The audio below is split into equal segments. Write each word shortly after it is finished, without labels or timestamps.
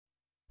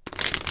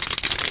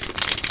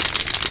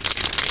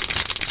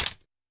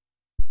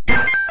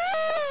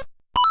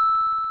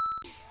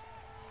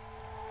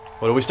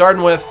What are we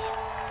starting with?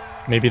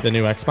 Maybe the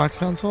new Xbox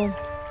console?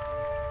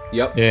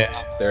 Yep.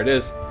 Yeah. There it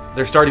is.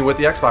 They're starting with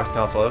the Xbox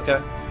console, okay.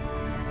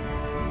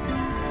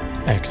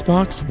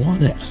 Xbox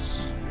One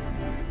S.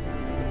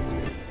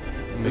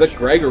 Was that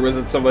Greg or was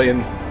it somebody in...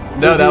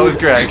 No, that was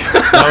Greg.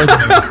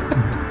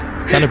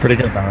 Sounded pretty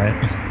good, though,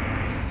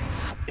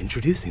 right?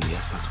 Introducing the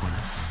Xbox One.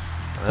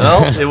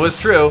 Well, it was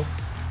true.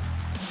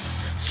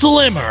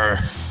 Slimmer!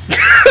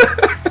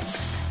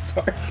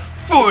 Sorry.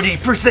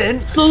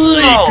 40%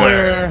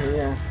 Sleeker!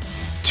 Yeah.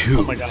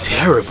 2 my God.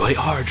 terabyte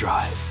hard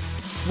drive.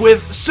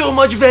 With so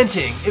much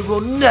venting, it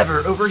will never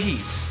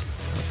overheat.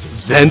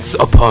 Vents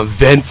upon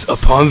vents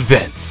upon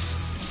vents.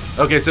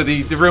 Okay, so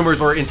the rumors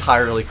were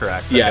entirely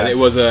correct. Yeah, okay. it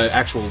was an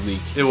actual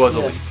leak. It was a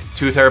leak.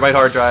 2 terabyte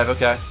hard drive,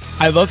 okay.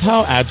 I love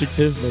how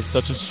adjectives make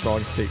such a strong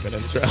statement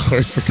in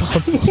trailers for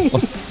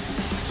consoles.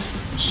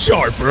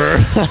 Sharper!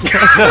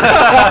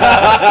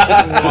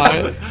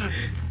 What?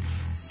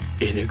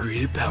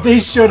 Integrated power. They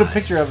showed a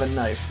picture of a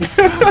knife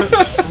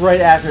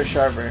right after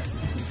Sharper.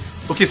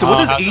 Okay, so what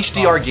does how's it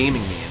HDR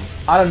gaming mean?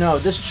 I don't know.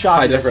 This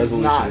High def choppiness is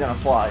not resolution. gonna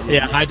fly.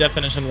 Yeah, high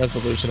definition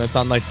resolution. It's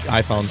on like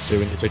iPhones too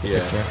when you take a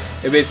picture.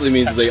 It basically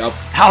means they up.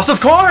 House of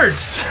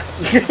Cards!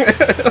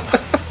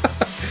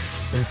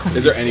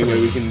 Is there any way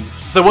we can?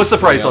 So what's the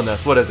price on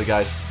this? What is it,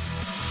 guys?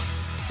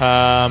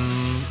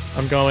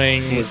 I'm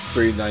going. It's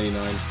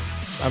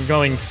 $3.99 I'm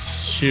going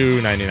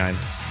 $2.99.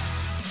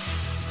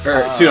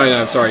 or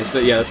 $2.99. Sorry.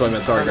 Yeah, that's what I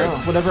meant. Sorry, I don't know.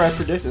 Greg. Whatever I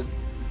predicted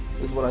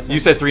is what I think. You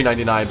said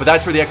 $3.99, but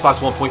that's for the Xbox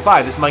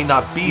 1.5. This might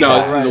not be No,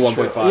 that. this is the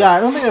Right, 1.5. Yeah, I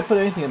don't think I put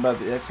anything about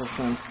the Xbox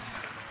One.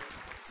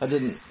 I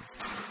didn't.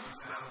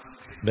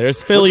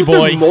 There's Philly What's with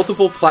boy. the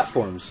multiple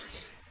platforms.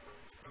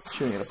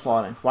 Shooting at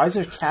applauding. Why is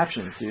there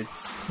captions, dude?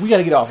 We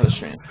gotta get off of the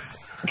stream.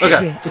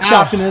 Okay. The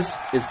choppiness,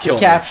 It's the killing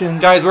me.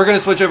 captions. Guys, we're going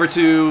to switch over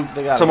to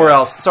They got somewhere it.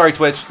 else. Sorry,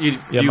 Twitch. You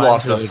Yeah,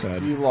 lost mine's us. really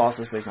bad. You lost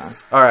us big time.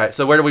 Alright,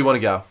 so where do we want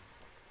to go?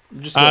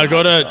 Just Go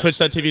to Microsoft.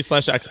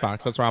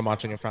 twitch.tv/Xbox. That's where I'm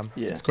watching it from.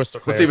 Yeah. It's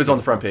crystal clear. Let's see if it's on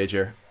the front page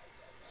here.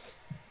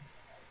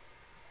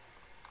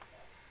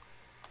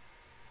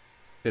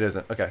 It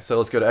isn't. Okay, so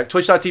let's go to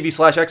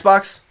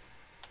twitch.tv/Xbox.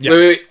 Yes.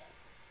 Wait.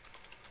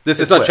 This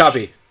It's is not Twitch.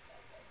 choppy.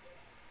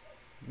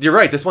 You're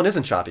right, this one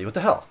isn't choppy. What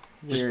the hell?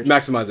 Just Weird.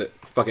 maximize it.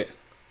 Fuck it.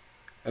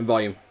 And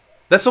volume.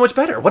 That's so much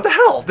better. What the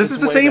hell? This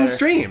It's is the way same better.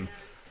 stream.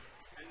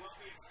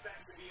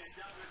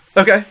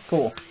 Okay.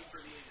 Cool.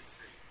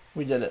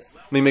 We did it.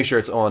 Let me make sure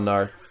it's on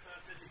our...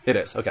 It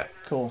is. Okay.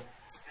 Cool.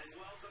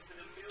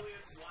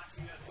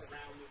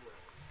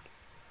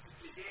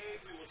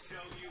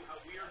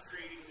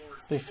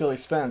 Big Philly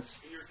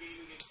Spence.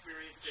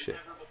 Shit.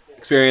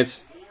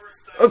 Experience.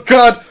 Oh,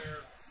 God! I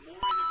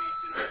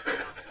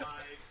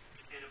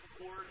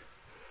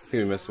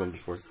think we missed one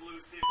before.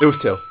 It was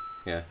 2.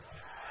 Yeah.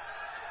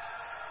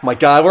 My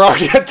God, we're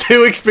already at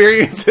 2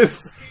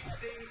 experiences.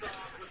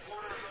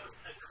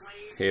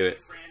 Hate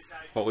it.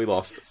 Well, we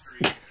lost.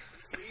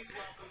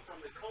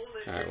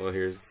 Alright, well,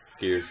 here's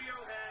Gears.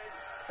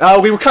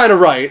 We were kind of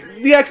right.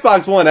 The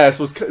Xbox One S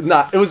was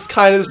not... It was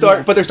kind of the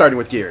start, but they're starting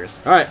with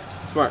Gears. Alright,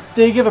 smart.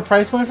 Did you give a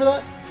price point for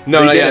that?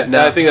 No, They not didn't, yet.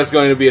 no. I think that's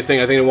going to be a thing.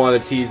 I think they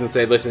wanted to tease and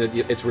say, listen,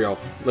 it's real.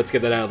 Let's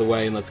get that out of the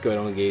way and let's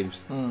go on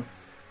games.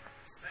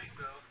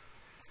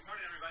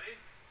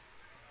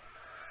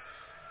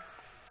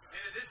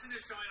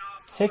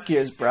 Hit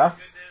Gears, bro.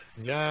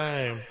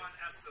 Yay.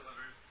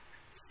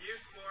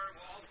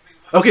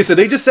 Okay, so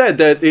they just said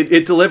that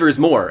it delivers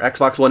more,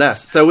 Xbox One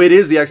S. So it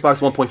is the Xbox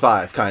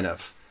 1.5, kind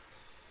of.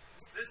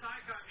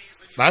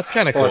 That's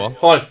kind of Hold cool. on.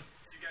 Hold on.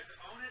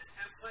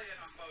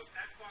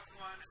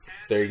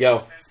 There you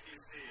go.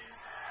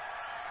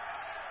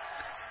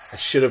 I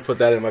should have put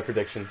that in my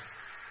predictions.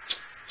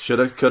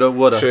 Shoulda, coulda,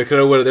 woulda. Shoulda,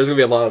 coulda, woulda. There's going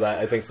to be a lot of that,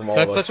 I think, from all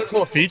That's of us. such a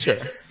cool feature.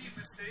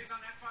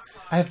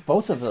 I have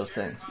both of those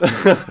things.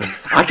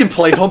 I can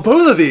play it on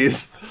both of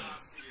these.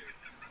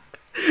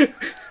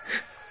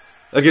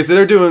 Okay, so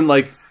they're doing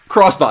like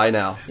cross-buy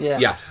now. Yeah.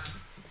 Yes.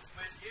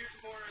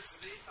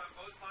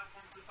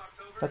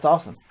 That's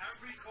awesome.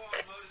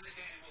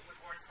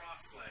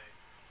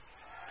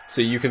 So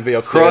you can be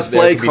upstairs, Crossplay,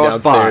 they can be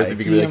cross-buy. downstairs, if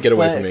you can be like, get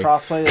away from me.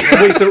 Crossplay.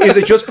 Wait, so is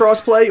it just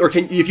cross-play, or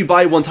can if you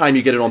buy one time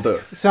you get it on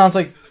both? It sounds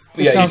like. It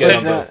Yeah, you sounds get it like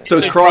on that. both. So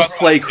it's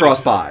cross-play,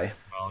 cross-buy.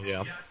 Oh,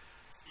 yeah.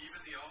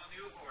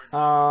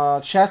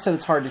 Chat said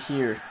it's hard to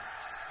hear.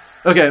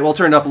 Okay, well,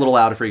 turn it up a little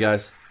louder for you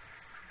guys.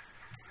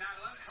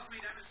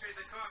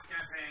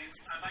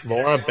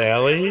 Laura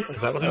Bailey?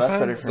 Is that what Oh, I that's said?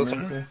 better Is for this me.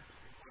 her?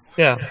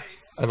 Yeah.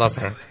 I love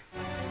her.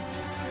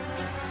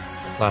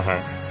 It's not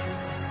her.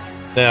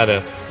 Yeah, it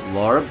is.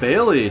 Laura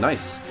Bailey,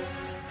 nice.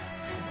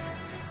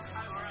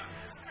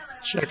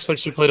 She looks like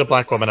she played a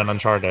black woman in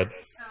Uncharted.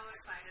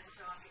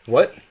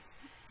 What?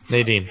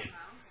 Nadine.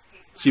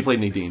 She played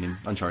Nadine in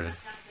Uncharted.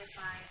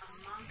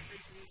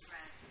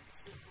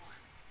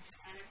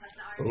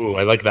 Ooh,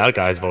 I like that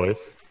guy's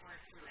voice.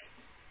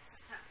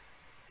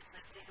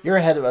 You're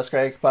ahead of us,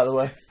 Greg, by the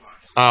way.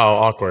 Oh,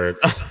 awkward.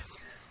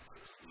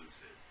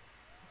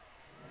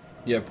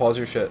 Yeah, pause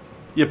your shit.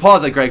 Yeah,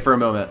 pause it, Greg, for a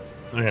moment.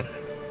 Okay.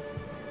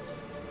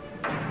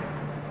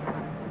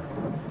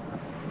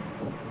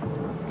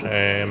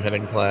 Okay, I'm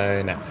hitting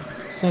play now.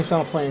 Same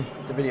sound playing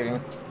the video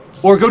game.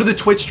 Or go to the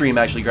Twitch stream,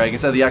 actually, Greg,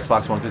 instead of the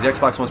Xbox one, because the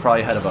Xbox one's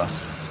probably ahead of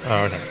us.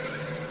 Oh, okay.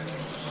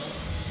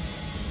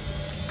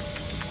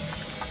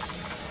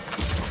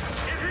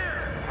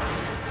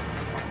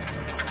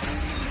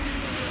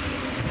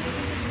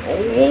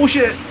 Oh,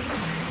 shit!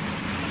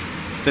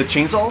 The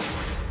chainsaws?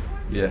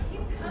 Yeah.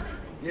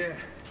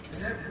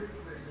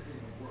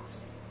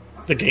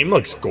 The game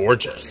looks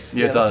gorgeous.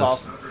 Yeah, it that's does.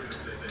 awesome.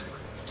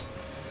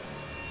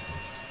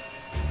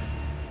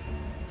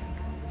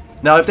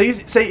 Now, if they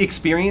say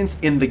experience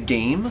in the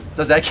game,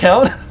 does that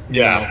count?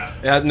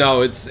 Yes.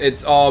 No,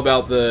 it's all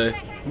about the.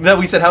 No,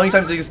 we said how many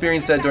times the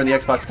experience said during the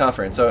Xbox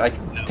conference, so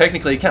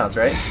technically it counts,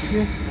 right?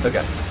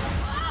 Okay.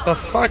 The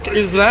fuck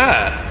is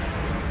that?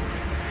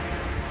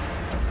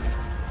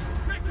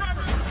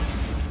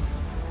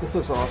 This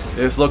looks awesome.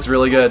 This looks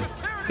really good.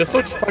 This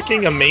looks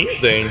fucking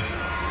amazing. You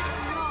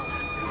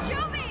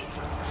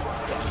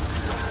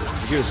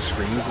hear the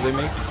screams that they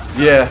make?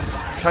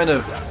 Yeah, it's kind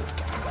of...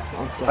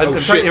 Sounds I'm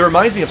sick. trying- it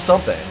reminds me of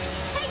something.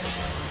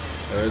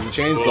 There's the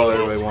chainsaw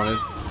everybody wanted.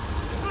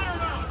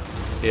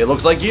 It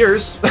looks like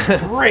Gears.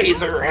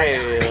 Razor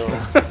hail.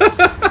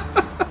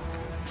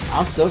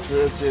 I'm stoked for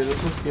this, dude.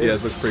 This looks good. Yeah,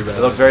 this looks pretty bad.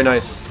 It looks very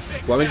nice.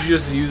 Why don't you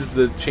just use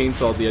the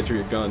chainsaw at the edge of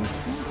your gun?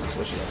 Just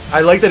switch it up. I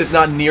like that it's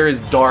not near as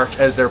dark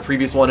as their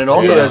previous one, and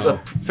also Yeah. has a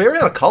fair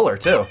amount of color,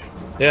 too.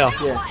 Yeah.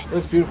 Yeah, it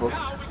looks beautiful. I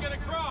like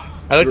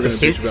We're the gonna bitch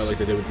suits. about like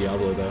they did with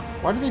Diablo, though.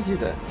 Why do they do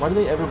that? Why do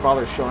they ever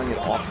bother showing it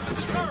off the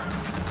screen?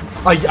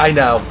 I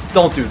know.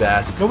 Don't do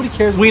that. Nobody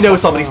cares. We what know the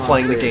fuck's somebody's going on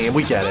playing the stage. game.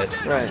 We get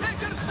it. Right.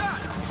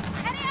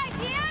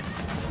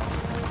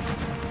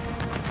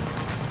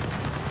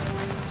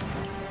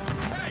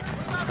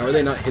 How are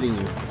they not hitting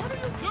you?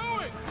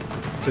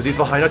 Because he's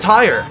behind a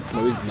tire.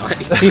 No, he's not.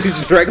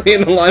 He's directly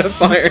in the line of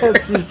fire.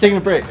 He's just taking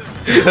a break.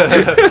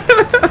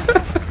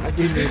 That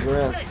dude needs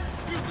rest.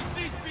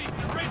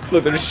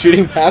 Look, they're just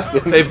shooting past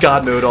them. They've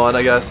God mode on,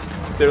 I guess.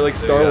 They're like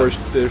Star Yeah. Wars.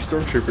 They're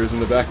stormtroopers in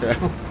the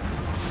background.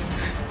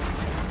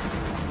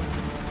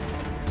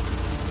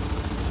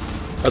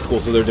 That's cool.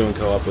 So they're doing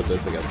co-op with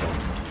this, I guess. Then.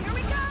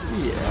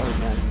 Yeah,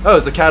 man. Oh,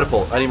 it's a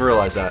catapult. I didn't even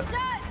realize that.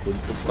 What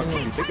the fuck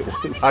did you think it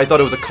was? I thought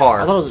it was a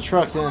car. I thought it was a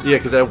truck, yeah. Yeah,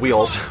 because it had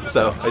wheels,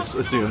 so I just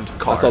assumed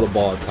car. I saw the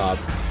ball at top.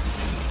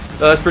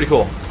 That's pretty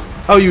cool.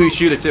 Oh, you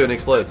shoot it too and it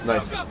explodes.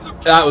 Nice.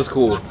 That was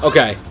cool.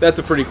 Okay, that's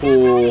a pretty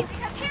cool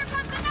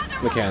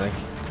mechanic.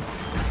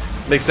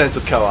 Makes sense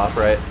with co-op,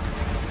 right?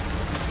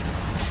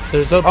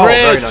 There's a bridge. Oh,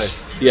 very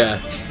nice. Yeah.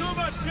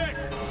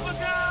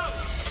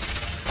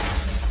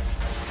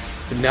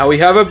 And now we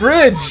have a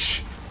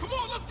bridge.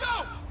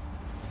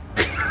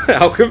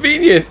 How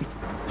convenient.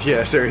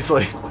 Yeah,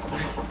 seriously.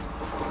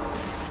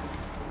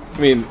 I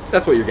mean,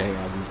 that's what you're getting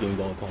out of these games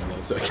all the time,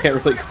 though, so I can't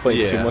really complain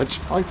Yeah. too much.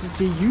 I like to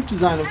see you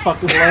design a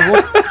fucking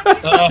level.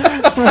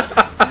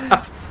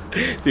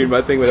 Dude,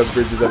 my thing would have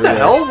bridges What the everywhere.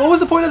 hell? What was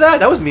the point of that?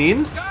 That was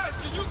mean.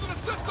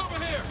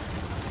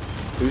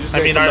 We just I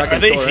gotta mean, come are back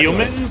and they kill her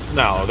anyway. humans?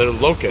 No, they're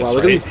locusts, Wow,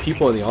 look right? at these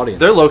people in the audience.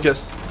 They're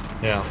locusts.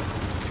 Yeah.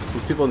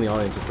 These people in the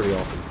audience are pretty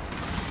awesome.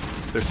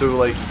 They're so,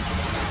 like,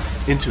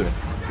 into it.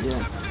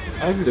 Yeah.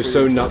 I'd be They're pretty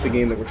so into not it. the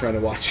game that we're trying to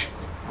watch.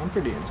 I'm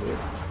pretty into it.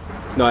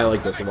 No, I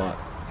like this a lot.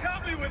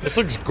 This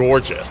looks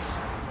gorgeous.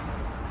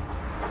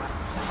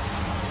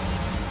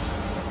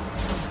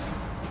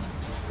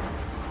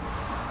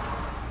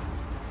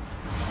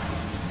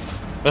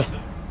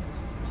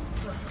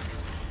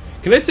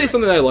 Can I say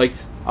something that I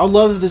liked? I would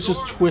love if this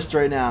just twist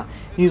right now.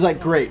 He's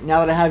like, great, now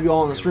that I have you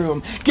all in this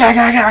room. Gah,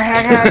 gah, gah,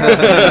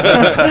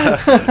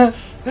 gah,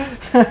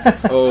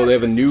 gah. Oh, they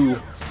have a new...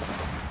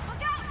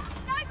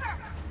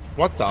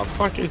 What the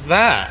fuck is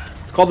that?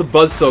 It's called the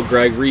Buzzsaw,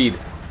 Greg. Read.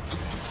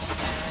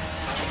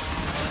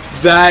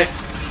 That...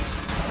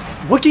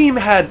 What game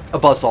had a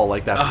buzzsaw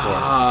like that before?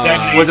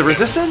 Dead Was it Nation.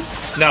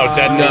 Resistance? No,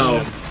 Dead no.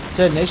 Nation.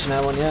 Dead Nation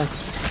had one, yeah.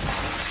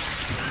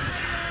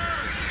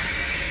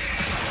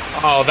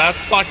 Oh, that's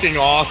fucking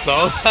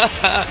awesome.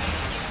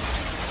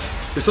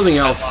 There's something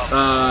else.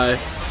 I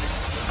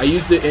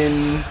used it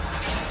in...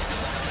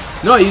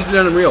 No, I used it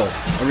on Unreal.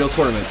 Unreal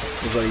Tournament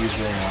is what I used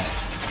it on.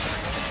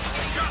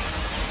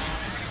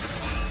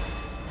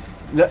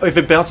 No, if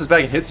it bounces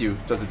back and hits you,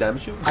 does it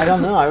damage you? I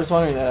don't know, I was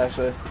wondering that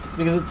actually.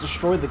 Because it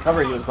destroyed the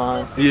cover he was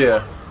behind.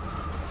 Yeah.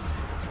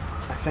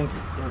 I think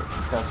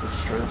that's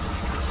what's true.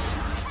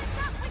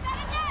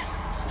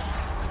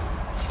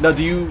 Now,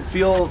 do you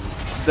feel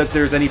that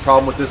there's any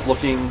problem with this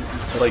looking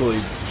like really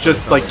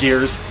just like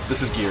Gears?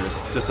 This is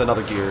Gears, just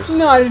another Gears.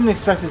 No, I didn't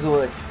expect it to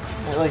look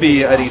like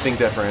Be anything anything else.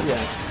 different.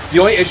 Yeah. The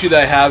only issue that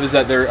I have is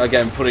that they're,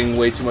 again, putting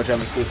way too much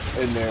emphasis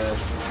in their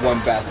one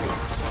basket.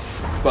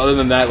 But other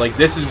than that, like,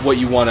 this is what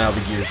you want out of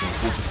the Gears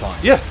games. This is fine.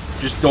 Yeah.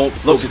 Just don't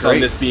Looks focus on great.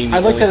 this being the I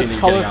like only that thing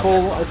it's that you're getting out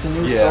of colorful, it's a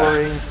new Yeah.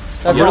 story.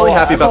 I'm really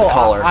happy that's about the all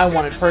color. I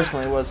wanted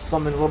personally was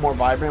something a little more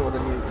vibrant with a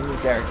new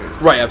character.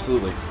 it. Right,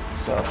 absolutely.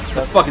 So The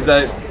that's fuck is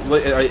that? cool.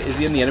 What, is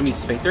he in the enemy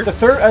sphincter? The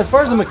third, as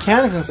far as the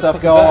mechanics and stuff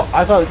fuck go, is that?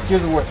 I thought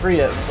Gears of War 3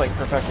 it was like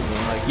perfected me.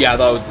 Like, Yeah,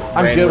 that was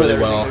I'm ran good with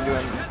really everything well.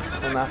 they're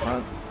doing on that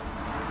front.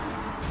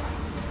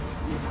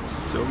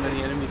 So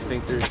many enemies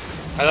think there's.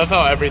 I love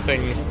how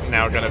everything's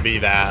now gonna be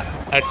that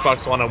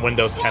Xbox One and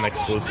Windows 10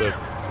 exclusive.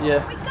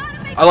 Yeah,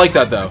 I like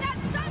that though.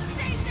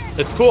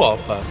 It's cool,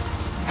 but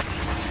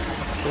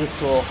it is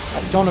cool.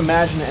 I don't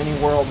imagine any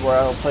world where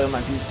I'll play on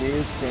my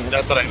PC, seeing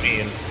that's it's what I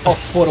mean. a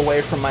foot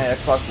away from my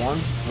Xbox One.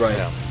 Right.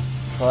 Yeah.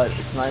 But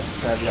it's nice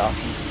to have the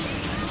option.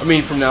 I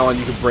mean, from now on,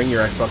 you can bring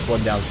your Xbox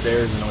One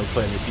downstairs and always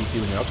play on your PC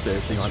when you're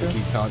upstairs, so you don't have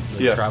to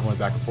keep traveling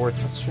back and forth.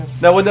 That's true.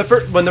 Now, when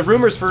the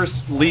rumors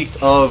first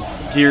leaked of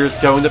Gears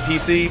going to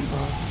PC,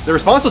 the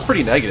response was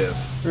pretty negative.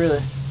 Really?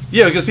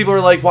 Yeah, because people were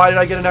like, "Why did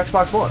I get an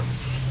Xbox One?"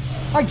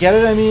 I get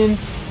it. I mean,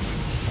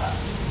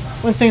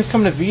 when things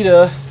come to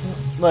Vita,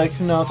 like,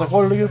 no, it's like,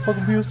 why did I get a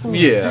fucking PS4?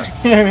 Yeah.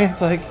 You know what I mean?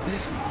 It's like,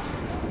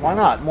 why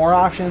not? More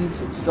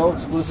options. It's still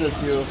exclusive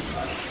to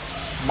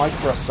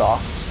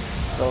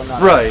Microsoft, though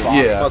not Right, Xbox.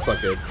 yeah. That's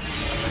not good.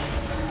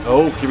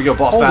 Oh, here we go,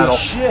 boss Holy battle.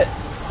 shit!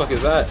 What the fuck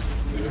is that?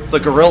 It's a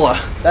gorilla.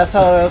 That's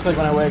how I look like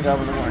when I wake up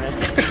in the morning.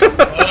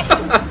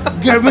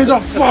 Get me the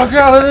fuck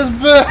out of this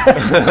bed!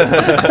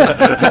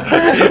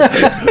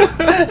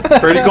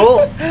 Pretty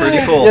cool.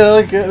 Pretty cool. Yeah,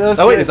 look good. That's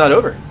Oh wait, good. it's not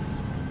over.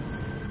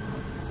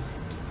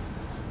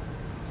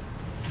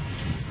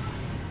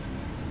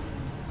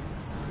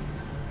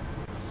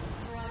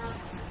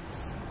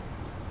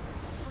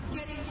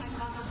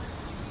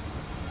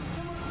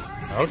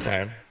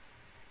 Okay.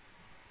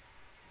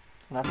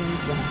 What happened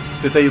to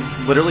this? Did they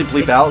literally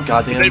bleep out?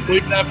 Did they Goddamn.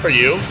 bleep that for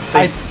you?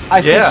 I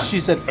Yeah. think she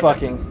said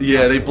fucking.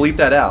 Yeah, they bleeped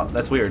that out.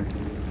 That's weird.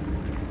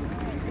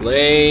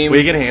 Lame.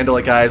 We can handle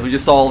it, guys. We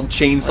just saw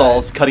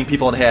chainsaws cutting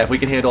people in half. We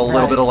can handle a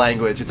little Right. bit of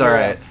language. It's all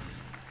Yeah. right.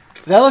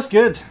 That looks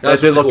good. That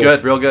That's did look cool.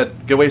 good, real good.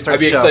 Good way to start I'd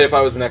be the show. excited if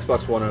I was an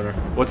Xbox One owner.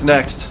 What's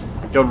next?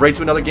 Going right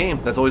to another game.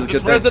 That's always a Is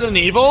good thing. Resident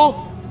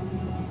Evil?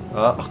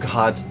 Oh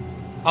god.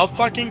 I'll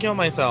fucking kill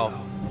myself.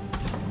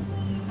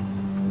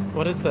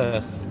 What is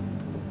this?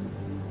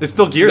 It's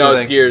still Gears, No, I it's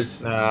think.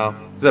 Gears. No.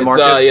 Is that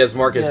Marcus? Yeah, it's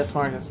Marcus. Yeah, it's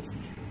Marcus.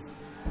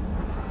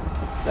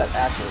 That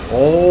actor.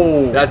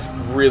 Oh. That's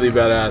really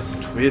badass.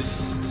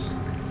 twist.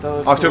 That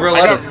looks October cool.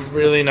 I 11th. got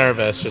really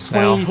nervous just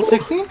now.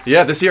 2016?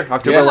 Yeah, this year.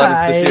 October Yeah.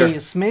 11th this year.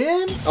 Nice,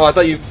 man. Oh, I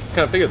thought you kind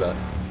of figured that.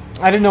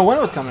 I didn't know when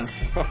it was coming.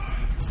 Oh,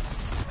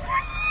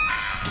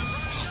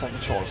 that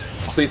controls.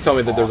 Please tell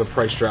me that there's a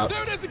price drop.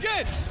 Oh,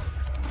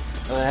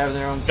 they have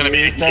their own. It's gonna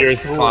be a That's Gears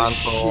cool as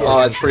console. shit. Oh,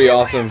 that's pretty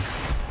awesome.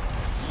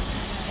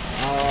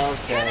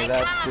 Okay,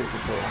 that's super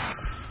cool.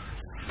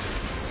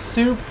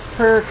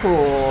 Super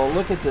cool.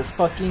 Look at this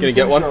fucking Gonna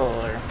get one?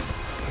 controller.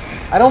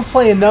 I don't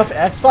play enough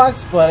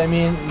Xbox, but I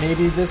mean,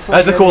 maybe this.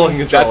 That's a cool looking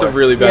controller. That's a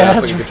really badass Yeah,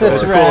 looking that's controller.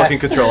 It's a rad. cool looking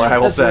controller, I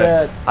will That's say.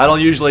 rad. I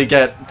don't usually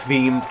get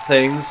themed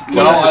things, but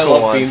No, that's a I cool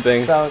love one. theme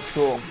things. That was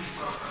cool.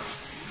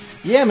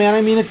 Yeah, man.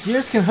 I mean, if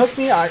Gears can hook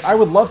me, I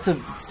would love to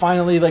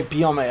finally like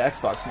be on my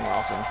Xbox more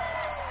often.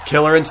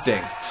 Killer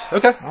Instinct.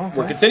 Okay. Okay.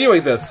 We're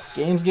continuing this.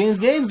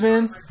 Games,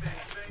 man.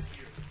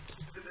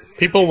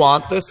 People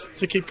want this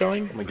to keep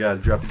going? Oh my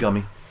god, drop the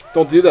gummy.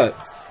 Don't do that.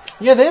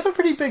 Yeah, they have a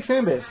pretty big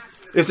fan base.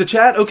 Is the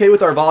chat okay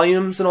with our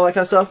volumes and all that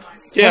kind of stuff?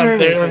 Yeah, Haven't heard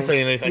they anything. haven't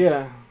saying anything.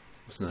 Yeah,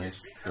 That's nice.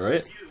 All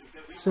right.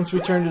 since we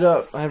turned it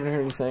up, I haven't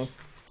heard anything.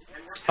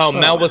 Oh,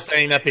 Mel was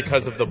saying that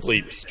because of the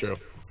bleeps, Drew.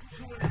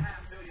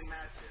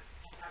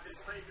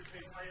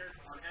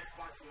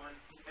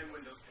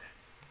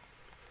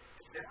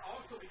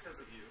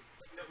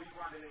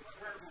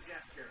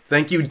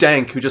 Thank you,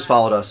 Dank, who just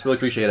followed us. Really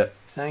appreciate it.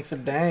 Thank the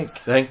dank.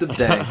 Thank the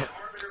Dank.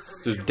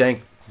 Just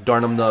Dank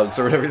Darnum Nugs,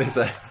 or whatever they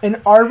say.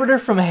 An Arbiter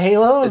from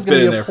Halo is It's going been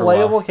to in be there a for a while.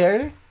 playable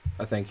character?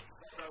 I think.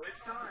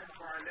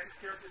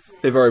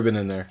 They've already been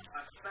in there.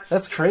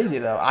 That's crazy,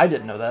 though. I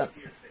didn't know that.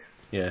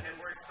 Yeah.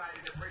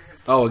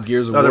 Oh, a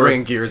Gears of Oh, they're War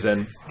bringing Gears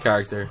in.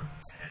 character.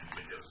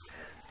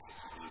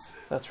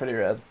 That's pretty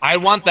rad. I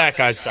want that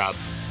guy's job.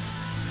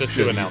 Just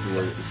to Should've announce used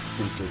the it. word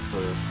exclusive for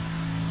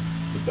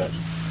the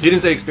bets. He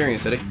didn't say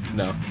experience, did he?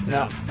 No,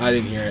 No. I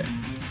didn't hear it.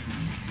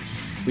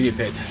 We need to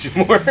pay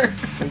attention more. There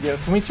we go.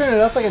 Can we turn it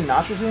up like a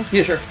notch or two?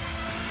 Yeah, sure.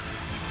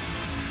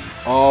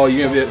 Oh,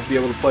 you're gonna be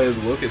able to play as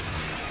Lucas.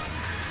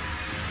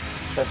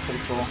 That's pretty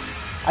cool.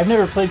 I've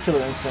never played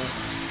Killer Instinct.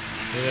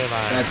 Neither have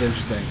I. That's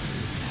interesting.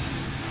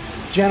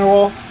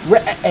 General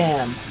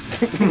Ram.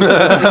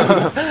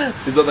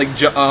 Is that like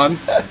John?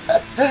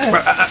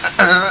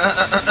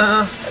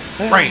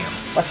 Ram.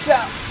 Watch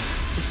out!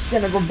 It's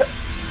General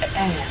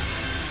Ram.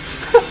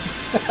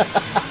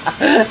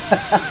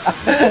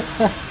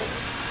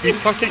 He's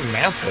fucking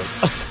massive.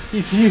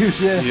 He's huge,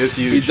 yeah. He is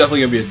huge. He's definitely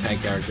gonna be a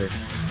tank character.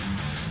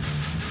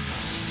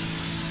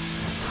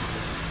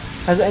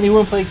 Has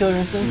anyone played Killer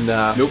Instinct?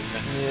 Nah. Nope.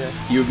 Yeah,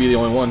 You would be the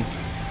only one.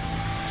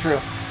 true.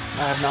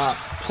 I have not.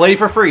 Play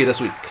for free this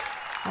week.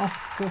 Oh,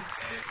 cool.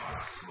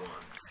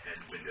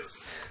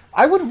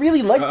 I would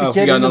really like to Uh-oh,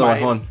 get we got into another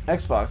my one.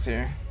 Xbox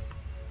here.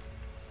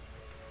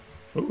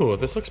 Ooh,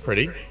 this looks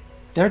pretty.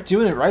 They're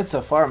doing it right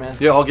so far, man.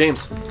 Yeah, all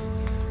games.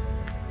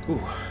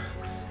 Ooh,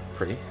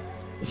 pretty.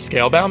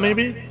 Scalebound,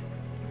 maybe?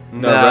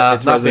 Nah,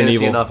 it's not Resident fantasy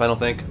Evil. enough, I don't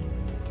think.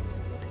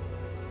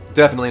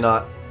 Definitely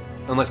not.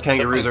 Unless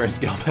kangaroos are in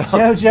Scalebound.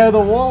 Jojo the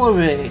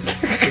Wallaby.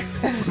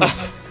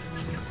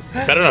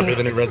 Better not be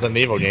the new Resident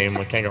Evil game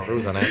with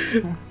kangaroos in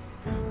it.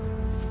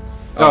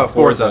 Oh,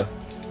 Forza.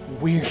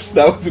 Weird.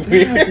 That was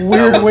weird.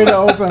 Weird way to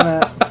open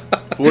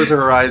that. Forza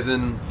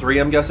Horizon 3,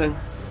 I'm guessing.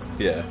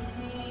 Yeah.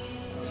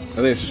 I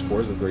think it's just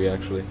Forza 3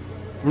 actually.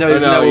 No, Oh,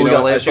 isn't that what you we know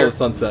got what? I last saw year? the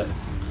Sunset.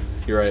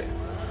 You're right.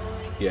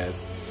 Yeah.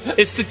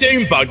 It's the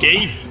Doom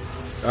buggy.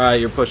 Alright,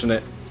 you're pushing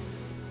it.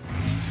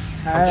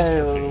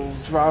 I'll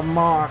drive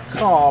my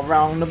car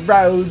around the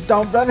road.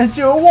 Don't run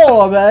into a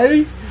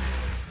wallaby.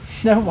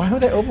 No, why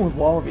would they open with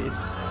wallabies?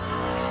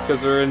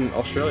 Because they're in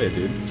Australia,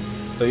 dude.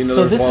 So you know So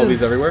there's this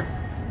wallabies is- everywhere?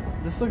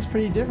 This looks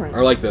pretty different.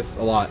 I like this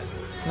a lot.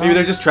 Maybe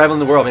they're just traveling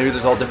the world. Maybe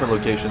there's all different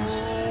locations.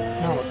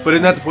 No, it's- But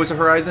isn't that the Forza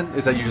Horizon?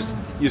 Is that you just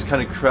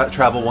kind of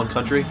travel one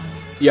country?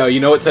 Yo,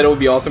 you know what title would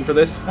be awesome for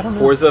this? I don't know.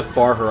 Forza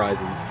Far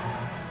Horizons.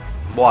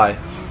 Why?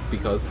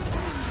 Because.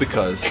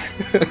 Because.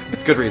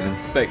 Good reason.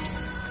 Thanks.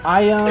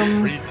 I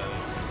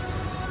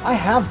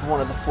have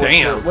one of the Forza.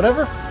 Damn.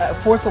 Whatever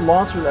Forza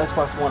launched with the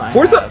Xbox One.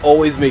 Forza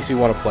always makes me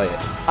want to play it.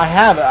 I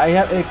have it. I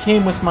have. It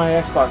came with my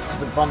Xbox,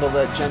 the bundle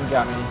that Jen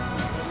got me.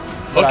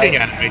 But Looking I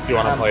at it makes you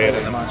want to haven't play it,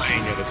 played and then much.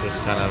 playing it, it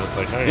just kind of is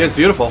like, oh Yeah, yeah. it's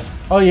beautiful.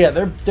 Oh yeah,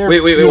 they're Wait,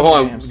 beautiful hold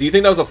on. games. Do you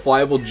think that was a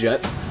flyable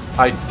jet?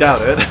 I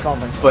doubt it. Don't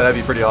think so. But that'd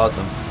be pretty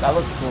awesome. That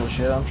looks cool as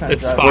shit. I'm trying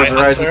It's to drive. fine. Forza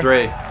Horizon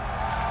Hunter.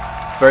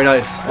 3. Very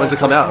nice. When's it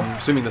come out? I'm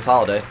assuming this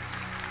holiday.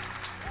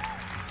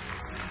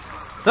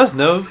 Huh,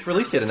 no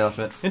release date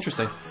announcement.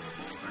 Interesting.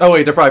 Oh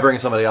wait, they're probably bringing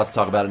somebody out to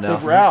talk about it now.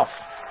 Big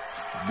Ralph.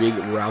 Big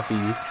Ralphie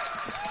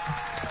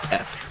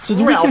F. So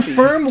do we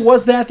confirm?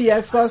 Was that the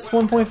Xbox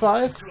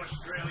 1.5?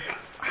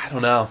 I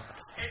don't know.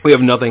 We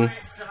have nothing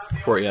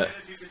for it yet.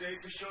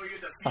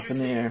 Up in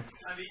the air.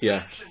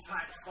 Yeah.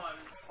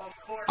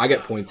 I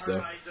get points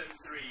though.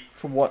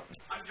 For what?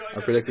 I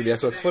predicted the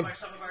Xbox Slim.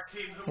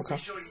 Okay.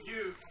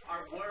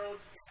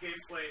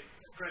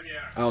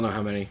 I don't know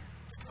how many.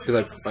 Because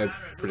I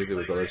predicted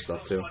with other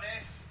stuff too.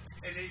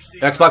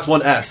 Xbox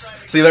One S.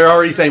 See, they're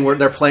already saying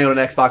they're playing on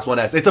an Xbox One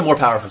S. It's a more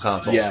powerful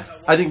console. Yeah.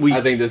 I think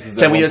this is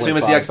the Can we assume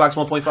it's the 1.5.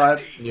 Xbox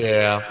 1.5?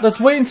 Yeah. Let's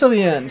wait until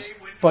the end.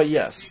 But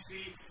yes.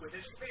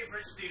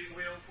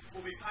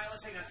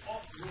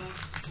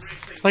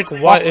 Like,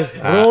 what is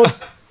World.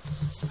 that?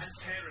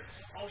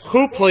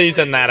 Who plays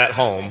in that at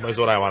home is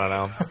what I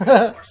want to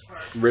know.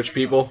 Rich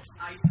people.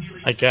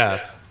 I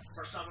guess.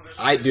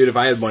 Dude, if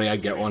I had money,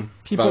 I'd get one. If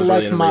I People was like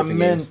really into my racing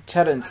men games.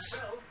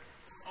 tenants.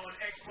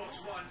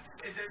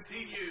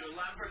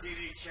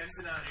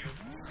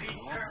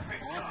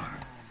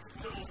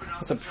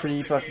 That's a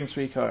pretty fucking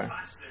sweet car.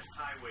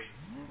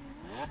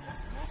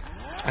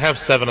 I have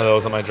 7 of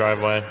those on my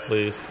driveway,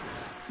 please.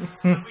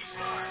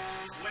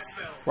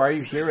 Why are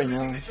you here right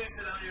now?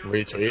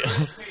 Retweet.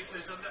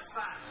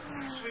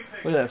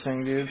 Look at that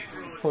thing, dude.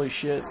 Holy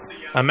shit.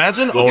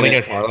 Imagine owning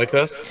a car like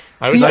this.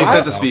 I would See, Nice I-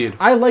 sense of speed.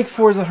 I like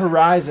Forza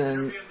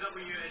Horizon,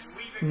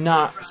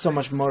 not so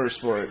much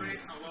motorsport.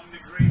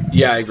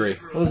 Yeah, I agree.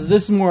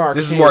 This is more arcade.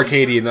 This is more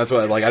arcadey, and that's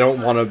why I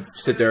don't want to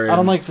sit there and... I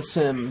don't like the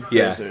sim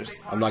Yeah, racers.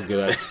 I'm not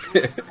good at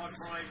it.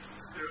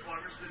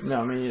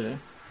 No, me either.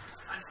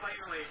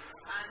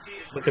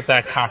 Look at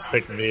that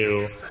cockpit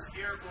view.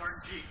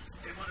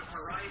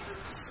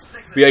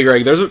 But yeah,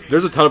 Greg, there's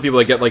a ton of people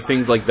that get like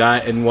things like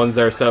that and ones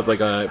that are set up like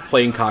a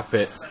plane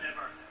cockpit.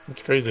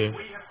 It's crazy.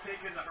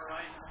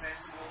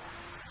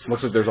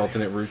 Looks like there's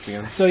alternate routes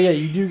again. So yeah,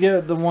 you do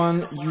get the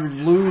one, you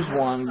lose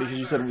one because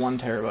you said 1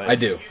 terabyte. I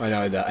do. I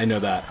know that. I know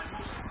that.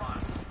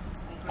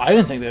 I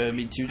didn't think that would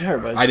be 2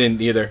 terabytes. I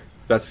didn't either.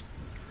 That's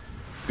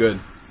good.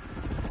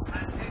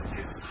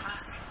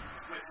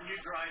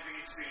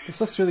 This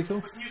looks really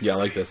cool. Yeah, I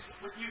like this.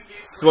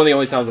 It's one of the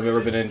only times I've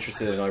ever been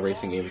interested in a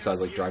racing game besides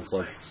like Drive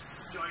Club.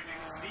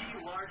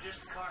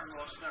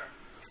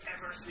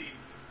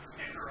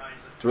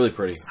 It's really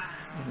pretty.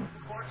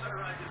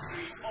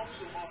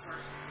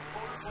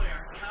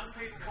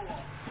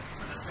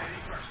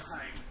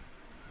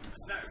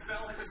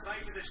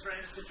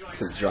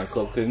 Since Drive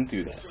Club couldn't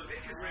do that.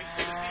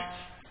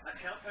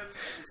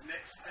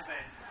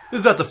 This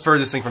is about the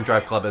furthest thing from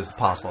Drive Club as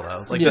possible,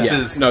 though. Like, this Yeah.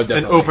 is No, an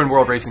definitely. open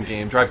world racing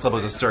game. Drive Club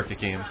was a circuit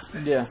game.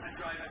 Yeah.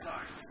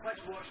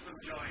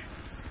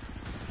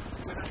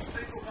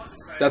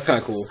 That's kind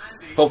of cool.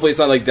 Hopefully it's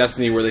not like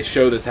Destiny where they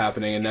show this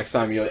happening and next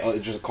time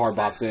just a car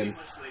bops in.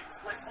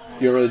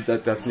 Do you remember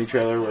that Destiny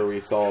trailer where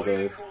we saw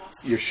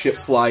your ship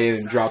fly in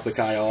and drop the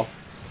guy off?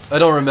 I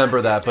don't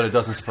remember that, but it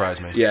doesn't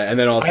surprise me. Yeah, and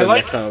then all of a sudden like-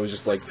 next time it was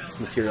just like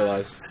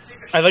materialized.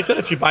 I like that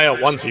if you buy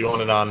it once, you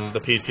own it on the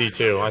PC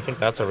too. I think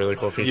that's a really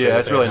cool feature. Yeah, that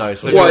it's they really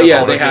announced. nice. Well, They've yeah,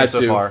 all they their had games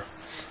so to. far.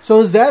 So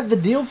is that the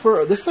deal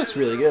for... This looks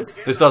really good.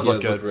 This does Yeah,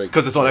 look it looks good very-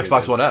 because it's on very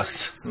Xbox good. One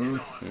S. I wonder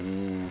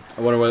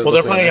what it Well, they're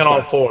looks like playing it on all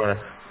Xbox. 4.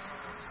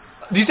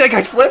 Did you say that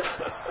guy's flip?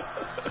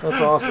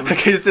 That's awesome. That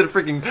guy just did a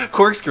freaking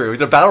corkscrew. He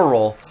did a barrel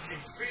roll.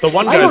 The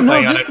one I guy's don't know,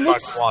 playing on this Xbox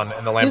looks- One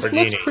in the This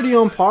looks Lamborghini. pretty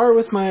on par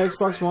with my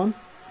Xbox One.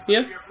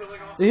 Yeah.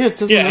 Yeah, it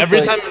doesn't Yeah,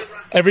 look like-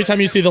 every time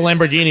you see the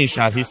Lamborghini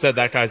shot, he said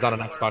that guy's on an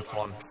Xbox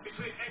One.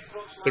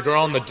 The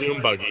girl in the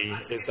Doom buggy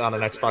is on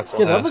an Xbox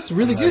One. Yeah, that S. looks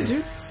really good,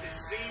 dude.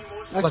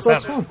 Like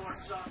Xbox that. One.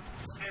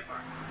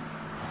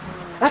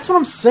 That's what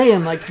I'm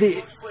saying. Like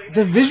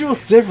The visual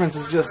difference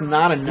is just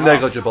not enough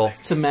Negligible.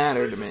 to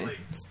matter to me.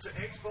 To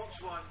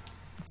Xbox One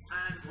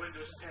and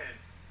Windows 10.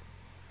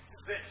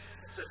 This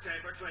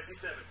September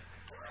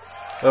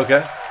 27th.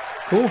 Okay.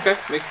 Cool. Okay,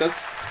 makes sense.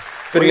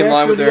 Fitting in Right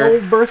line after with the their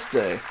old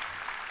birthday.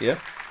 yeah.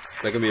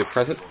 That can be a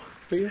present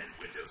for you.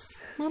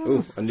 I don't know.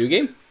 Ooh, a new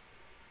game,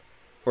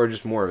 or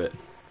just more of it?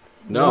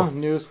 No, No,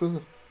 new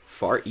exclusive.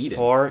 Far Eden.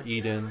 Far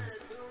Eden.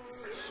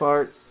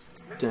 Fart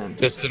Den.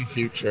 Distant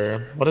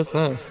future. What is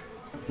this?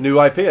 New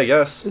IP, I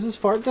guess. Is this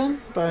Fart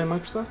Den by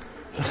Microsoft?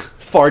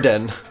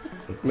 Farden.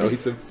 No, he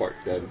said Fart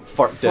Den.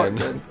 Fart Fart Den.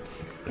 Den.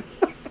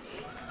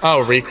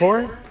 Oh,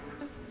 Recore?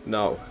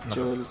 No,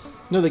 Joe's.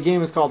 No, the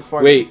game is called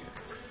Fart. wait.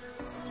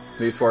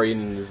 Maybe Far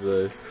Eden is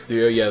the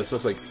studio. Yeah, this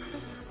looks like.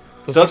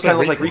 This Does looks kind of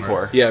look like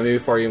Recore. Yeah, maybe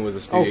Far Eden was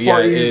the Oh, studio.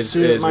 Fart yeah, Eden it is. It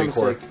Studio. is My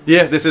Recore. mistake.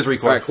 Yeah, this is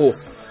Recore. All right, cool.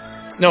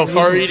 No,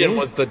 Far Amazing Eden game.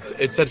 was the.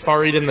 It said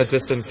Far Eden, the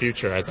distant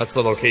future. That's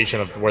the location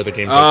of where the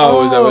game takes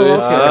Oh, is that what it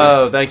is?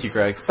 Oh, Oh, thank you,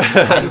 Greg. place.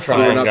 I'm We were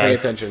trying, not paying guys.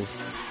 attention.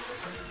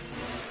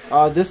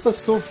 This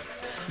looks cool.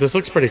 This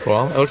looks pretty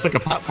cool. It looks like a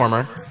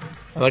platformer.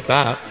 I like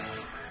that.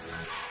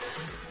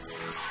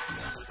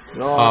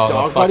 Oh, Oh, the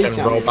dog buddy fucking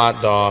count.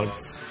 robot dog.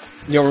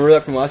 You don't remember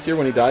that from last year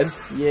when he died?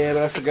 Yeah,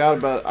 but I forgot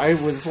about it.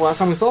 This is the last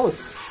time we saw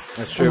this.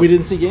 That's And we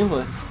didn't see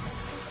gameplay.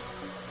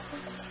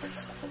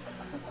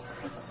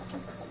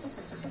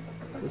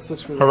 This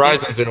looks really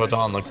Horizon Zero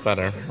Dawn looks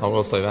better. I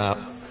will say that.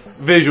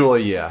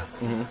 Visually, yeah.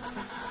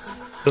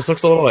 This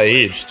looks a little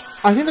aged. cool.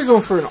 I think they're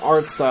going for an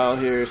art style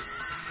here.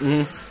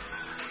 I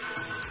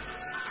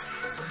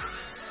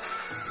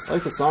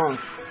like the song.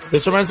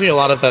 This reminds me a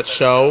lot of that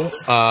show,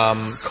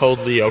 Code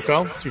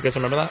Lyoko. Do you guys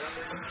remember that?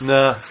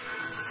 Nah.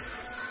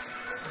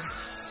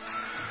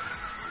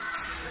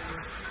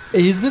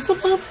 Is this a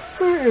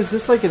platformer or is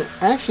this like an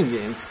action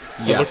game?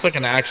 It looks like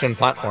an action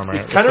platformer.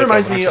 It Kind of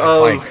reminds me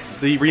of Plank.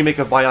 the remake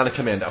of Bionic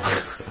Commando.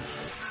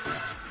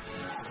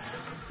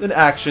 An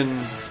action,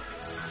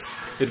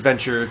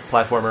 adventure,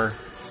 platformer.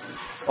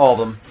 All of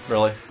them,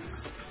 really.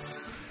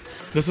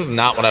 This is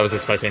not what I was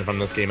expecting from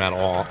this game at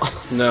all.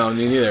 No,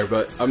 me neither.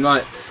 But I'm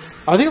not.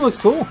 I think it looks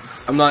cool.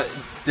 I'm not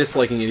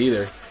disliking it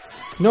either.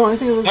 No, I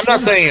think it looks I'm not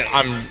fun. saying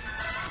I'm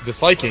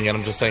disliking it.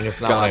 I'm just saying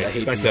it's not God, what I I hate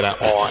expected these.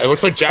 at all. It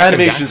looks like Jack and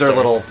Animations are a Daxter.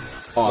 little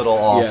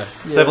off. Yeah.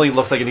 Yeah. Definitely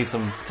looks like it needs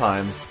some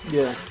time.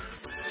 Yeah.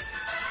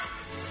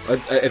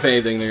 If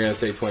anything, they're gonna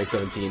say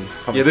 2017.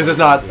 Yeah, this is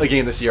not a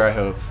game this year, I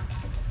hope.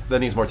 That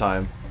needs more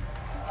time.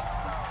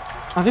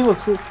 I think it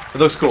looks cool. It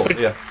looks cool, like-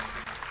 yeah.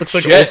 Looks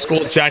like Shit. old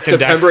school Jack and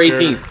September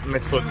Daxter 18th.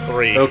 mixed with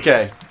 3.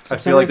 Okay. I feel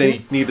September like they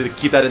 18th? need to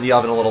keep that in the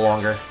oven a little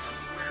longer.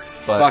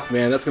 But Fuck,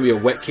 man, that's gonna be a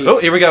wet cake. oh,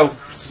 here we go.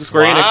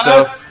 Square Enix,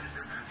 so What?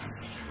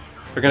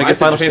 we're gonna Well, get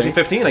Final that's Fantasy interesting.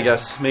 15, I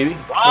guess, maybe.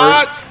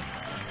 What?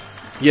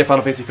 Yeah,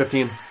 Final Fantasy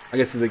 15. I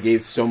guess they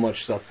gave so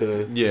much stuff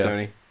to Yeah.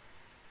 Sony.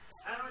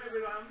 Hello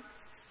everyone.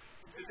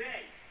 Today,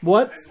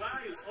 What? while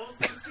you all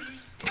can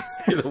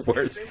see You're the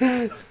worst. one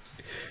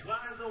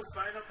of those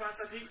Final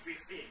Fantasy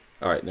 15.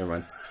 All right, never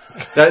mind.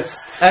 That's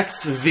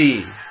XV,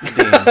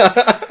 Dean.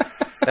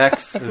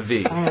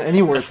 XV. I don't know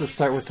any words that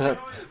start with that.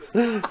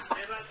 Ever demo,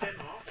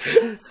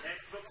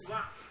 Xbox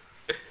One.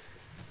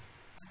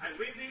 I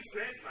really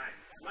read my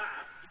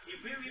map. He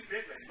really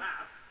read my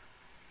map.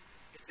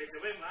 Take the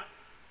away map.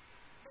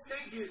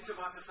 Thank you,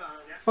 Tabata-san.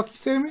 Fuck you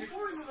say to me?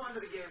 Before we move on to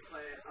the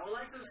gameplay, I would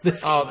like to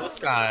This Oh, this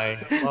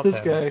guy. Love This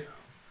him. guy.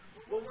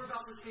 what we're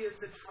about to see is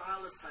the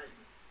trial of Titan.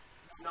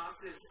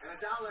 Noctis and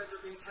his allies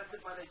are being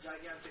tested by the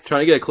gigantic.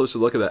 Trying to get a closer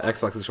look at that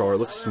Xbox controller. It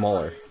looks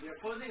smaller. The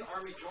opposing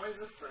army joins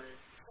the fray,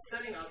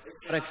 setting up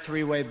a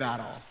three-way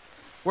battle.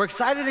 We're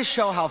excited to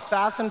show how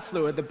fast and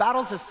fluid the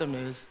battle system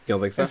is You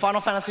don't think so? in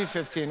Final Fantasy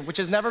 15, which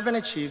has never been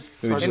achieved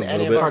Maybe just in a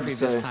any little of our bit? Hard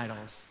to previous say.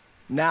 titles.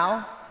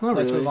 Now, Not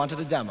let's really. move on to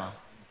the demo.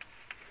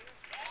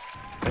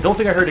 I don't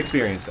think I heard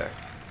experience there.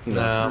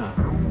 No.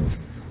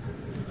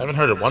 I haven't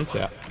heard it once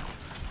yet.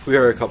 We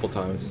heard it a couple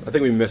times. I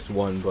think we missed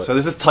one, but So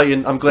this is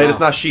Titan. I'm glad it's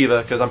Wow. not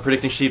Shiva, because I'm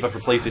predicting Shiva for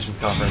PlayStation's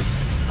conference.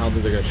 I don't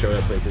think they're gonna show it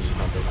at PlayStation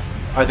conference.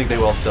 I think they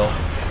will still.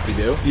 We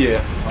do?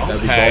 Yeah.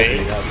 That'd be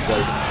Okay.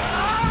 ballsy.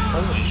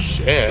 Holy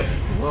shit.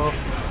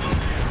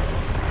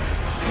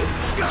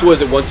 So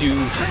was it once you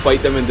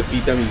fight them and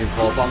defeat them, you can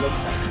call upon them?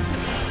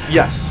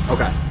 Yes.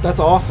 Okay. That's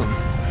awesome.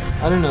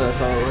 I didn't know that's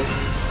how it was.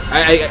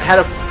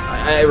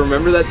 I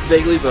remember that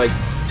vaguely, but like,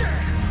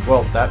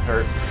 Well, that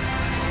hurt.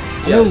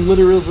 I know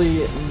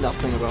literally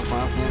nothing about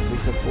Final Fantasy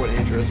except for what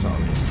Andrew has taught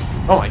me.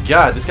 Oh my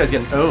god, this guy's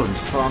getting owned.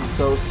 Oh, I'm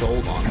so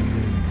sold on it,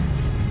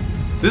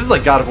 dude. This is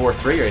like God of War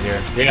 3 right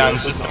here. Yeah, I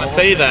was just gonna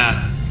say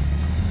that.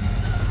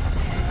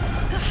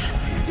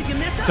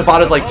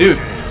 Tabata's like, dude,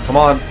 come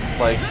on,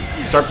 like,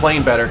 start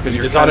playing better, because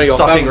you're kind of Dishonoring your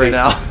sucking family. right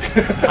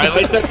now. I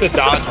like that the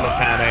dodge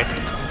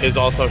mechanic is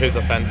also his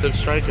offensive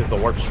strike, is the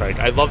warp strike.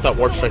 I love that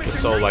warp strike is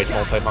so, like,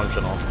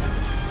 multifunctional.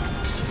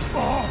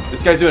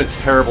 This guy's doing a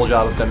terrible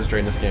job of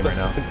demonstrating this game right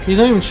now. He's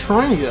not even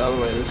trying to get out of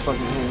the way of this fucking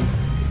thing.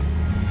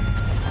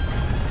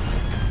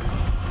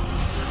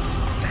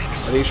 I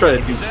think he's trying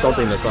to do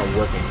something that's not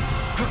working.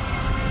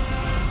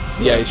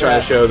 Yeah, he's trying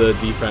to show the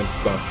defense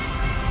buff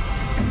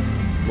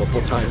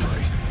multiple times.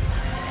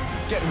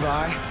 Getting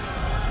by.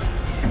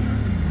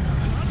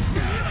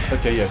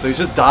 Okay, yeah, so he's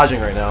just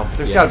dodging right now.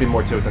 There's got to be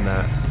more to it than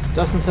that.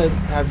 Justin said,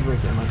 "Happy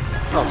birthday, Mike."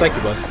 Oh, thank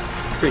you, bud.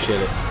 Appreciate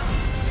it.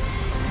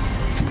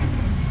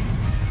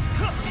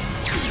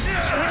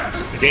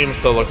 The game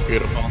still looks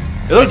beautiful.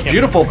 It looks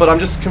beautiful, but I'm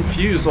just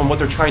confused on what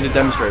they're trying to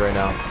demonstrate right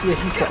now. Yeah,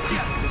 he sucks.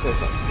 This guy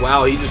sucks.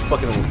 Wow, he just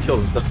fucking almost killed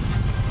himself.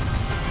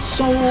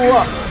 So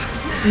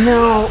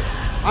now,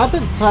 I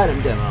played the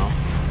Platinum demo.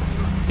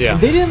 Yeah.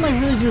 They didn't like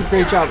really do a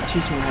great job of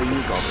teaching me how to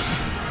use all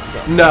this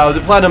stuff. No, the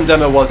Platinum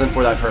demo wasn't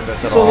for that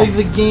purpose at So all. like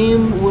the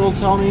game will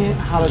tell me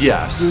how to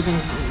Yes, do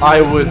things.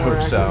 I would more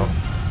hope so.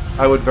 accurately.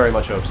 I would very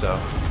much hope so.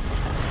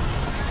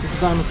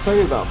 Because I'm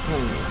excited about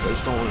playing this. I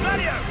just don't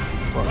want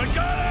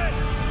to.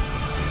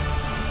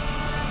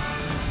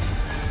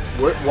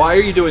 Why are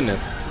you doing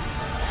this?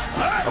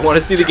 I want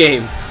to see the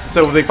game.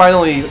 So they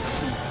finally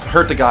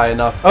hurt the guy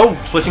enough. Oh,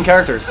 switching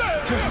characters.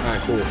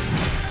 Alright, cool.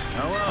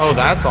 Oh,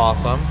 that's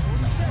awesome.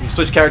 You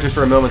switched characters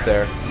for a moment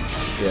there.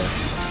 Yeah.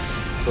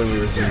 When we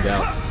were zoomed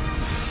out.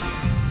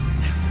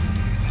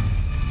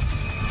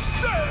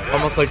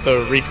 Almost like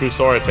the Riku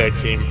Sora tag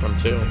team from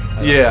 2. I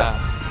like Yeah.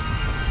 that.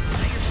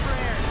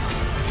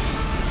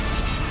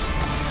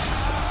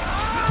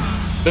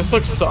 This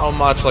looks so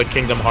much like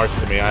Kingdom Hearts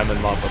to me. I'm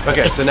in love with it.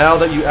 Okay, so now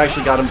that you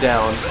actually got him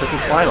down, freaking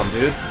climb him,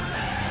 dude.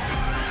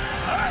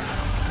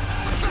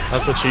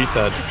 That's what she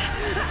said.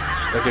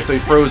 Okay, so he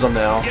froze him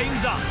now.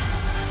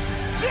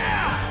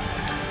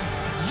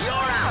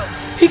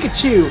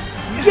 Pikachu,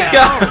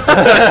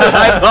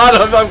 I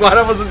thought I'm glad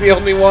I wasn't the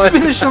only one.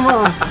 finish him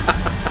off.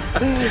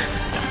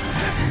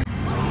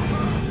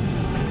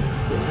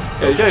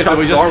 Okay, so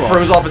he just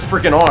froze off his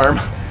freaking arm.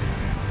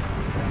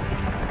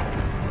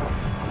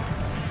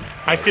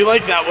 I feel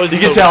like that was. You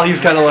can tell he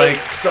was kind of like,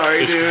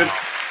 sorry, dude.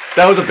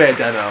 That was a bad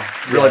demo.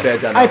 Really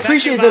bad demo. I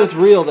appreciate that it's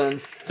real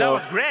then. That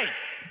was great.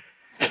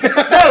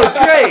 That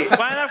was great!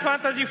 Final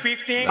Fantasy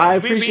 15. I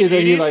appreciate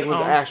that he like was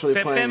actually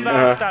playing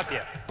September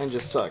 30th. and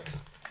just sucked.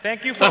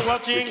 Thank you for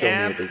watching Kill me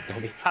and with this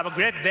dummy. have a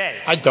great day.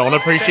 I don't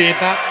appreciate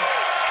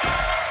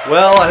that.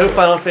 Well, I hope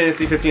Final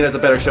Fantasy 15 has a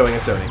better showing in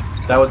Sony.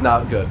 That was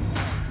not good.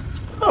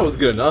 That was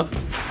good enough.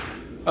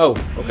 Oh,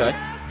 okay.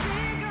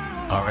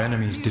 Our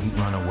enemies didn't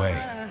run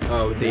away.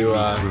 Oh, They the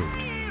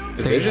regrouped.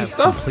 They Division have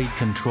stuff? complete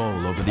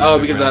control over the Oh,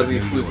 because it has underground an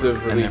of New exclusive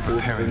York, and release, they're so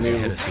this is the preparing to new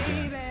hit us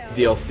again.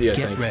 DLC, I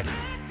Get think. ready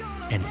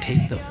and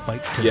take the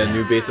fight to Yeah, them.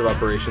 new base of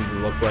operations. It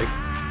looks like.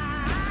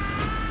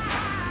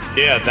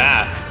 Yeah,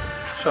 that.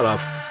 Shut up.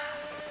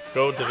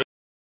 Go to.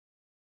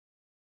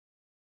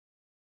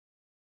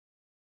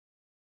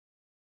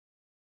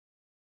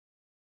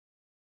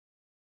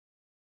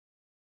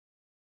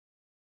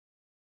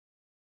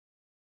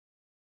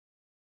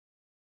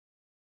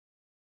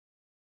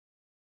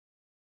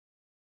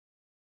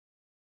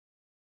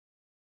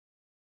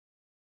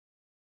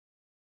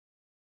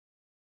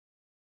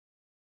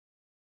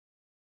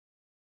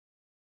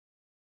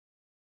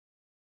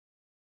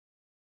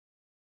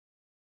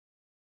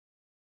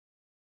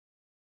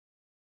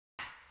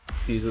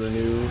 These are the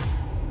new.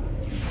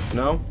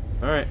 No.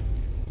 All right.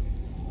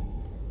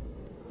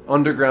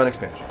 Underground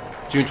expansion.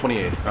 June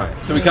 28th. All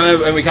right. So we kind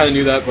of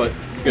knew that, but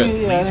good.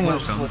 Yeah, I Please think it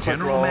was just welcome looks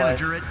General like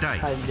Manager at How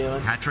you DICE,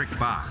 doing? Patrick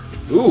Bach.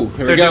 Ooh,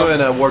 here They're we go.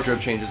 doing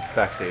wardrobe changes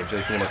backstage. They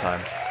just need more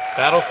time.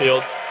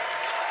 Battlefield.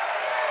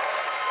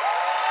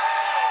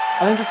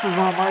 I think this was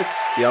one of Mike's.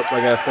 Yep,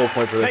 I got a full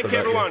point for this. Thank you,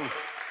 everyone.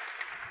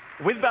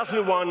 With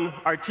Battlefield 1,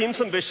 our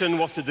team's ambition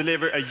was to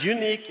deliver a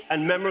unique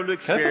and memorable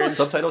Can I put on experience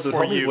subtitles? It would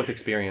for help me you, with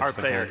experience. our if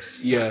I can. players.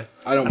 Yeah,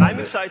 I don't And I'm mind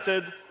it.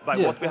 excited by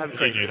Yeah. what we have Can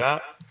you do created.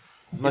 that?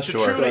 I'm not It's a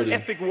sure. truly Sorry.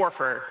 epic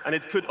warfare, and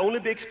it could only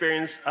be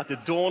experienced at the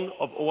dawn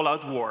of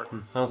all-out war.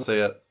 I don't say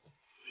it.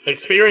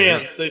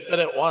 Experience. They said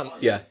it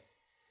once. Yeah.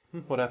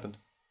 What happened?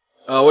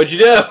 What'd you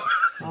do?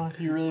 Oh,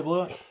 you really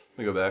blew it. Let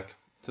me go back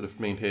to the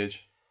main page.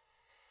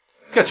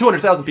 It's got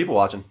 200,000 people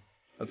watching.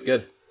 That's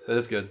good. That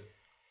is good.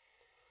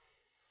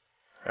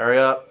 Hurry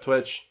up,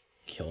 Twitch.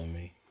 Killing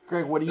me.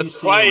 Greg, what do you It's see?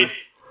 twice.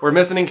 We're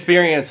missing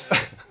experience.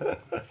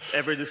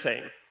 Ever the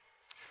same.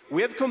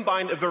 We have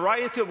combined a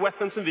variety of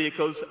weapons and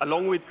vehicles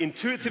along with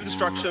intuitive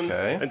destruction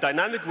Okay. and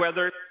dynamic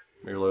weather.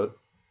 Reload.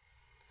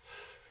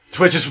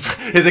 Twitch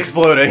is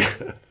exploding.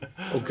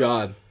 Oh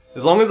God.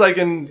 As long as I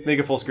can make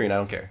it full screen, I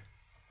don't care.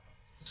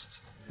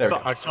 There we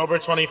go. October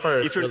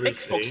 21st. If you're an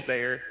release Xbox date.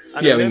 player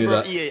and Yeah, a we knew member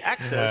of that. EA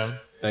Access, Yeah.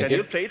 Thank then you.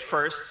 you'll play it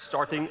first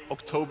starting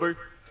October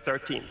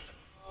 13th.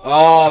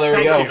 Oh, there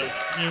we go.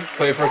 Thank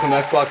Play it first on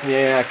Xbox and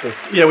EA Access.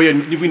 Yeah, we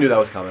knew that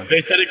was coming.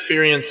 They said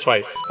experience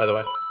twice, by the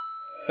way.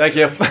 Thank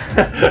you.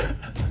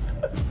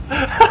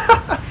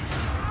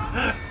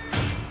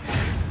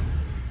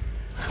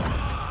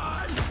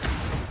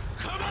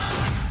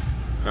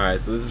 All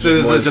right, so this is So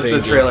this more is just same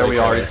the trailer gameplay we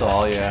already trailer.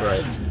 saw, yeah.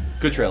 Right.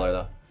 Good trailer,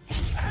 though.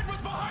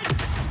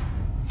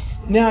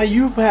 Now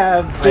you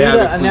have I have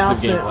beta exclusive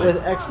announcement gameplay.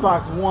 with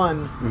Xbox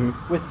One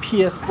with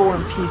PS4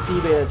 and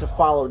PC beta to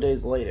follow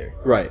days later.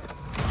 Right.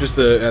 Just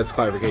as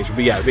clarification.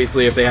 But yeah,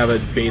 basically if they have a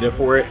beta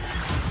for it,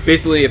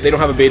 basically if they don't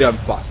have a beta, I'm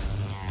fucked.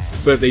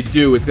 But if they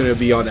do, it's going to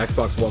be on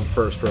Xbox One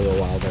first for a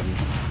little while then.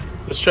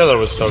 This trailer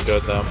was so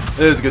good, though.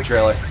 It is a good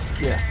trailer.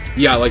 Yeah.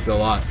 Yeah, I liked it a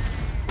lot.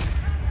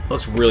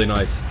 Looks really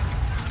nice.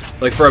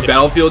 Like, for a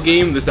Battlefield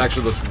game, this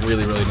actually looks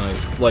really, really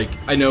nice. Like,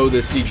 I know the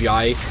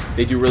CGI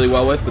they do really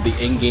well with, but the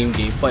in-game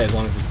gameplay, as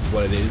long as this is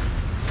what it is,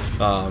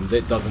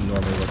 it doesn't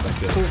normally look that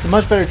good. It's a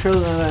much better trailer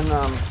than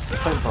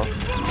Titanfall.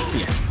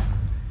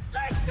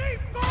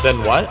 Yeah.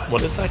 Then what?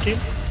 What is that game?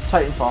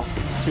 Titanfall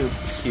 2.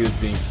 He was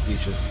being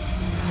facetious.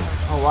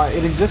 Oh, why?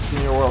 It exists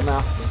in your world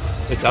now.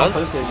 It does?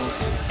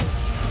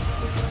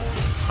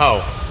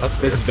 Oh, that's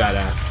This is weird.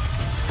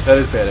 badass. That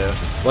is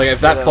badass. Like,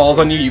 if that falls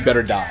on you, you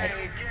better die.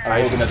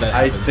 I'm hoping that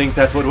I happens. think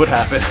that's what would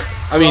happen.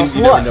 I mean,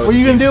 you What? never know. What are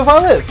you gonna do if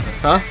I live?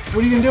 Huh?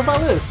 What are you gonna do if I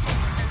live?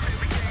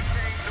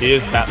 He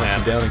is Batman.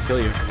 I'm down and kill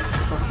you.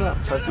 Fuck it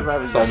up. Try to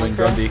survive. as Solomon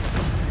Batman. Grundy.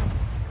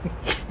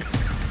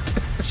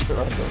 Sure,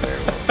 I'll go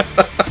very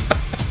well.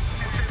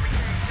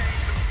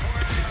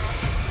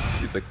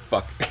 He's like,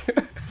 fuck.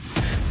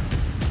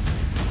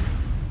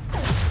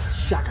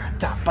 Shaka,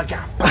 da, ba,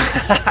 ga,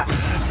 ba.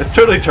 It's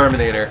totally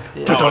Terminator.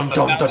 Yeah. Dum,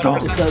 dum, dum, dum.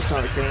 It does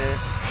sound like Terminator.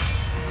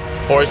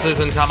 Horses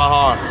and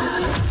tomahawk.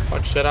 Let's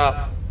fuck shit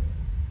up.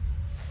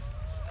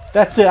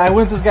 That's it. I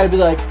want this guy to be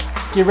like,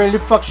 get ready to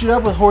fuck shit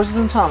up with horses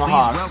and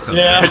tomahawks.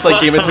 Yeah. It's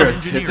like Game of Thrones.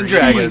 Tits and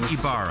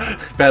dragons.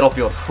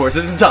 Battlefield.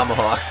 Horses and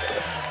tomahawks.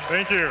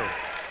 Thank you.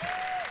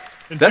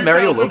 In that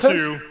Mario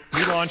 2002,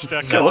 we launched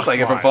Xbox It looks like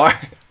it from Live, far.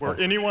 where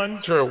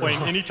anyone True.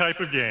 playing any type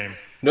of game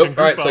Nope. can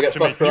Alright, group so I up got to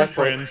fucked make for new that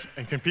part. friends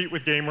and compete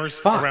with gamers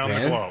Fuck, around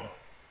man. the globe.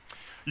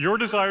 Your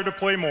desire to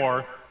play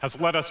more has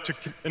led us to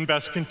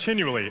invest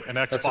continually in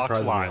That Xbox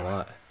surprises me a Live.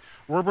 lot.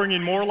 We're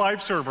bringing more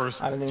live servers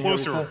I didn't even hear what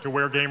he closer said. to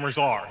where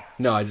gamers are,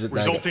 No, I just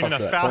resulting in a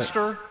fucked to that point.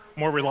 faster,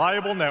 more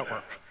reliable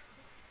network.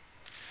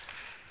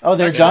 Oh,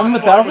 they're done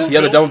with Xbox Live was Battlefield?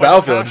 Yeah, they're built done with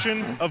by the Battlefield.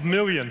 passion of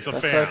millions of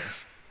That fans.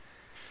 sucks.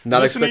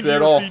 Not Listening expected to at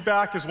your all.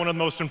 feedback is one of the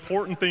most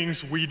important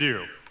things we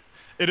do.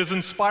 It has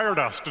inspired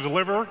us to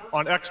deliver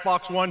on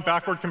Xbox One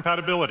backward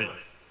compatibility.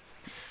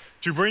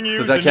 To bring you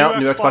Does that the count?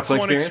 new New Xbox Xbox One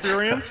One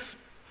experience,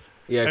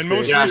 Yeah, and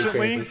most experience.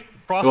 recently, It wasn't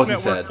cross-network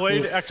said. play to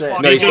He said-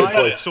 Xbox No, he just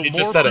Live did. so He more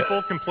just said it.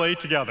 people can play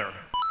together.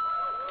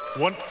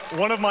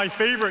 One of my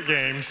favorite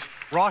games,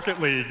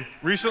 Rocket League,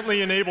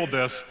 recently enabled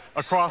this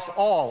across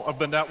all of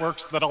the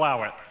networks that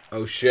allow it.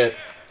 Oh shit.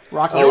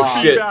 Rocket Oh, League.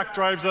 shit. Feedback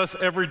drives us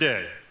every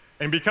day.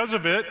 And because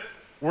of it,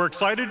 we're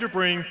excited to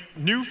bring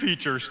new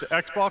features to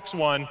Xbox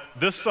One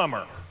this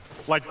summer,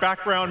 like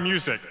background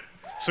music,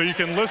 so you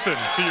can listen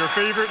to your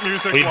favorite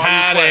music We've while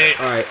had you play. it.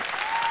 Alright.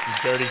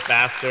 You dirty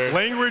bastard.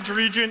 Language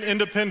region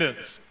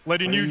independence,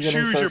 letting What are you you getting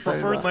choose so your excited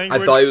preferred about?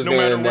 language I thought he was no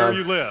gonna matter where you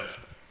announce live.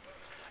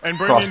 And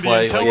bringing crossplay, the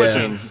like,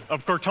 intelligence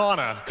of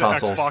Cortana to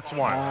consoles. Xbox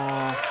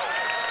One.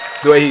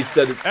 The way he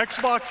said it.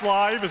 Xbox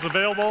Live is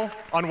available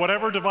on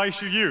whatever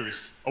device you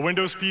use, a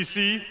Windows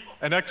PC,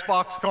 an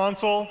Xbox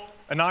console,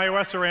 an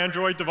iOS or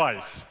Android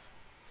device.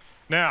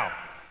 Now,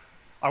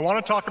 I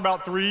want to talk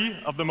about 3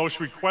 of the most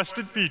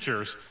requested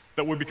features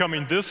that will be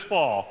coming this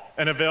fall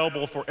and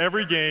available for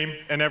every game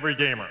and every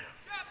gamer.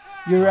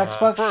 Your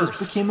Xbox First,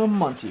 just became a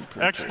Monty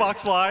printer.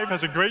 Xbox Live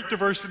has a great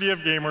diversity of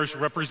gamers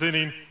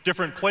representing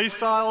different play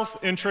styles,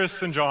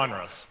 interests, and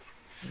genres.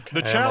 The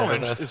I'm over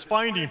challenge this. is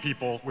finding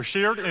people with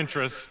shared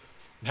interests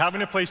and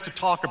having a place to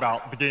talk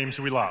about the games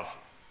we love.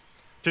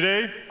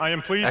 Today, I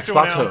am pleased to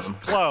Xbox announce Home.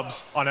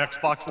 clubs on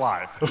Xbox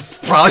Live.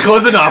 Probably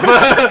close enough.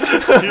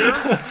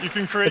 Here, you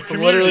can create It's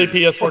literally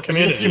communities PS4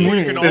 community. that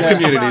you can all There's come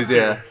back communities, to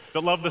yeah.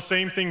 that love the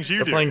same things you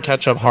They're do. playing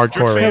catch up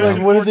hardcore Yeah, right Like,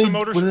 now. what are they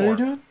Sports and motorsport.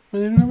 doing? What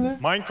are they doing over there?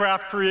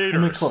 Minecraft How many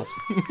creators, clubs?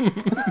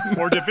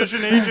 or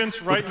division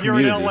agents right here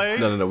in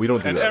community? LA, No, we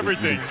don't do and that. We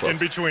everything do clubs. in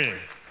between.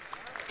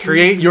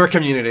 Create your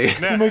community.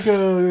 Make Next,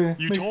 a,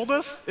 you make- told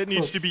us it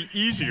needs to be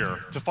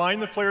easier to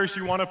find the players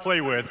you want to play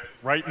with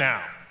right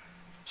now.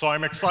 So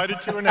I'm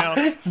excited to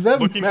announce Is that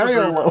Looking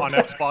Mario for Group on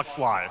Lopez? Xbox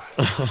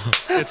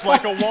Live. It's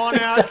like a WAN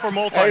ad for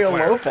Mario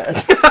multiplayer. Lopez. And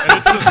it's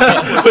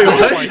the Wait,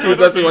 what? simplest way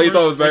That's for what you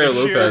thought was gamers Mario with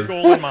a shared Lopez.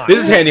 goal in mind. This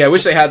is handy. I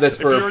wish they had this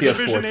If for you're a PS4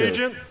 division too.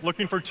 agent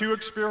looking for 2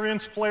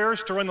 experienced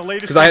players to run the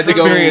latest Because I had to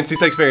go. Experience. He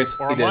said experience.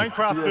 or a He did.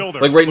 Minecraft builder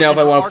Like right now, if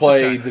I looking want for to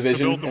play architects to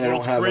Division build the and I don't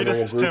world's have a normal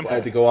greatest group, I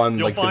have to go on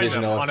You'll like find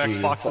Division them on LFG,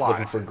 Xbox looking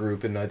Live. for a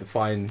group, and I have to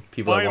find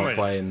people I want Finally, to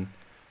play. And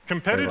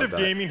Competitive that.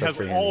 gaming That's has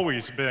pretty handy.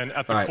 always been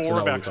at the Alright, so core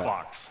of now what we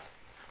got? Xbox.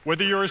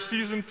 Whether you're a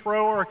seasoned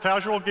pro or a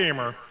casual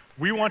gamer,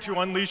 we want to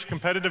unleash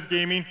competitive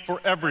gaming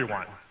for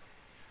everyone.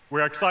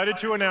 We're excited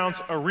to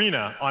announce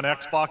Arena on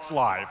Xbox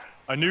Live,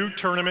 a new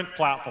tournament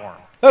platform.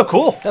 Oh,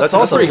 cool. That's That's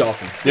awesome. pretty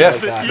awesome. Yeah,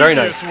 It's the very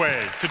easiest nice.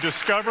 way to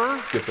discover,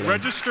 Good for them.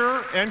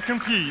 register, and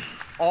compete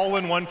all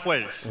in one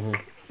place,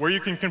 where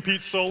you can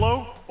compete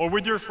solo or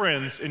with your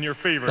friends in your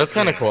favorite That's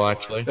kind of games. cool,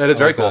 actually. That is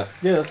very cool. that.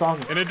 Yeah, that's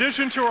awesome. In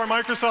addition to our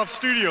Microsoft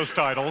Studios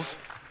titles,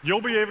 you'll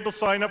be able to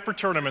sign up for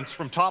tournaments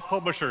from top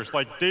publishers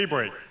like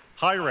Daybreak,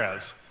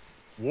 Hi-Rez,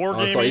 Oh,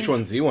 I saw Wargaming,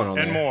 H1Z1 on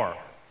and there. more.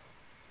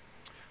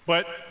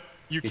 But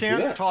you see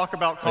can't that? talk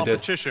about I did.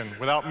 competition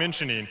without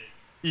mentioning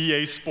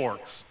EA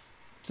Sports.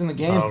 It's in the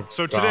game. Oh,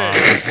 So God.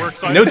 today, we're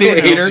excited You know to David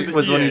announce Hayter that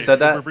was the one who EA said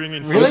that? will be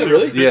bringing Really? some of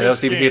Really? their Yeah, that was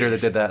biggest David Hayter that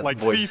games, did that like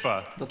voice.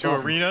 FIFA That's to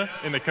awesome. Arena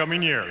in the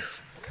coming years.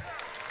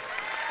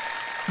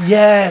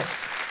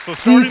 Yes. So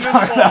starting He's this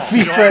talking about fall,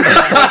 you'll FIFA.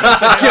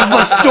 have Give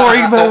us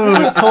story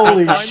mode.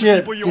 Holy find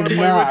shit. people you Do want to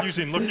play not. with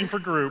using Looking for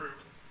Group,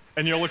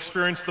 and you'll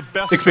experience the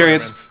best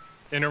Experience. tournaments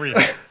in Arena.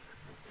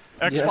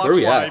 Xbox Where are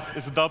we at? Live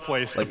is the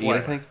place Like to 8, play.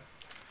 I think.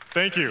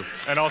 Thank you,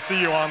 and I'll see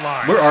you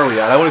online. Where are we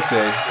at? I want to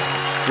say.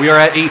 We are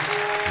at 8. Ladies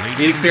 8 and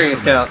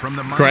experience gentlemen, count. From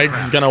the Greg's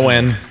Minecraft gonna team,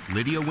 win.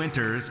 Lydia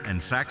Winters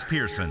and Sax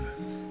Pearson.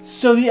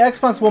 So the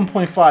Xbox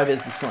 1.5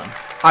 is the Slim.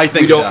 I We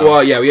think don't. so.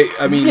 Well, yeah.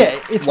 I mean, Yeah,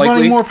 it's likely.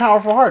 running more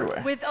powerful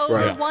hardware. With over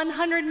Right.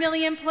 100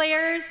 million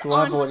players So we'll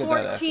have to on look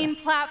at that 14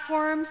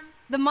 platforms,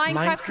 the Minecraft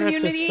Minecraft is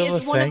community still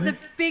is a one thing? of the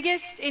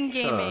biggest in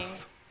gaming.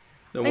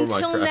 No more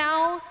Until Minecraft.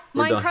 now,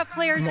 We're done. Minecraft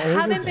players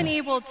haven't been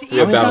able to We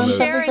have even battle mode.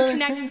 share How many and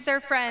times connect with their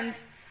friends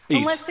 8.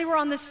 unless they were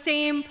on the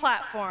same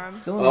platform.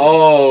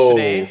 Oh.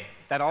 Today,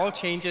 that all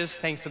changes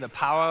thanks to the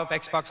power of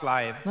Xbox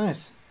Live.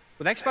 Nice.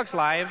 With Xbox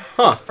Live,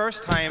 Huh. for the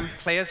first time,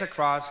 players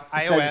across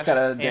This guy just got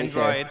out iOS, of daycare.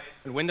 Android,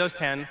 and Windows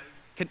 10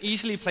 can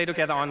easily play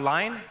together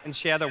online and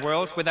share their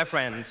worlds with their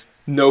friends.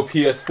 No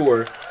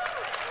PS4.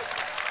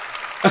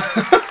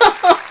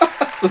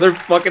 So they're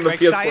fucking the We're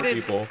PS4 excited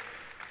people.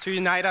 to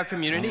unite our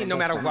community no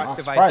matter I'm what not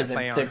device surprised they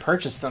play on. they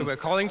purchased So them. we're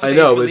calling I today's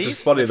know, but it's release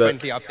just funny a that-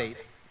 friendly update.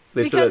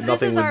 They said Because that this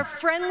nothing is would. our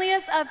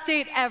friendliest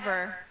update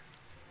ever.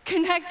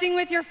 Connecting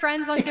with your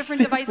friends on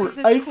different Except devices for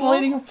is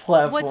isolating cool. a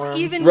platform. What's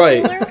even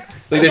Right. cooler?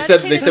 Like they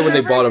said when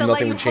they bought them,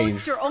 nothing would change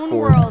Host your own for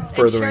worlds and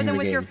furthering share them the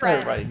with your game.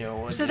 friends, Everybody knew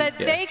it would so be. that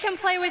Yeah. they can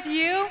play with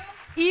you,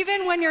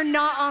 even when you're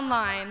not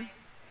online.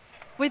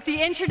 With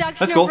the introduction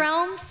That's of cool.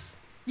 Realms,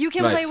 you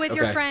can Nice, play with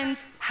your okay. friends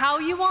how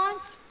you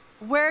want,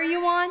 where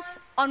you want,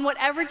 on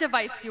whatever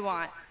device you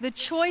want. The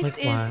choice Like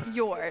is what?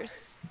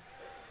 yours.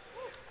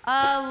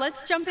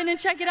 Let's jump in and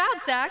check it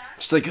out, Sax.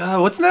 She's like,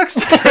 what's next?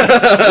 She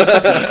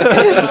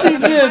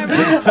did.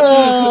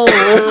 Oh,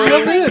 let's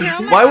jump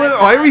in.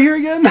 Why are we here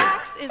again?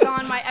 Sax is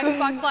on my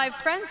Xbox Live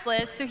friends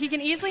list, so he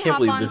can easily I can't hop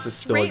believe on this is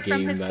still a straight from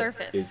game his that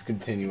Surface. is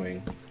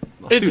continuing.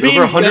 It's Dude, being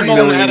over 100 demoed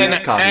million at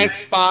an copies.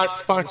 Xbox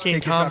fucking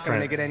It's not going to conference.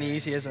 make it any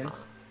easier, is it?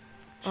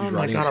 Oh my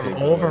running god, I'm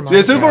through over those. my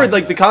Yeah, so far, God.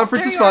 like the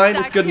conference There is you are, fine,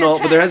 Zach. it's good and all,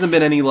 but there hasn't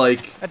been any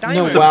like A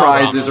diamond.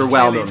 surprises or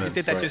wow Really, moments. We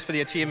did that Right. just for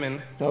the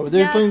achievement. No, but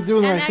they're Yeah, playing,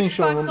 doing the an right thing,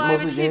 showing Xbox Live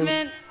mostly games.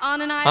 achievement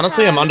on an iPad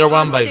Honestly, I'm underwhelmed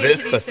on by Stage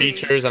this, the 83.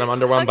 features, and I'm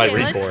underwhelmed by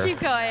Okay, let's Recore. keep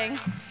going.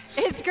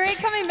 It's great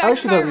coming I back to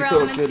actually my thought Recore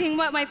realm was and good. seeing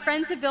what my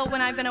friends have built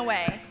when I've been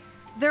away.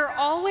 They're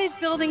always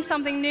building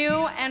something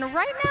new, and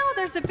right now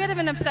there's a bit of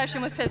an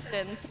obsession with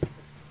pistons.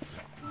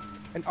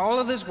 And all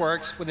of this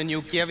works with the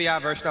new Gear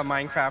VR version of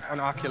Minecraft on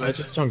Oculus.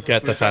 I just don't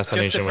get the We've got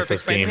fascination with just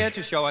this the perfect friend game. here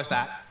to show us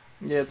that.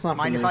 Yeah, it's not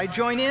Mind for if me. I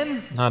join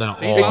in? Not at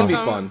Please It can be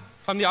welcome fun.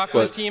 From the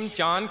Oculus but- team,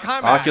 John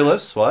Carmack.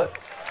 Oculus, what?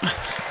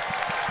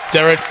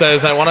 Derek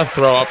says, I want to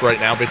throw up right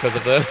now because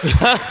of this. John,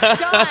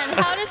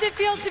 how does it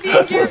feel to be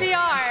in Gear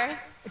VR?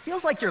 It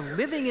feels like you're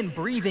living and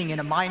breathing in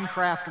a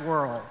Minecraft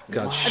world.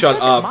 God, I've shut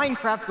said up. that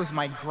Minecraft was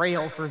my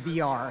grail for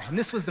VR, and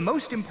this was the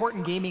most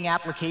important gaming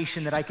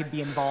application that I could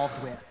be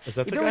involved with. Is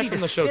that the guy ability from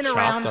to the show spin Chopped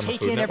around, on the take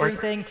Food in Network?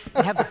 everything,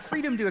 and have the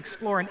freedom to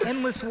explore an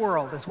endless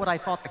world is what I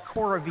thought the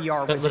core of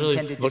VR That was literally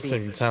intended looks to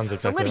be. and sounds So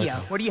exactly Lydia,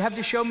 like that. what do you have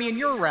to show me in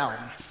your realm?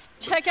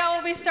 Check out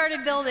what we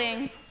started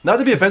building. Not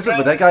to be offensive,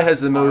 but that guy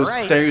has the most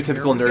right,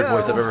 stereotypical here we nerd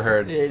voice go. I've ever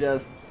heard. Yeah, he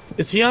does.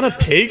 Is he on a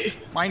pig?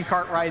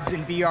 Minecart rides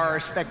in VR are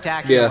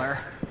spectacular.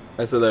 Yeah.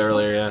 I said that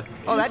earlier, yeah.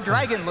 Oh, that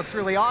dragon looks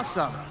really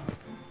awesome.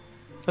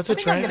 That's I a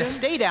think I'm dragon? gonna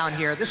stay down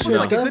here. This Yeah. looks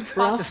like a Does, good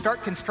spot bro. to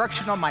start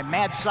construction on my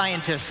mad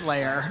scientist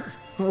lair.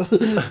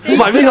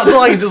 My main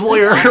just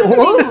layer.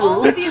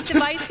 All of these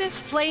devices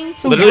playing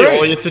together. Literally,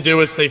 all you have to do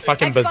is say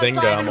fucking Xbox Bazinga.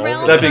 Live I'm and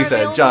Realms over That it. being are said,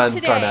 available John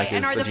today Carmack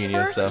and is are a the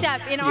genius, first so-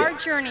 step in our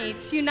journey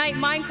to unite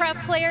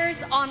Minecraft players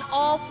on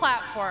all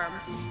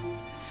platforms.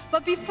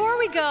 But before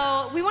we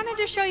go, we wanted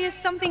to show you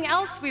something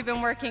else we've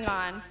been working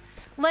on.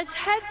 Let's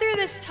head through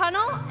this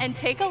tunnel and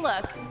take a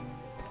look.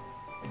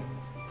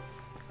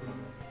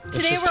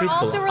 Today just we're too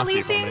also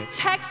blocky for releasing me.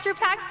 Texture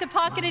Packs to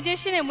Pocket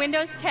Edition in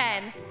Windows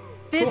 10.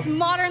 This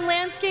modern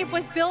landscape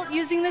was built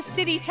using the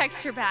City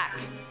Texture Pack.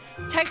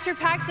 Texture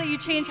packs let you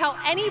change how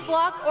any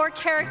block or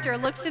character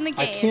looks in the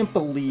I game. can't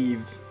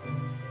believe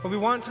But we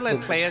want to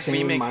let the players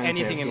same remix Minecraft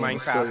anything in game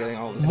is still Minecraft. getting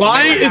all this.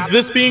 Why What is happened?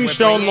 this being We're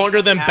shown bringing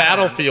longer than add-ons,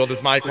 Battlefield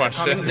is my which are coming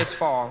question. this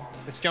fall.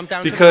 Let's jump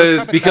down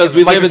Because- to the Because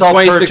we live in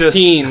Microsoft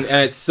 2016 and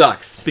it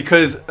sucks.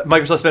 Because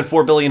Microsoft spent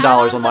 $4 billion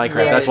on Add-ons Minecraft,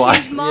 let that's you why.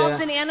 change mobs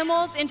Yeah. and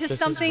animals into This is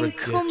something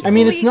ridiculous. completely I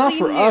mean, it's not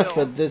for new. us,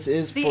 but this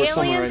is The for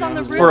someone right aliens on now. the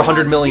who's roof For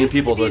 100 million used to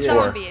people, be it's for.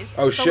 zombies,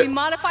 Oh, so shit. we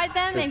modified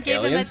them There's and gave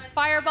aliens? them a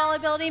fireball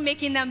ability,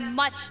 making them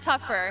much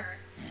tougher.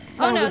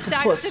 Oh, Oh no, we could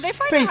Sax, put did they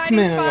find a hiding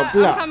spacemen in the spot?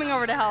 I'm blocks. coming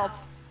over to help.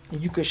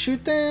 You could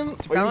shoot them,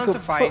 To or you balance could the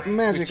fight, put we've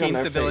magic on changed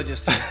their the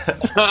villages.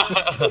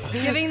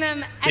 face. Giving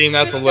them Dean,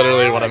 that's extra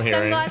literally style what I'm with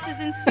hearing. sunglasses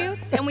and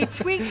suits, and we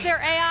tweaked their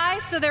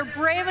AI so they're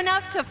brave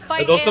enough to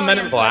fight those the Men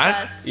in aliens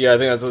Black? with us. Yeah, I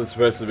think that's what it's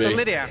supposed to be. So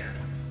Lydia,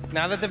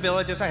 now that the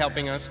villagers are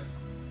helping us,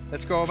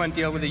 let's go over and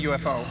deal with the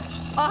UFO.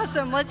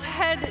 Awesome, let's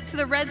head to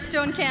the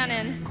Redstone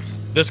Cannon.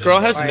 This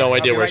girl has All right, no I'll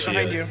idea be where right she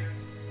behind is. you.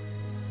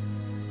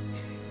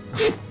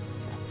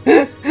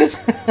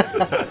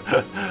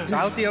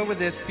 I'll deal with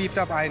this beefed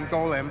up iron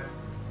golem.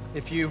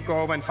 if you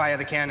go and fire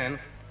the cannon.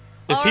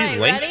 Is he Alright,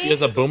 Link? ready? He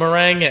has a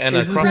boomerang and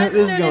a cross.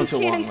 This is going too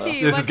long, though.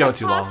 TNT. This What is going could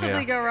too long, possibly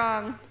yeah. go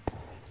wrong?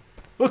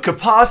 What could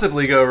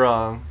possibly go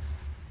wrong?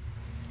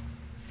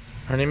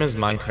 Her name is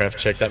Minecraft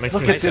Chick. That makes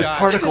Look me at those shot.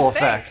 particle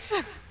effects.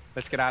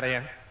 Let's get out of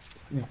here.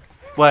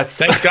 Let's.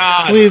 Thank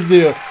God. Please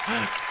do.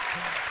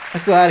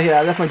 Let's go out of here.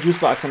 I left my juice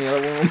box in the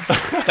other room.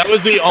 That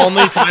was the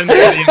only time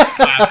the audience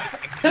laughed.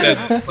 Said,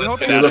 "Let's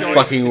get You're out the of here."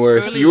 fucking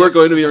worst. You are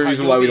going to be the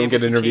reason why we don't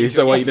get interviews.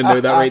 I want you to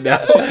know that right now.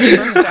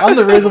 I'm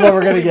the reason why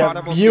we're gonna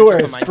get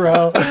viewers,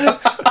 bro.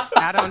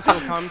 Add-ons will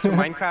come to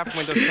Minecraft,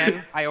 Windows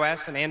 10,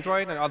 iOS, and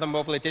Android, and other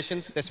mobile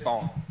editions this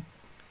fall.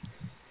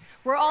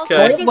 We're also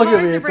Okay. working Look at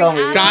hard me to and bring tell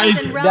me. add-ons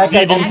Guys, and that realms guy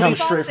to didn't come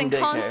Xbox straight from and daycare.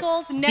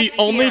 consoles The next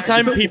only year.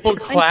 time people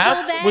Until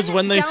clapped then, was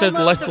when they said,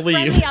 download "Let's the leave."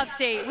 friendly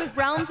update with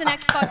Realms and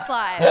Xbox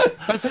Live.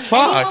 That's Anyone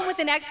fucked. with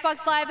an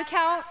Xbox Live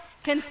account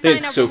can sign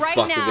It's up so right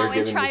fucked that now they're and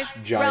giving try this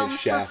giant Realms for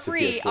shaft to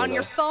free PS4 on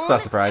your though. phone, It's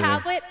not surprising.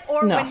 tablet,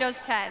 or No. Windows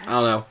 10. I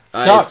don't know.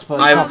 Sucks, but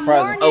it's I'm not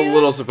surprising. a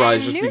little News surprised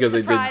and just new because they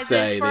did surprises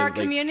say for they our like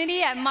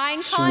community at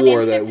Minecon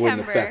swore in that it wouldn't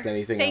September. affect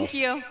anything Thank else.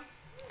 you.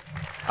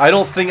 I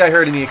don't think I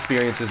heard any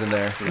experiences in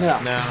there. No.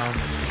 No.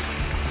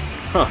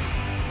 Huh.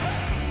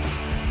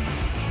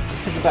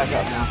 Pick it back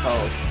up now,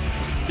 fellas.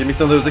 Give me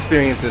some of those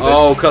experiences.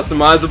 Oh,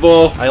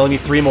 customizable. I only need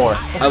 3 more.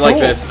 I like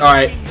cool. this. All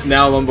right,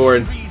 now I'm on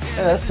board.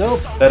 Yeah, that's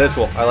dope. That is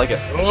cool. I like it.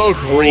 Oh, Oh,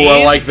 green.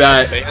 I like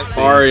that. Fancy.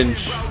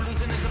 Orange.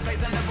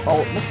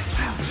 Oh, that's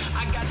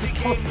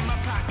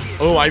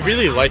Oh, I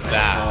really like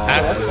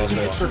that.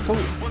 That's super cool.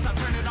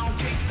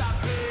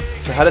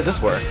 So how does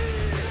this work?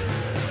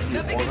 You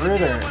order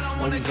it, or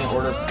what do you can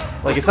order?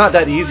 Like, it's not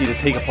that easy to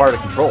take apart a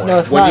controller. No,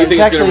 it's When do not. you think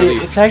It's it's gonna actually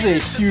release? it's actually a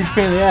huge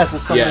pain in the ass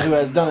as someone Yeah. who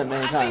has done it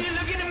many times.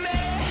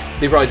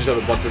 They probably just have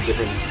a bunch of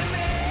different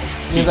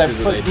Because I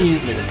pieces that put they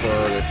these. just make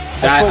a order. I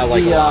That put I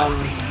like the, a lot.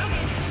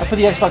 I put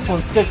the Xbox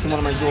One sticks in one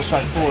of my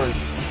DualShock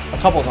 4s a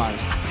couple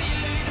times.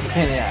 It's a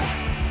pain in the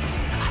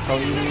ass. So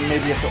you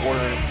maybe have to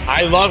order it.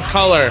 I love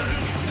color.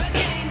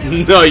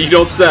 No, you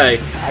don't say.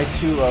 I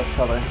too love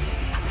color.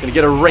 Gonna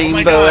get a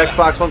rainbow God.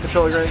 Xbox One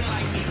controller, Greg?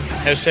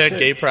 Hashtag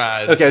gay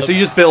pride. Okay, so you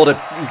just build it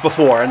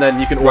before, and then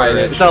you can order Right,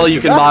 it. It's not like you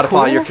can That's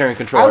modify cool. your current I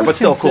controller, would but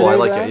still cool. I consider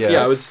like that. it. Yeah.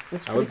 Yeah,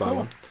 That's I would buy pretty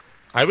one.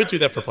 I would do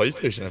that for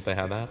PlayStation if they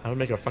had that. I would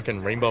make a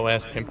fucking rainbow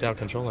ass pimped out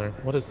controller.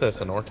 What is this?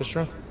 An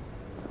orchestra?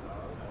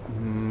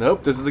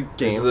 Nope, this is a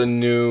This is game. a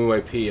new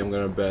IP, I'm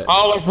gonna bet.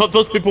 Oh, I thought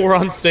those people were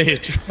on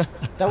stage.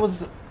 That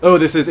was Oh,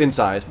 this is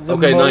inside. the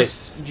Okay,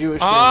 most nice. Jewish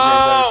thing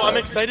Oh, Greg's I'm ever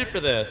excited for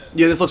this.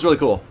 Yeah, this looks really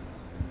cool.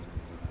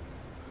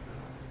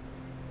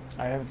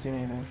 said. I haven't seen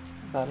anything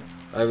about it.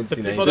 I haven't seen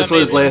people anything. that This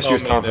was made last Limbo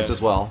year's made conference it.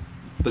 as well.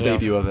 The Yeah.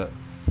 debut of it.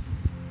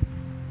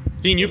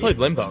 Dean, you played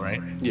Limbo,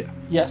 right? Yeah.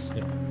 Yes.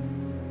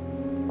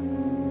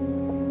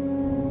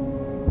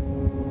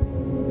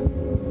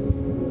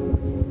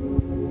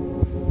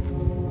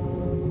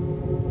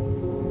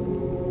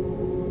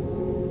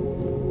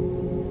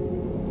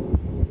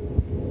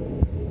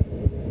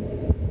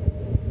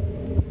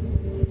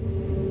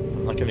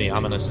 I'm liking the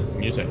ominous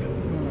music.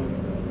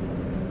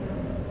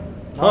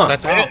 Huh.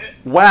 That's out.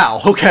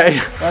 Wow. Okay.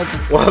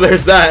 That's Well,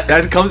 there's that.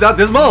 That comes out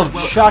this month.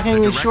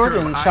 shockingly short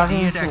and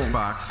shockingly soon.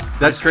 Xbox.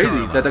 That's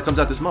crazy that comes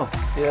out this month.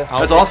 Yeah.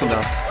 That's awesome,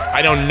 though.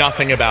 I know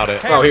nothing about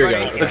it. Oh, here we go.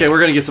 Okay, we're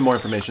gonna get some more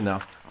information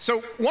now. So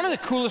one of the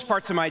coolest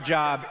parts of my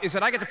job is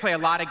that I get to play a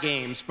lot of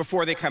games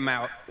before they come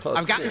out.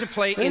 I've gotten to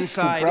play That is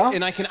cool, inside, bro.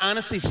 and I can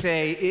honestly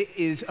say it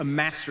is a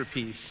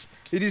masterpiece.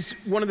 It is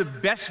one of the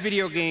best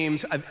video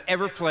games I've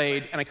ever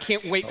played, and I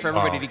can't wait for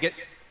everybody to get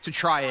to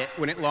try it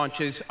when it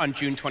launches on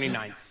June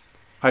 29th.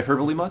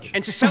 Hyperbole much?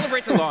 And to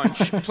celebrate the launch,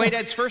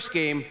 Playdead's first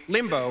game,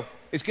 Limbo,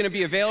 is going to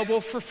be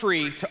available for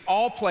free to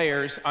all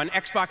players on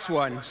Xbox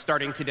One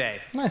starting today.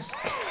 Nice.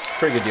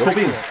 Pretty good deal. Cool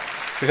beans.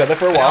 We've had that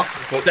for a while.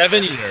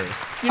 7 years.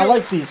 I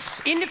like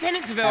these.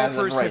 Independent As of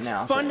developers right have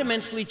now,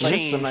 fundamentally things. Like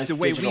some changed nice the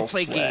way we digital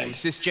play swag.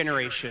 games this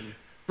generation,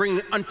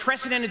 bringing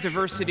unprecedented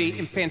diversity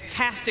and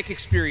fantastic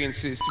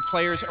experiences to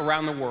players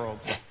around the world.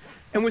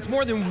 And with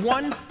more than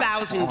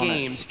 1,000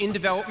 games in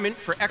development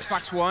for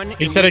Xbox One,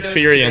 He and said Windows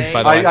experience,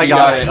 today, by the way. I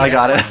got it. I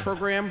got it.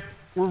 program,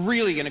 we're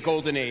really in a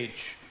golden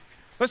age.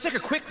 Let's take a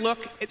quick look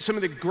at some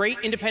of the great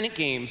independent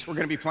games we're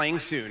going to be playing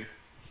soon.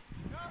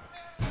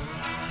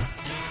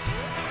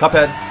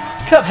 Cuphead.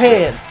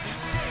 Cuphead.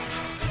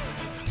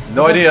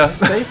 No It's a idea.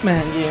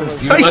 Spaceman game.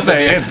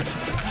 Spaceman.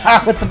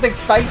 Ah, it's a big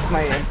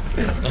Spaceman.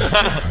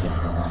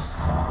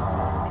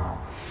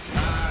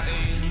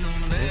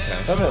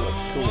 Cuphead looks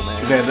cool,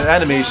 man. Man, the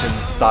animation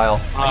style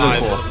is I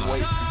so love cool. Wait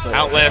to play.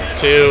 Outlast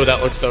 2,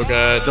 that looks so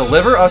good.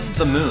 Deliver us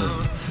the moon.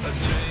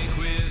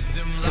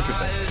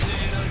 Interesting.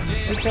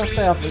 He jumped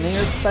out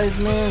near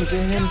Spaceman and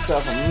get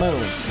himself a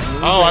moon.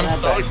 Oh, I'm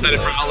so excited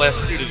for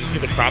Outlast 2. Did you see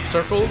the crop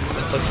circles?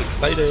 That looks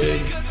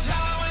exciting.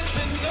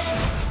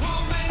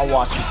 I'll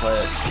watch you play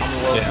it. I'm a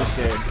little Yeah. too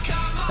scared.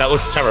 That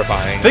looks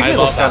terrifying. I Figment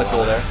looks love kind that of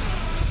cool there. one.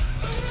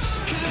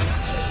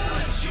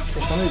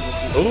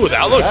 Ooh,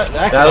 that looks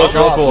That looks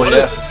real cool, What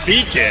yeah. is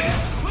Beacon?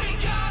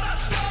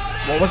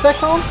 What was that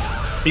called?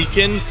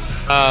 beacons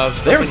of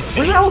something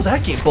Where the hell was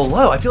that game?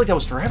 Below. I feel like that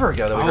was forever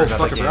ago that we heard about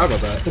fucking that forgot game.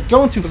 about that. They're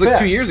going too It was fast.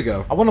 like 2 years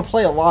ago. I want to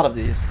play a lot of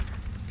these.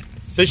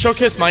 They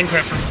showcased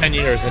Minecraft for 10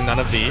 years and none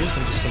of these.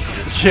 I'm just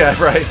confused.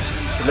 Yeah, right.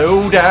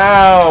 Slow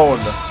down.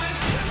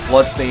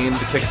 Bloodstained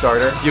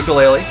Kickstarter.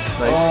 Ukulele.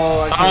 Nice.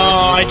 Oh,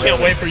 I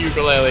can't wait for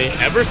Ukulele.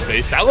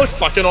 Everspace. That looks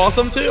fucking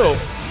awesome too.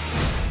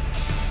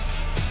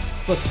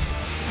 This looks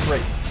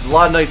great. A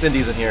lot of nice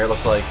indies in here, it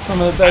looks like.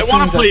 Some of the best I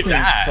wanna games play I've seen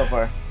that. so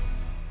far.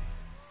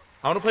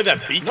 I want to play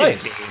that beacon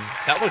Nice. game.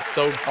 That looks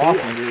so cool.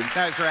 Awesome, dude.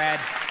 That was rad.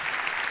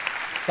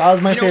 That was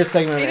my You know, favorite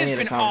segment of it any has of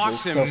the been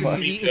conferences awesome so far.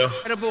 to see the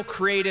incredible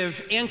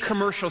creative and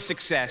commercial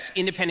success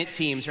independent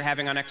teams are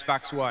having on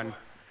Xbox One,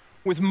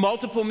 with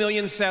multiple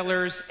million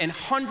sellers and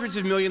hundreds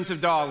of millions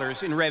of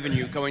dollars in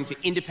revenue going to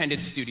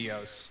independent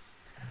studios.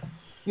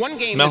 One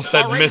game Mel that's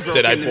said already missed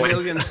it, I broken the blinked.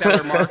 million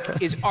seller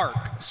mark is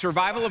Ark: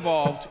 Survival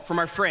Evolved from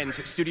our friends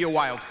at Studio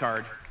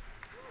Wildcard.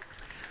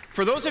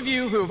 For those of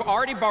you who have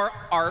already bought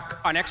Ark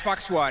on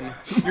Xbox One,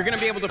 you're going to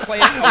be able to play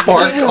it a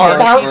Bark, week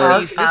Ark, early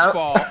Ark, this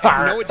fall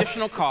at no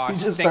additional He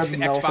cost just thanks to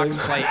started Xbox melting.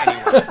 Play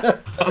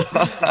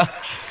Anywhere.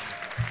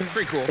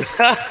 Pretty cool.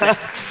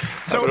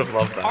 So, would've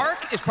loved that.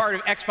 Ark is part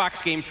of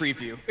Xbox Game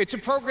Preview. It's a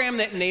program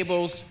that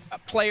enables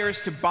players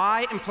to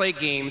buy and play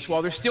games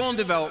while they're still in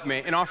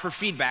development and offer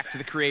feedback to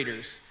the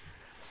creators.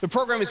 The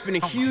program has been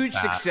a huge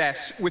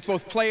success with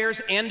both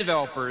players and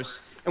developers,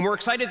 and we're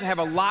excited to have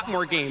a lot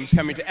more games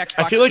coming to Xbox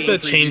I feel like Game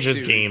that Preview changes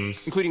soon,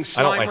 games. including I don't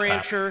Slime like that.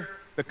 Rancher,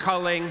 The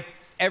Culling,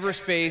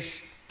 Everspace,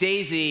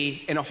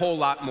 DayZ, and a whole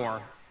lot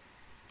more.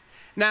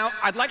 Now,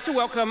 I'd like to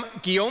welcome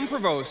Guillaume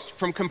Prevost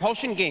from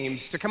Compulsion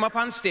Games to come up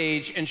on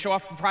stage and show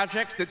off a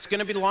project that's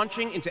going to be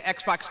launching into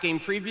Xbox Game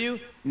Preview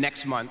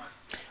next month.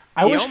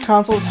 I wish Guillaume?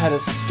 consoles had a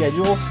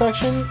schedule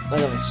section,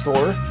 like on the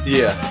store,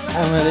 Yeah.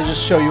 and then they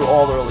just show you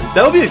all the releases.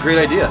 That would be a great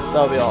idea.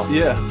 That would be awesome.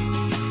 Yeah.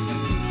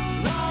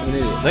 I'm an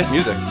idiot. Nice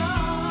music.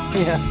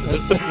 Yeah,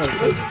 that's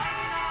nice.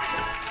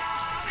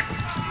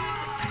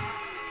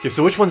 Okay,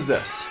 so which one's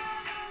this?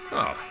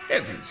 Oh,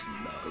 heavens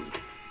no.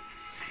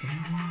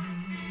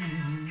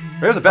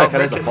 Right off the bat,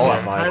 kind of has a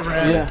Fallout vibe.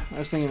 Yeah, I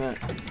was thinking that.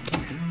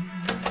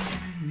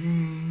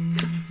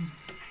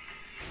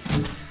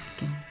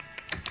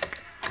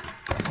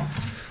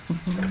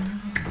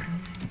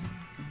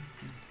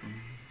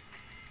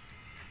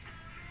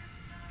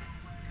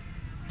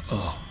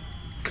 Oh,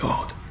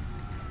 God.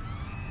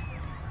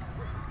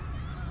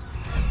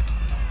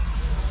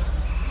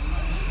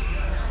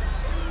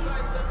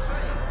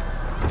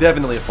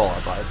 Definitely a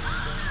Fallout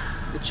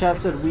vibe. The chat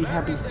said, "We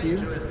happy few."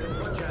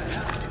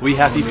 We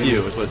Happy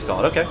Few is what it's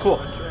called. Okay, cool.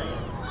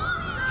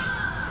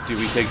 Do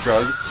we take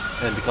drugs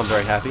and become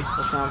very happy?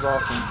 That sounds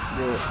awesome.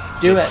 Do it.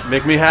 Do it.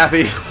 Make me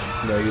happy.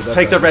 No, you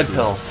Take the red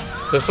pill.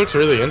 This looks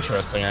really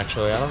interesting,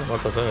 actually. I don't know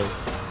what this is.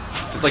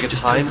 Is this like a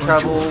time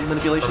travel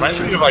manipulation? Reminds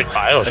me of like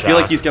Bioshock. I feel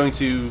like he's going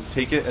to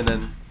take it and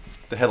then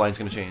the headline's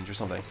going to change or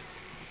something.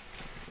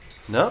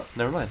 No,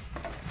 never mind.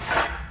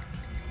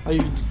 Oh,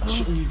 you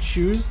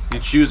choose? You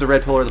choose the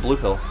red pill or the blue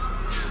pill.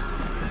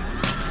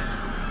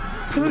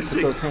 Put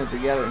those hands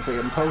together and take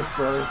them both,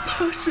 brother.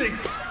 Pussy.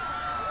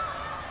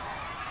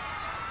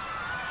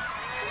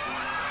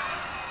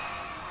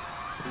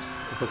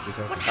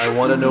 I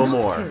want to know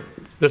more.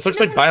 This looks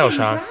like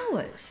Bioshock.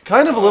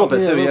 Kind of a little bit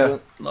Yeah, a too, little yeah.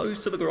 bit.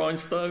 Nose to the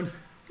grindstone.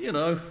 You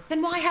know.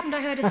 Then why haven't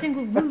I heard a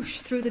single whoosh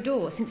through the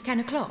door since 10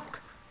 o'clock?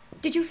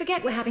 Did you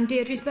forget we're having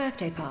Deirdre's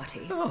birthday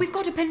party? Oh. We've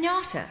got a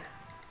piñata.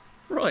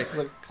 Right. It's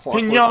like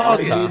Clockwork Piñata.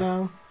 Orange, you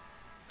know?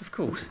 Of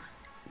course.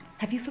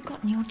 Have you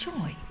forgotten your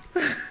joy?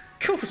 Of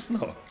course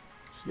not.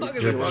 Snug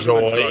as Your a rug,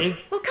 joy? my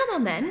throat. Well, come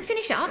on then,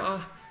 finish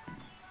up.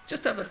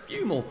 Just have a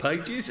few more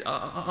pages.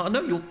 I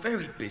know you're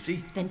very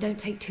busy. Then don't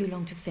take too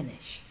long to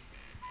finish.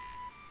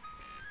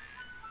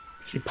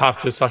 She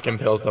popped his fucking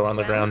pills that were on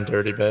the ground,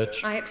 dirty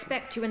bitch. I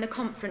expect you in the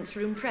conference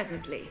room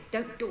presently.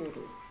 Don't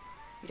dawdle.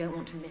 You don't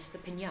want to miss the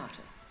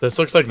piñata. This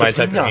looks like my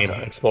type of piñata.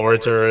 game.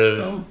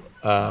 Explorative,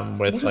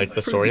 with Wasn't like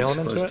the story Prudence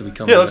element to supposed it. be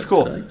coming Yeah, it looks back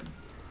cool. today?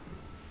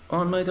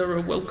 I made her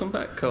a welcome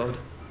back card.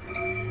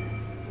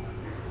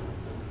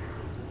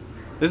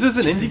 This is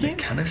an Do you indie think the game?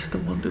 canister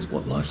wonders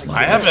what life's like.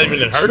 I haven't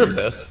even heard of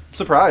this.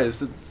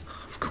 Surprised. It's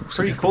Of course,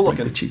 pretty I'd have cool to break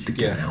looking. the cheek to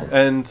get out.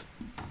 and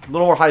a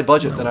little more high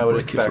budget than I would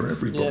Break it expect. for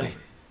everybody. Yeah.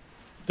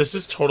 This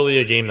is totally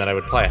a game that I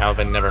would play. How have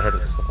I never heard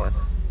of this before?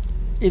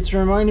 It's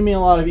reminding me a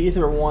lot of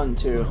Ether 1,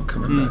 too. Not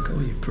coming back,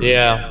 are you? Prue?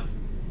 Yeah.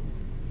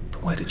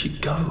 But where did she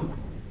go?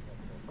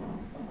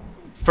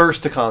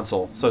 First to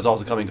console, so it's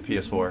also coming to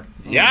PS4.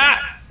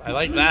 Yes! I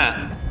like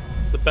that.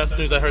 It's the best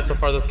news I heard so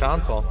far this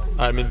console.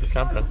 I mean, this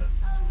conference.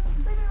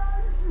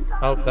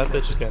 Oh, that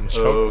bitch is getting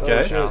choked.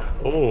 Okay. Now.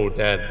 Oh,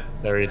 dead.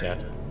 Very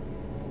dead.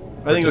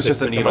 I think it was Did just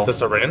they a stick him needle. with a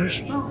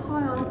syringe?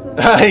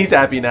 He's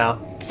happy now.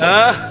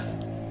 Ah!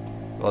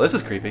 Well, this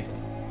is creepy.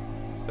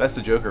 That's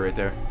the Joker right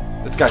there.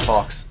 This guy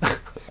talks.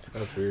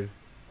 That's weird.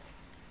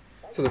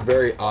 This is a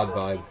very odd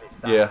vibe.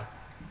 Yeah.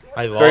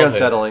 I It's love very it.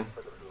 unsettling.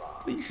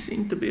 We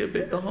seem to be a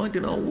bit behind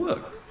in our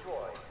work.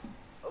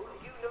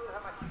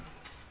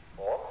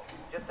 Or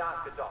just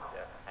ask a doctor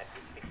and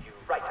he'll pick you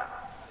right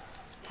up.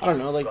 I don't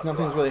know, like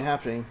nothing's really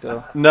happening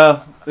though.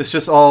 No, it's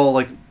just all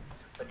like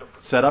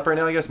set up right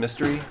now. I guess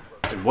mystery.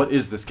 Like, what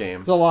is this game?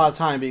 There's a lot of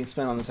time being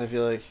spent on this. I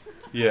feel like.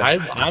 Yeah.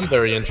 I'm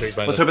very intrigued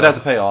by Let's this. hope it has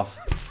a payoff.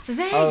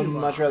 There I would you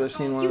much are. rather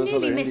seen one You of those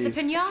nearly other missed indies.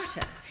 the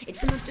pinata. It's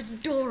the most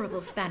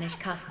adorable Spanish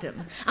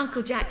custom.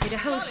 Uncle Jack did a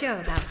whole show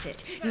about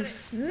it. You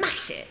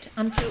smash it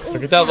until all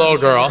Look at that little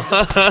girl.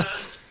 down.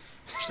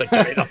 She's like,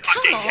 give me the Come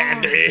fucking on,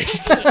 candy.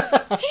 hit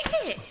it, hit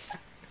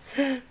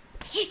it,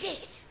 hit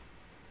it.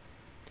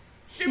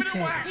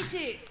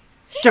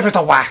 Give it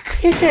a whack.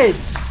 Hit it.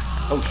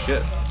 Oh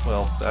shit.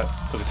 Well, that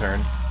took a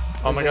turn.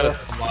 Oh my god, it's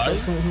Person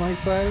alive. with my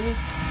side.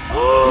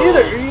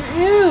 Either.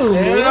 Ew.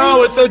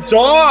 No, it's a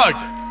dog.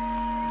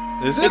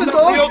 Is it It's a a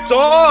dog? real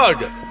dog.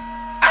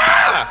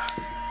 Ah!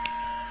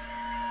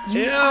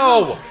 You Ew.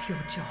 are off your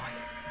joy.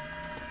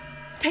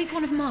 Take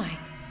one of mine.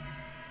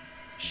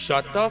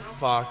 Shut the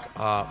fuck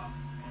up.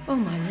 Oh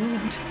my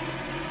lord.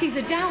 He's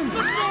a downer.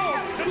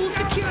 Call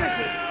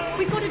security.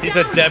 We've got a He's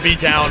downer. a Debbie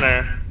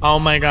Downer. Oh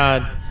my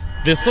god.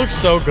 This looks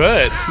so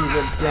good. He's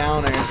a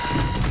downer.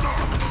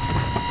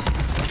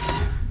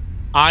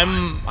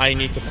 I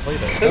need to play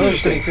this. That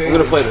looks pretty I'm crazy.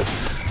 gonna play this,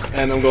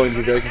 and I'm going to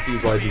be very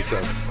confused why I do so.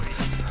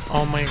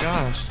 Oh my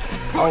gosh.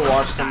 I'll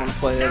watch someone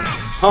play it.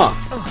 Huh?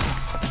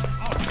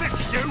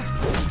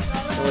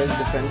 A way to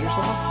defend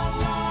yourself.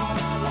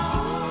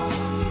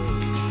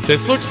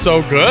 This looks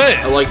so good.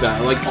 I like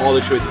that. I like all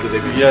the choices that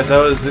they made. Yes, that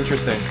was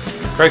interesting.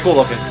 Very cool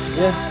looking.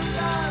 Yeah.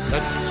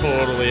 That's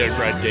totally a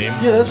Greg game.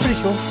 Yeah, that's pretty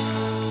cool.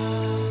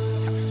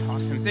 That was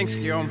awesome. Thanks,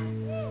 Guillaume.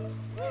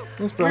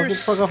 Thanks, bro. Get the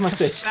fuck off my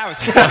stage. That was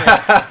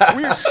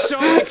great. We're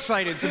so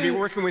excited to be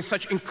working with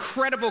such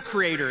incredible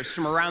creators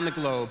from around the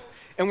globe,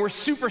 and we're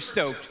super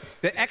stoked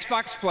that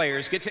Xbox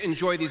players get to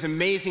enjoy these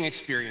amazing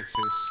experiences.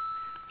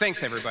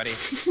 Thanks, everybody.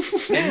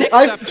 And next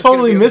I'm up is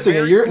totally gonna be a missing it.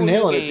 very You're cool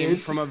nailing it, game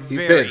dude. From a He's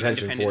very paying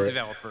attention independent for it.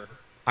 developer.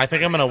 I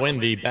think I'm gonna win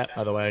the bet,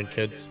 by the way,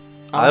 kids.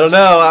 I don't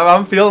know.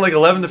 I'm feeling like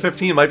 11 to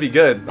 15 might be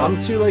good. I'm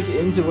too like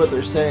into what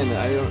they're saying.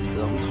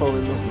 I'm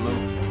totally missing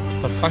them.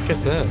 What the fuck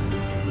is this?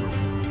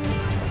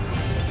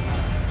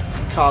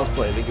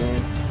 Cosplay the game.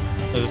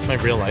 Is this my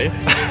real life?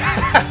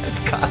 It's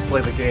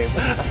cosplay the game.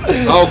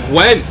 Oh,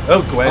 Gwen!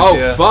 Oh, Gwen. Oh,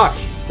 yeah. fuck!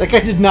 That guy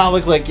did not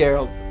look like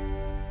Geralt.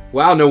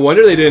 Wow, no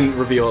wonder they didn't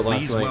reveal it last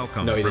Please night.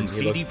 welcome No, he from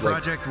didn't. He CD looked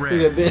like... Projekt Look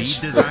Red, at lead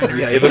bitch. designer.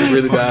 Yeah, he looked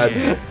really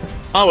bad.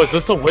 Oh, is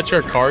this the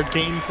Witcher card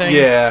game thing?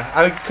 Yeah,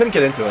 I couldn't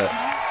get into it.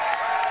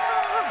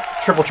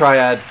 Triple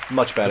Triad,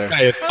 much better. This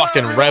guy is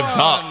fucking revved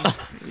up.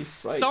 He's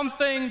psyched.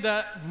 Something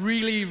that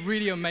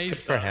really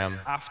amazed Good for us him.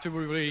 after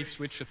we released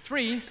Witcher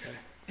 3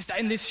 is that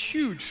in this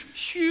huge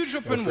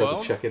open I forgot to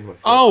world, check in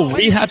with Oh, Why We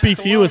does it Happy take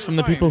a Few lot is of from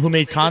the time people who to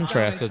made sit down in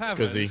Contrast at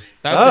taverns? Scuzzy.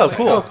 Oh, exactly-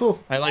 cool. Oh,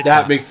 cool. I like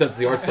that that. makes sense,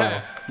 the art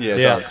style. Yeah, it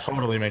Yeah, does.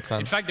 totally makes in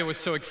sense. fact, they were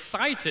so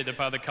excited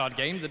about the card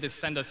game that they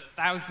sent us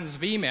thousands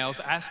of emails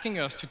asking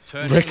us to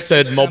turn it Rick into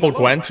said, a "Mobile standalone.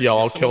 Gwent, y'all,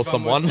 I'll Some kill of our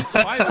someone." most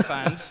inspired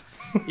fans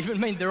even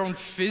made their own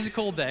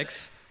physical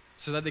decks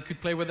so that they could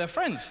play with their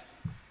friends.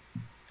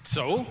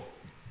 So,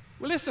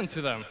 we listened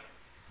to them.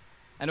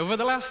 And over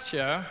the last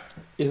year,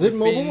 Is it we've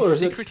mobile been or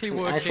is it secretly an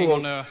working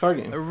actual on card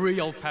game? a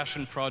real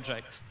passion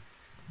project.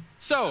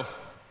 So,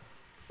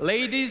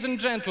 ladies and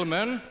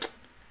gentlemen,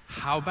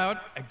 how about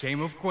a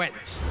game of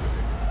Gwent?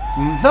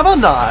 No,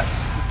 not.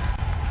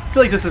 I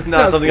feel like this is not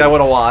That's something cool. I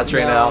want to watch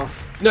right No. now.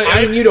 No,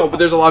 I mean, you don't, but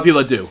there's a lot of people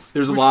that do.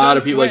 There's a lot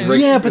of people like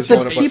Rick. Yeah, but is the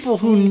one of us. people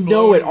who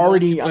know it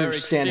already Multiplayer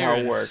understand how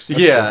it works.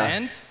 experience. Yeah.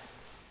 And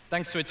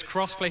thanks to its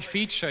crossplay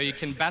feature, you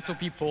can battle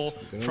people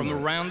from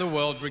around the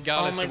world Oh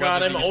regardless my of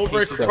god, whether I'm these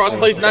over it. pieces are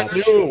Crossplay's not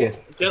crossplay. new.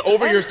 Get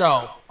over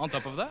yourself. On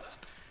top of that,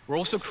 we're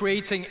also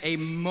creating a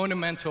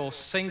monumental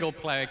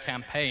single-player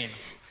campaign.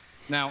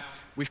 Now,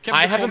 we've kept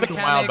I the haven't core been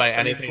wowed by mechanics that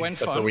make anything Gwent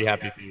except for fun, We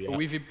Happy Few yet. but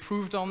we've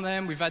improved on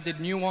them, we've added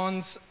new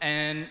ones,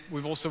 and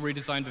we've also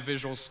redesigned the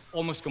visuals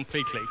almost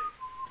completely.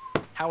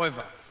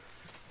 However,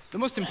 the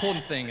most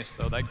important thing is,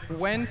 though, that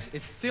Gwent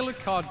is still a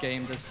card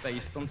game that's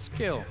based on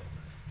skill.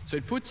 So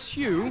it puts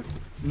you,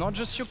 not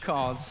just your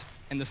cards,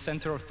 in the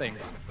center of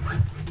things.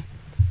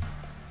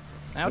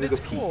 Now, at its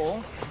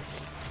core,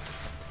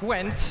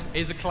 Gwent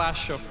is a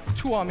clash of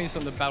two armies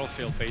on the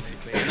battlefield,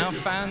 basically. And our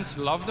fans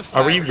love the fact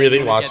Are we that really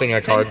you watching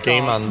get a card 10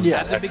 game cards on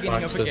at the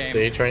beginning of a Xbox's game,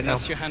 stage right and now?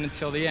 that's your hand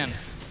until the end.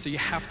 So you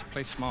have to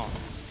play smart.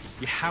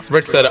 You have to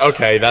Rick play said,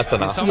 "Okay, that's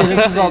in enough." some Yeah,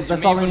 this is all- cases, you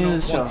that's may all they even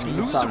needed to want show. to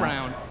That's lose all. a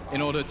round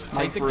in order to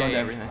Mike take the ruined game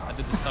everything. at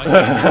the decisive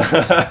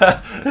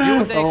moment.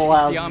 Your deck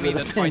allows is the army the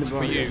that fights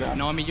for defender you, to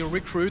an army you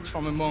recruit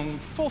from among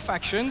 4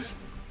 factions,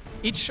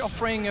 each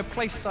offering a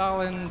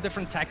playstyle and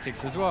different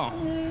tactics as well.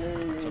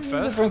 So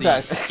first, Different the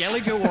tactics.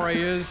 Skellige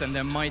warriors and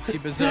their mighty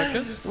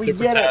berserkers. We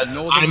get it.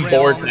 Northern I'm realms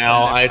bored and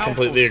now. their I powerful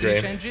completely siege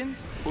agree.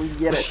 engines. We get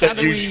The it.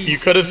 That's, you shadowy,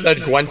 could have said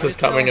sneaky Gwent is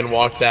splitter, coming and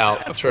walked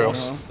out. of True.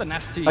 course, the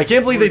nasty, I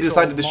can't believe they brutal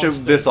decided to show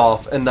this monsters.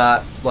 off and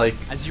not like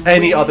As you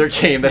any win other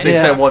game that they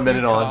Yeah. spent 1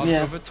 minute on. cards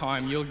Yeah. over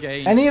time, you'll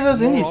gain Any of those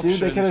more indies, dude,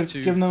 they could have options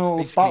to given them a little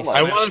basically spotlight. I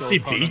smash want to your see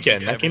opponents Beacon.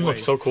 whichever That game looks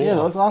ways. so cool. Yeah, it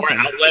looks awesome. Or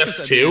Outlast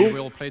At the end, 2.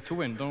 we'll play to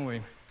win, don't we?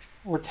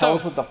 Or tell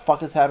us what the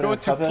fuck is happening Go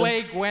with to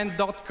Cuphead.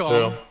 playgwen.com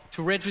True.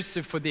 to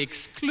register for the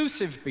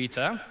exclusive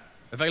beta.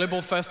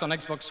 Available first on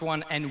Xbox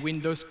One and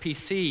Windows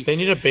PC. They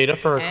need a beta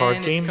for a card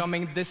And game? it's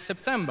coming this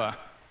September.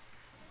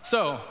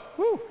 So,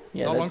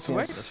 Yeah, not that long to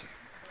wait. seems-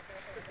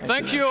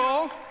 Thank you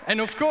all.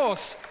 And of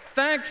course,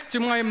 thanks to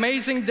my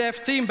amazing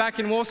dev team back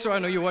in Warsaw. I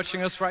know you're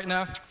watching us right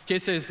now.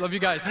 Kisses. Love you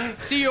guys.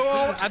 See you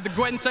all at the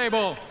Gwen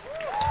table.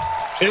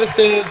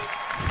 Kisses.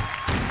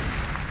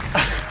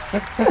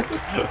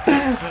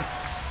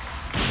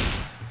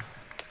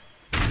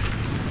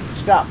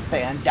 Stop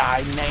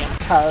Bandai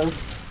Namco.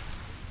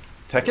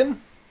 Tekken?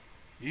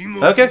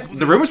 Okay,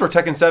 the rumors were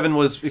Tekken 7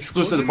 was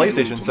exclusive to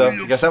PlayStation, so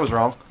I guess that was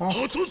wrong.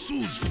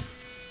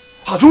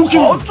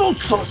 Hadouken!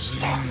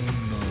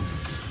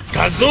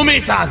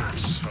 Kazumi-san!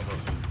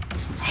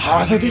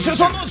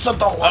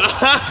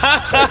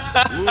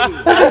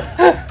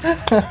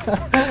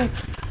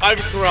 I'm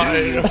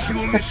crying.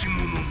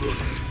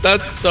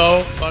 That's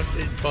so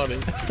fucking funny.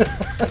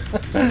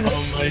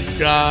 Oh my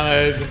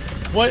god.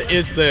 What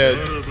is this?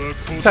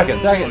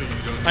 Tekken.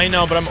 I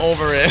know, but I'm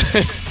over it.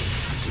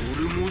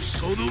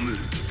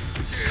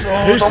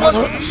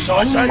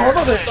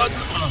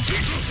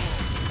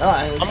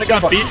 Oh my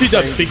god,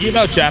 BT-Dub, speaking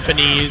about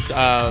Japanese,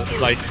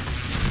 like,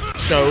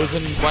 shows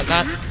and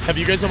whatnot, have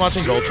you guys been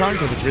watching Voltron?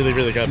 Because it's really,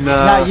 really good.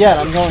 Not yet.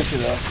 I'm going to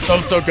though.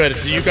 So good.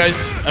 Do you guys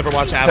ever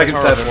watch Tekken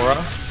Avatar 7.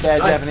 Korra? Yeah,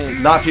 Japanese.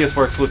 Not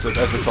PS4 exclusive,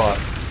 as we thought.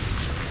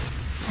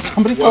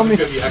 Somebody called me.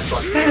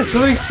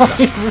 Somebody called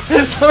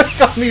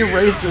me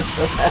racist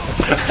for that.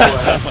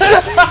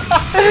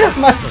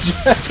 My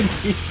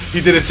Japanese. He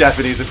did his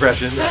Japanese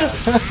impression.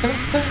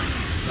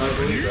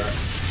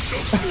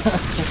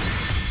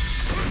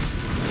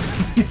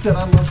 He said,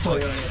 "I love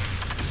Toyota."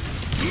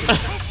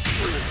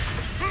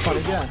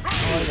 Funny guy. I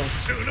like him.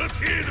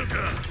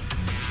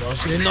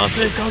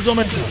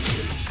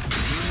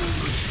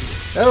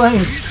 That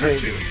language is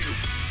crazy.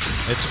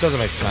 It just doesn't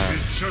make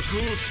sense.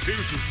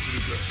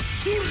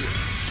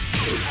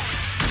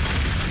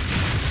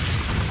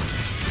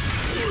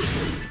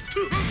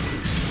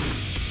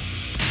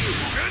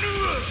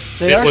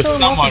 They it are was showing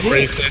lots somewhat of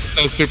games. racist,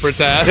 those super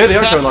tasks. Yeah, they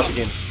are showing lots of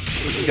games.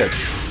 Which is good.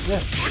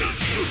 Yeah.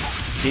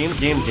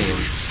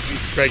 Games.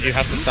 Greg, you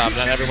have to stop.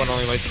 Not everyone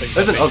only likes things.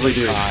 That's that an make ugly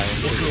you dude. cry.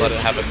 Just let it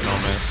have its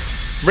moment.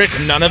 Rick,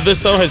 none of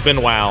this though has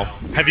been WoW.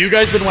 Have you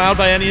guys been wowed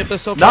by any of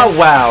this so far? Not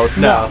wowed,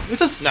 no. It's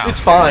just, it's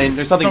fine.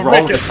 There's nothing So wrong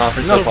Rick, with this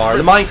conference so so far.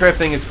 The Minecraft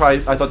thing is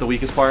probably, I thought, the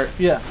weakest part.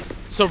 Yeah.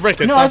 So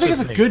Rick, it's No, not I think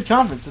just it's a me. good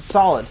conference. It's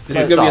solid. This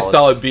is gonna be a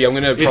solid B. I'm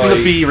gonna. It's in probably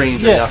the B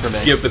range right now for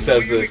me. Give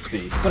Bethesda a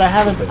C. But I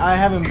haven't been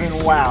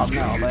wowed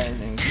no by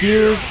anything.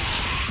 Gears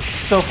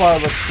so far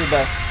looks the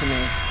best to me.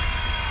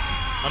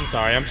 I'm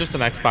sorry, I'm just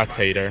an Xbox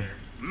hater.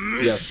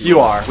 Yes, You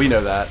are. We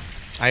know that.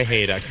 I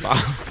hate Xbox.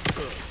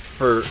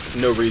 for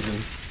no reason.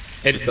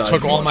 It Besides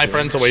took all my watching.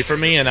 friends away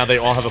from me, and now they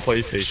all have a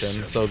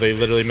PlayStation. So they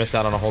literally miss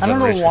out on a whole I don't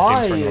know generation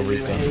why of games you for no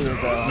reason. hate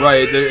it though.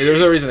 Right, there's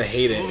no reason to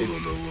hate it.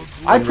 It's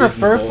I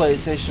prefer unreasonable.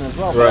 PlayStation as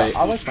well. Right. But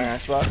I like my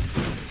Xbox.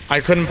 I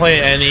couldn't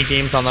play any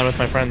games online with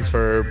my friends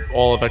for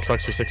all of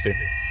Xbox 360.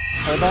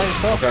 How about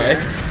yourself? Okay.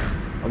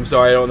 I'm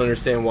sorry, I don't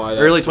understand why.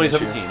 That's Early an issue.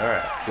 2017,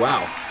 alright.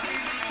 Wow.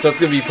 So that's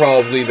gonna be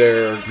probably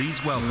their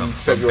Please welcome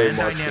February, from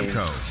March Bandai game.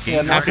 Namco. Yeah,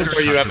 Game Happy director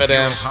for you, Kazuhiro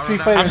Eminem. Street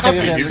Harada Fighter I'm and happy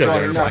Tekken you is guys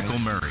going are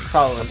nuts. Michael Murray.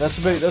 Probably. That's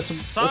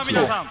さあ cool.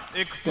 皆さん、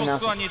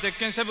Xbox One に鉄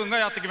拳7が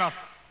やってきます。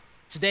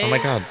 Oh my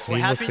god,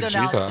 he looks like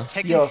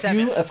Jesus. Yo,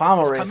 if I'm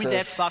a is coming to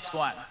racist, Xbox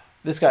One.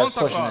 this guy's 今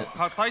作 pushing は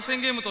it. 対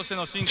戦ゲームとして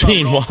の進化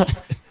Gene, を what?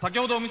 先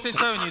ほどお見せし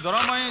たようにド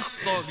ラマ演出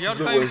とリア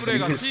ルタイムプレイ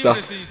がシーム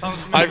レスに楽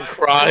しめる I'm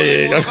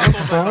crying. I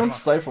sound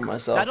stifle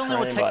myself. Not only for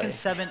will anybody. Tekken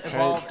 7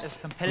 evolve as a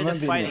competitive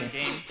Might be fighting me.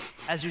 game,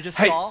 as you just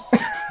Hey. saw,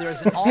 there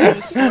is an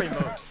all-new story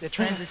mode that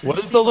transitions What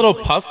is the little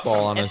seamlessly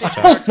puffball on his into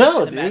chest? Oh,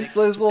 No, dude. It's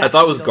like little... I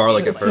thought it was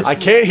garlic at first. I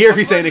can't hear if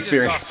he's saying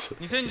experience.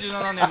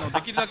 2017年の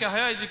できるだけ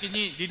早い時期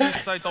にリリース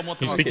したいと思っ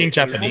てます He's speaking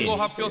Japanese. 今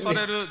後発表さ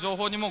れる情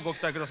報にもご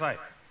期待ください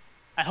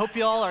I hope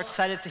you all are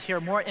excited to hear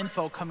more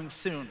info coming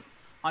soon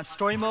on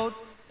story mode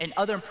and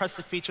other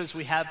impressive features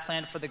we have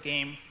planned for the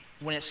game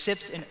when it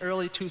ships in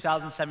early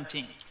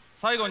 2017.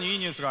 最後にいい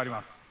ニュースがあり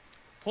ます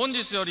本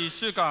日より1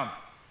週間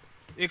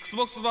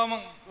Xbox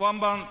One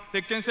版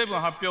鉄拳7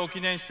発表を記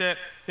念して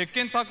鉄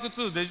拳タッグ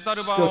2デジタ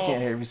ル版 Still を can't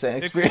hear if you're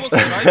saying Xbox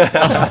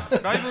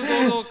experience. ライブ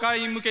同窓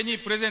会員向けに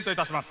プレゼントい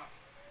たします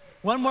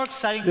One more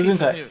exciting Isn't piece of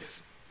that-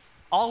 news.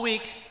 All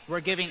week, we're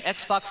giving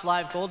Xbox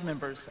Live Gold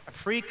members a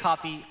free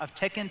copy of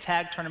Tekken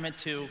Tag Tournament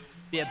 2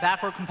 via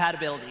backward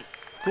compatibility.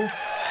 Cool.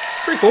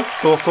 Pretty cool.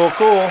 Cool.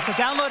 So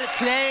download it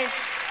today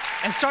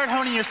and start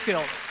honing your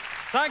skills.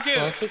 Thank you.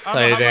 That's And have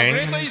a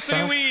exciting. great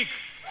E3 week.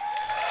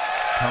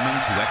 Coming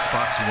to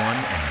Xbox One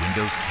and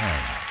Windows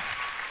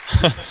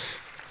 10.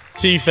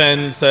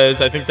 T-Fen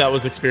says, I think that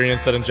was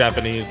experienced said in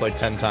Japanese like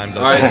 10 times.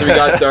 Alright, so we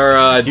got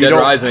our You Dead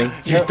don't- Rising.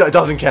 It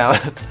doesn't count.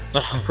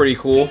 Pretty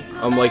cool.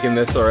 I'm liking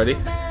this already.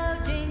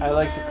 I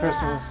like the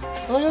Christmas.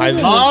 I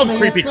love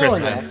creepy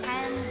Christmas.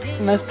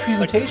 Nice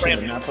presentation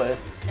in that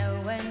place.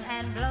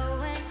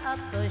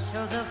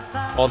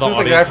 All the Looks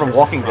like the guy audience from members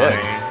Walking crying.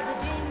 Dead.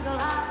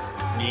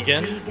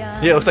 Negan?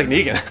 Yeah, it looks like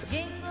Negan.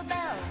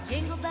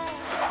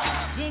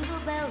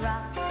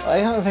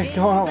 like how they're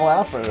going all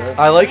out for this.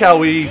 I like how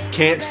we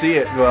can't see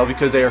it well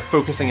because they are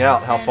focusing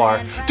out how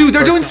far. Dude,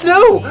 they're doing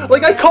snow!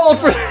 Like I called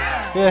for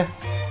Yeah.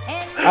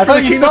 I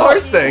thought the Kingdom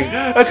Hearts thing.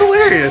 That's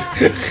hilarious.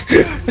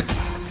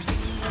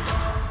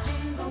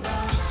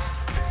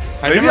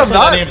 I've Maybe never I'm played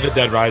not any of the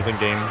Dead Rising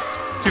games.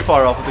 too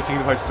far off with the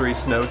Kingdom Hearts 3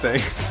 snow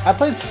thing. I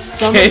played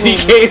some Candy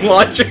of cane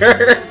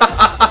launcher.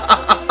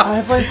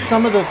 I played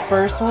some of the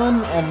first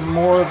one and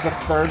more of the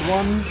third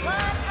one.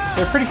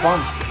 They're pretty fun.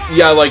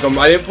 Yeah, I like them.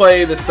 I didn't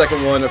play the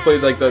second one. I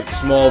played like the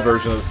small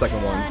version of the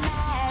second one.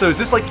 So is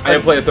this like... I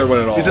didn't play the third one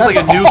at all. Is this like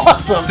a new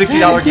awesome.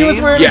 $60 He was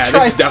game? wearing Yeah, a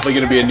this is definitely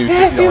going to be a new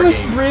 $60 He was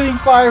game. breathing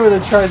fire with a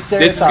Triceratops.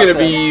 This is going to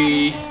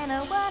be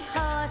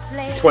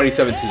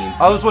 2017.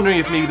 I was wondering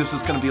if maybe this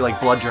was going to be like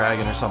Blood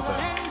Dragon or something.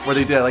 Where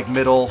they did like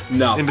middle,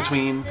 No. in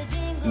between.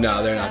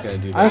 No, they're not going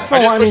to do I that. just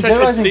I mean, Dead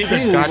Rising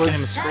 3 goddamn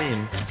was...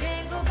 screen.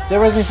 Dead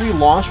Rising 3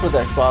 launched with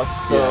Xbox,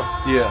 so...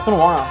 Yeah. It's been a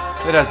while.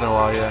 It has been a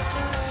while, yeah.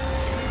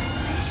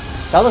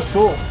 That looks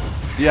cool.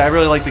 Yeah, I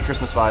really like the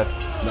Christmas vibe.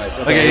 Nice.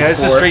 Okay, yeah,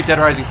 it's just straight Dead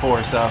Rising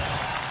 4, so...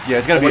 Yeah,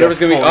 it's going to be... Whatever's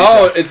going to be...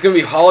 Oh, it's going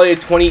to be Holiday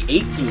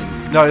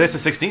 2018. No, this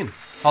is 16.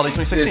 Holiday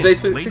 2016.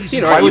 It's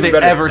 16. Why would they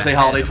better. ever say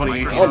Holiday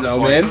 2018? Oh, no,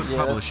 man.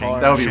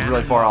 That would be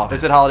really far off. It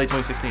said Holiday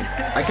 2016.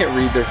 I can't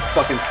read their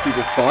fucking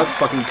stupid font.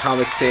 Fucking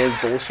Comic Sans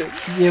bullshit.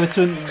 Yeah, but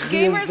to,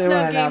 Gamers they know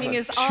were announced gaming a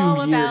is all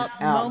 2-year about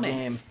out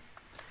moments.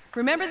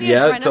 Remember the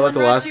Yeah, adrenaline till like the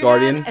rush Last you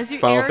Guardian, had as you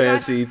Final air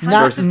dodged Fantasy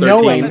Not versus 13.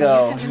 knowing,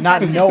 though.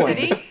 Not knowing.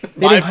 City?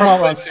 They didn't come up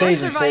on Or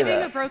stage and say surviving a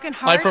that. broken Live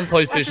heart from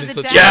PlayStation after the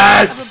such- death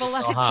Yes! of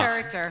a beloved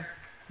character.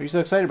 Are you so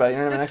excited about it? You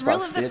don't have The an thrill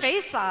Xbox, of the bitch.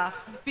 face-off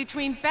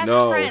between best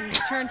No. friends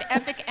turned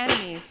epic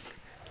enemies.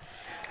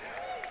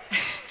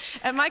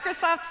 At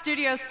Microsoft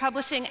Studios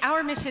Publishing,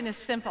 our mission is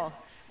simple.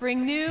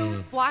 Bring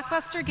new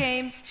blockbuster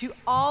games to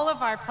all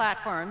of our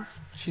platforms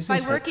She's by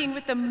into it. working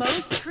with the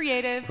most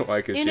creative,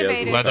 Why, 'cause she has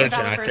innovative Leather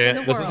developers in the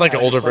jacket. This world. is like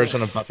an older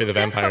version of Buffy the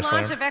Since Vampire the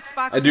launch Slayer. of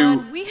Xbox I do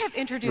One, we have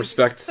introduced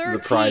respect the 13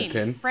 pride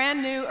pin.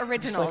 brand new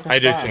originals. I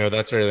do too.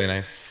 That's really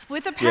nice.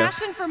 With a Yeah,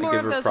 passion for I more give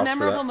of her those props for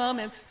memorable that.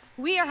 moments,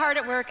 we are hard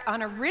at work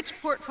on a rich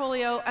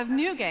portfolio of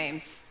new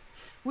games.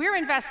 We're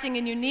investing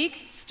in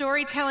unique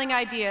storytelling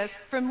ideas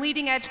from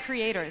leading-edge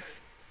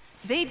creators.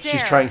 They dare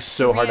She's trying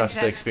so hard not to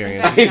say reinvent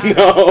experience. the best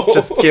genres.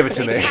 Just give it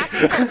to They me.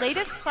 tackle the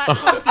latest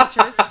platform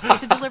features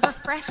to deliver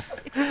fresh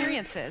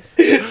experiences.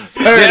 There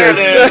it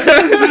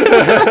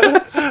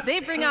is.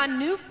 They bring on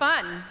new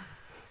fun.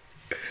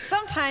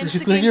 Sometimes Did you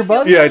the click games your go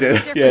button? Yeah, I did.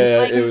 different, Yeah,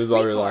 like it was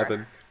while we were Recore.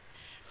 laughing.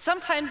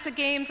 Sometimes the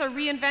games are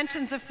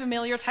reinventions of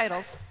familiar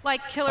titles,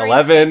 like Killer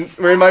 11. Instinct.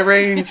 We're in my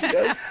range.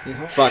 Yes.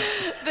 Fuck.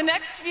 The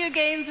next few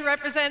games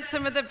represent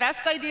some of the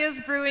best ideas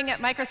brewing at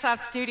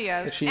Microsoft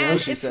Studios. If she knows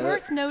And she it's said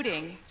worth it.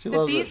 noting She that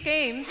loves these it.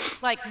 games,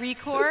 like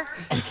Recore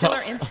and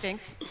Killer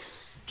Instinct,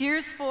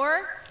 Gears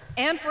 4,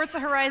 and Forza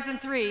Horizon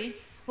 3,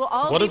 will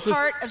all What be is this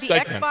part of the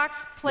segment? Xbox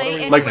Play What are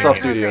we- Anywhere Microsoft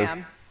Studios.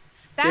 program.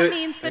 That Yeah,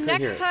 means the I couldn't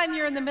hear next it. time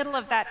you're in the middle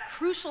of that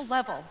crucial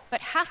level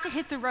but have to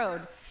hit the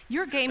road,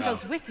 your game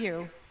goes with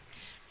you.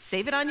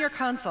 Save it on your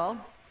console,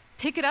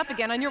 pick it up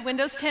again on your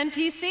Windows 10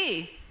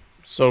 PC.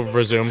 So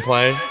resume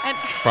play And,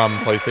 from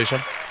PlayStation.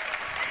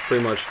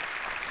 Pretty much.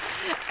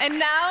 and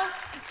now,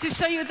 to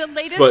show you the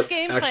latest But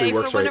actually gameplay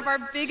works for one right. of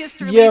our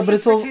biggest Yeah, releases but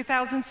it's for al-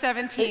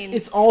 2017.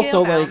 It's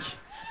also Scalebound. like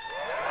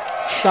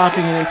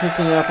stopping and then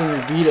picking it up on your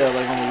Vita,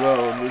 like on the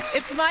road.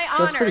 It's my that's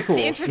honor pretty cool.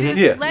 to introduce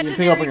Yeah. You can legendary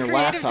pick up on your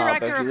creative laptop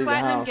director after you of leave the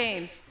Platinum house.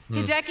 Games,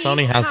 Hideki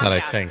Sony has that, I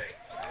Kamiya. think.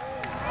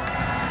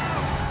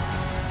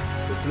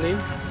 What's the name?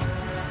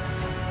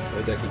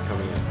 Hideki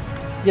coming in.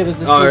 Yeah, but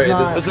this Oh, is right, not.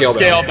 this is This is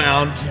Scalebound.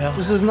 Scalebound. Yeah.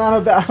 This is not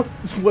about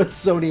what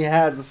Sony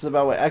has. This is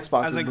about what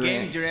Xbox As is a game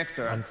bringing.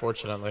 director,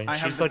 Unfortunately, I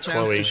have she's the like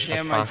chance Chloe. to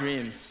share my Xbox.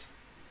 dreams.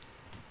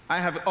 I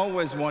have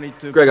always wanted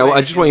to. Greg, play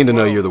I just want you to in a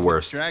know world you're the with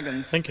worst.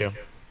 Dragons Thank you.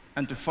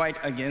 and to fight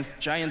against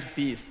giant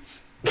beasts.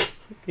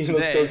 He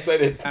looks so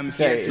excited. I'm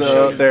here to show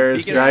So you the there's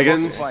biggest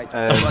dragons, boss fight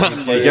and Dragon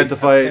you Ball get to have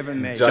fight ever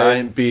made.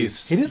 giant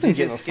beasts. He doesn't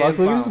give a This is fuck.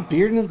 Look at his Scalebound.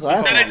 beard and his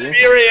glasses. dude.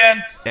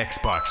 Experience.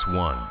 Xbox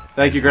One.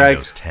 Thank you, and Greg.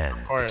 Windows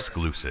 10 course.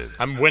 exclusive.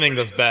 I'm winning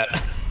this bet.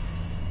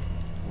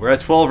 We're at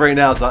 12 right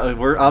now, so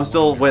I'm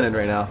still winning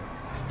right now.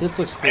 This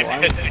looks cool. I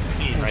hit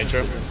 16, right,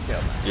 Drew?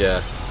 Yeah.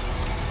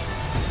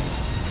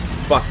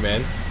 Fuck,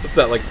 man. What's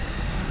that, like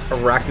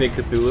Arachnid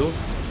Cthulhu?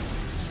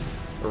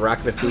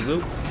 Arachnid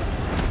Cthulhu?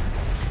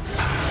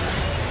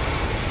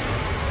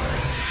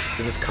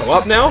 Is this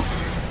co-op now?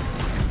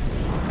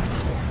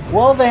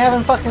 Well, they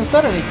haven't fucking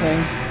said anything.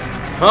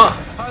 Huh.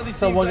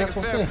 So well, I guess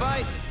we'll see.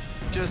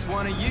 Just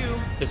one of you.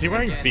 Is he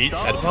wearing Beats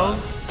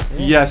headphones?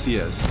 Yes, he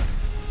is.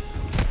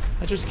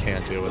 I just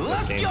can't deal with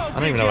this game. I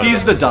don't even know what He's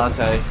it the is.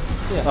 Dante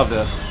of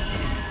this.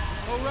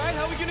 All right,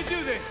 how are we gonna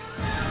do this?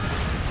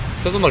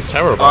 Doesn't look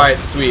terrible. Alright,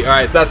 sweet.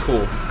 Alright, so that's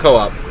cool.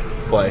 Co-op.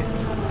 Play.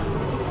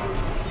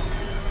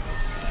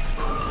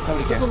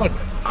 Doesn't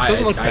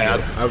look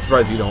bad. I'm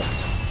surprised you don't.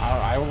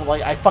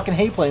 I fucking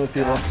hate playing with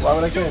people. Why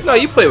would I care? No,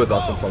 you play with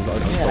us on some on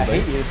Yeah, I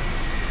something. hate you.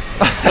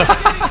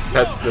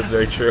 That's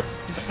very true.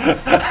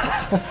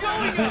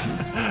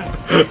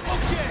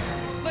 Okay,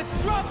 let's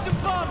Drop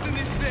some bombs in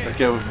this thing.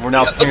 Okay, we're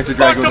now Panzer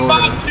Dragoon. Fuck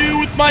about you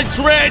with my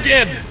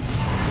dragon.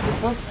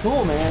 This looks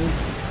cool, man.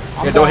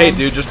 Yeah, don't hate,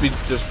 dude. Just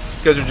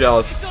because you're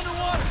jealous.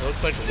 It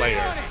looks like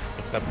Lair,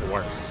 except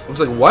worse. Looks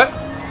like what?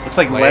 Looks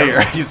like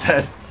Lair, he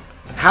said.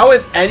 How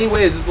in any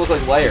way does this look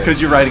like Lair?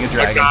 Because you're riding a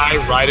dragon. A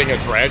guy riding a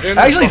dragon?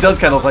 Actually, it does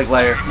kind of look like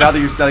Lair. Now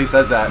that he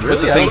says that, Really?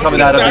 with the thing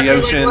coming out of the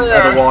ocean,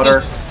 out of the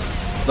water,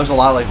 looks a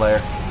lot like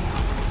Lair.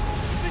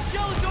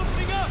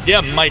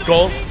 Yeah,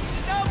 Michael.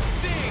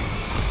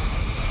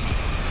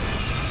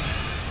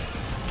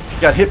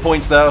 You got hit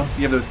points though.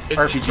 You have those Is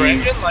RPG the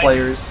dragon, like,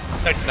 players.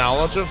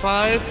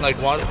 Technologified? Like,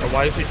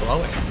 why is he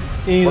glowing?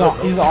 He's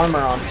armor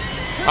on.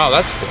 Oh,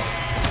 that's cool.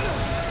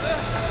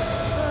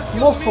 A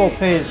little slow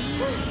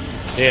pace,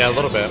 Yeah, a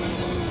little bit.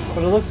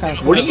 but it looks kind of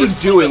cool. What are you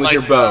doing with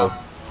your bow?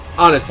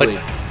 Honestly.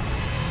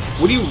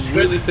 What do you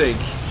really think?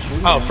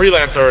 Oh,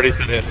 Freelancer already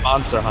said it.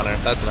 Monster Hunter.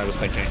 That's what I was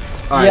thinking.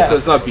 Alright, so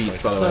it's not Beats,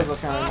 by the It way. does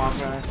look kind of like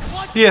Monster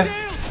Hunter.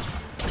 Yeah.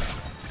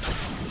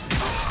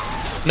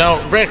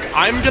 No, Rick,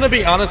 I'm gonna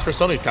be honest for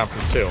Sony's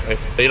conference too.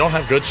 If they don't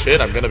have good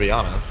shit, I'm gonna be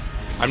honest.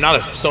 I'm not a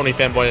Sony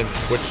fanboy,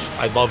 which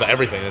I love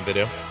everything that they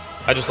do.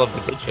 I just love the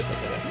good shit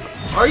that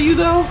they do. Are you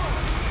though?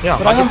 Yeah,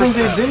 But I don't think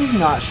 100%. they've been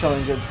not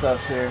showing good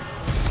stuff here.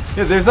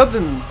 Yeah, there's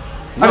nothing.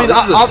 No, I mean,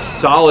 this is a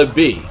solid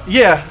B.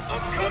 Yeah.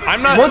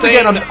 I'm not. Once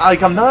saying again,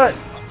 I'm not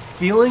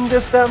feeling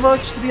this that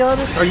much, to be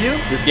honest. Are you?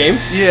 This game?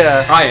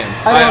 Yeah. I am.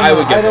 I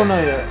would get I don't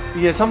this. know yet.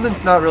 Yeah,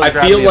 something's not really. I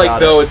grabbing feel me like about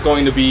though it. it's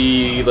going to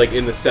be like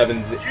in the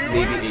 7s,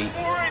 maybe 8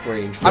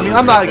 range. I mean,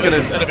 I'm not gonna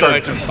It's start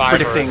like a 5 or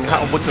predicting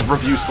what the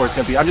review score is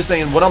gonna be. I'm just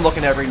saying what I'm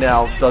looking at right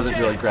now doesn't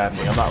really grab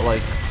me. I'm not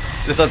like,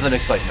 this doesn't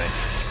excite me.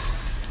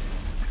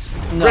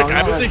 No, Rick,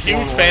 not I was like a huge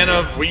Formula fan One.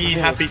 of We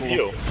Happy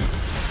Few.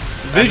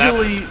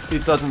 Visually,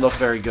 it doesn't look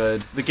very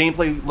good. The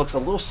gameplay looks a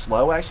little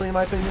slow, actually, in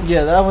my opinion.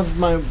 Yeah, that was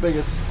my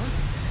biggest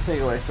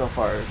takeaway so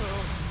far.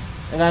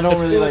 And I don't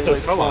It's really cool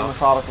like to slow co-op.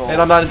 methodical.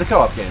 And I'm not into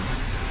co-op games.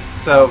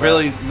 So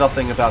really,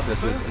 nothing about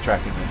this is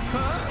attracting me.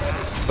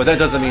 But that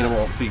doesn't mean it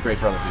won't be great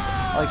for other people.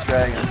 I like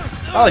dragons.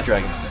 I like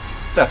dragons too.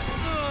 So that's cool.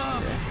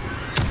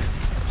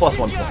 Plus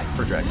 1 point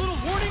for dragons.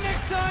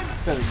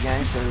 It's got a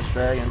gangster, this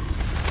dragon.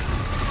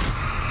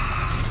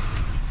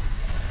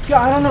 Yeah,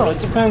 I don't know. It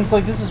depends.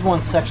 Like, this is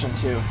one section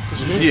too.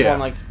 This is just Yeah. one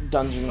like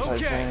dungeon type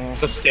thing here.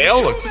 The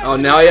scale looks. Oh,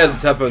 now he has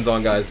his headphones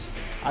on, guys.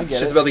 I get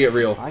Shit's it. about to get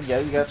real. I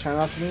get it. You gotta turn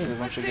off the music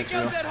once it gets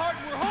real.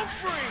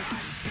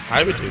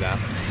 I would do that.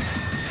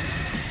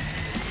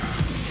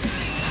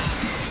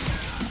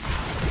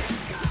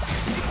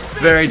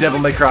 Very Devil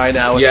May Cry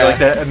now with Yeah. like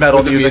that metal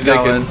With the music,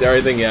 music going. and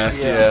everything, yeah.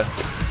 Yeah.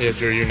 Yeah,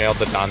 Drew, you nailed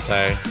the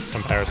Dante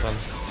comparison.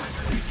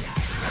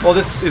 Well,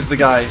 this is the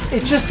guy.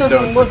 It just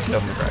doesn't known look. for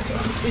Devil May Cry,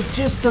 so. It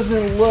just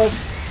doesn't look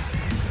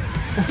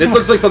This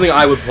looks like something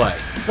I would play.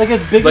 like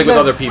as big Like as with that,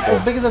 other people. As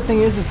big as that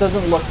thing is, it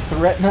doesn't look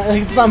threatening.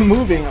 Like, it's not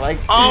moving. Like.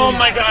 Oh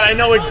my god, I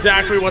know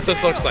exactly what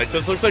this looks like.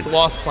 This looks like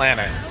Lost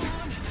Planet.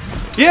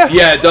 Yeah.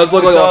 Yeah, it does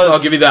look like does.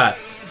 I'll give you that.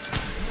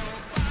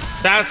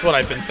 That's what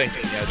I've been thinking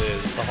it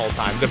is the whole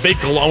time. The big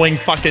glowing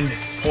fucking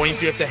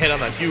points you have to hit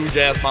on a huge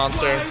ass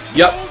monster.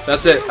 Yep,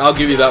 that's it. I'll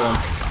give you that one.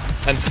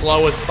 And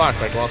slow as fuck,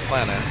 like Lost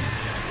Planet.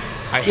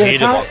 I Yeah,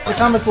 hated Lost the Planet.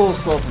 combat's a little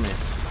slow for me,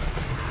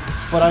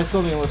 but I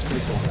still think it looks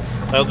pretty cool.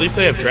 Well, at least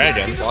they have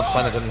dragons. Lost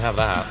Planet didn't have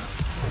that.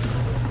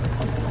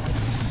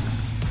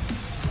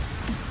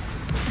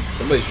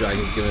 Somebody's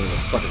dragon's giving him a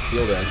fucking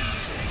field day.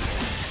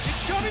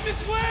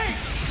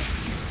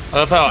 I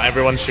love how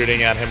everyone's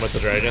shooting at him with the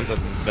dragons, and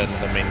then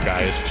the main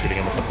guy is shooting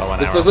him with the bow and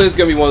This arrow. looks like it's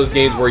gonna be one of those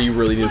games where you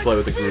really need to play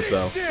with a group,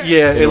 though.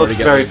 Yeah, in it order looks to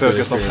get very a good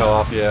focused on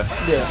experience. co-op. Yeah.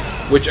 Yeah.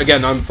 Which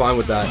again, I'm fine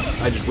with that.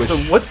 I just wish. So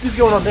what is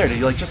going on there? Did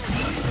you like just?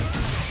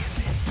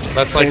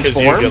 That's like his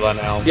transform? uvula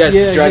now. Yeah, it's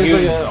Yeah, dragon.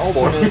 he's like an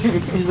alternate.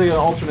 He's like an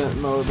alternate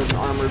mode, like an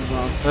armored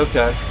mode.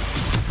 Okay.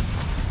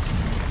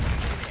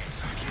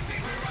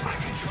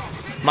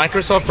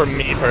 Microsoft, for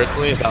me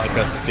personally, is at like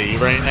a C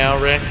right now,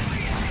 Rick.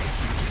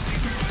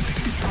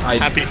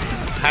 Happy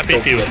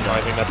don't Fusion. get that.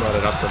 I think that brought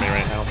it up for me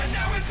right now.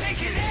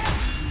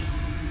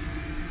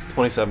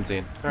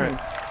 2017. All right.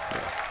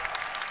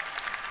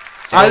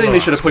 I think they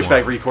should have pushed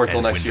back Recore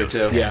till next year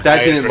too. Yeah. That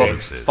I didn't agree.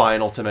 look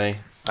final to me.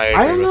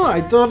 I don't know.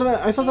 I thought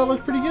that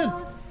looked pretty good.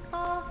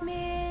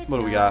 What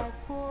do we got?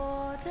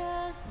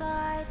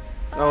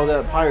 Oh,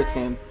 that Pirates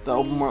game. The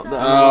open world. The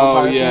Oh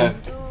Pirates yeah,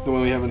 game. the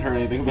one we haven't heard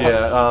anything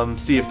about. Yeah.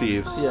 Sea of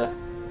Thieves. Yeah.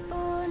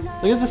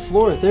 Look at the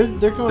floor. They're going.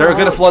 They're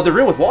gonna out. flood the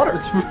room with water.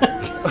 They're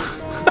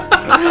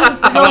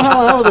going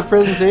all out with the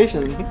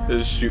presentation. They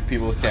just shoot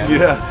people with cannons.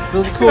 Yeah.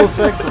 Those cool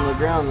effects on the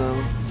ground,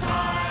 though.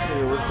 I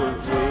think it looks like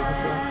what you can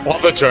say. All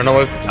the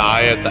journalists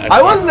die at the.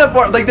 I wasn't that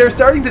far. Like they're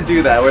starting to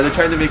do that, where they're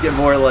trying to make it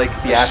more like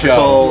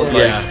theatrical. Show. Like,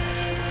 Yeah.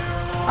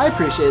 I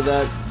appreciate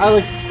that. I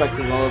like the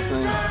spectacle of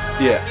things.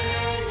 Yeah.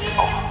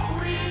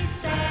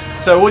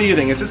 So what do you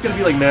think? Is this gonna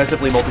be like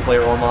massively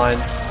multiplayer online?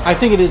 I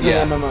think it is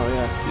Yeah. an MMO.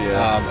 Yeah.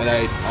 Yeah. And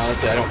I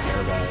honestly I don't care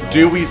about it. At all.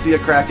 Do we see a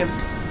Kraken?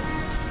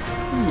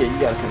 Yeah, you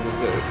gotta think it's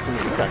good for me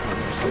to crack in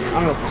there. So I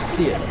don't know if we'll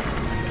see it.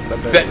 But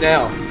I Bet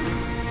now.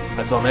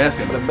 That's what I'm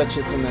asking. But I bet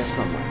you it's in there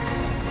somewhere.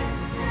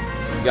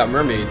 You got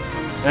mermaids.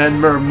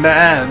 And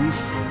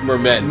mermans.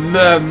 Mermen.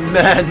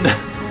 Mermen.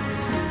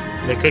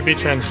 They could be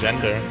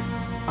transgender.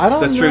 I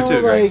don't That's know, true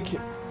too, like, right?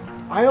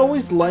 I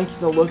always like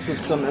the looks of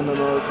some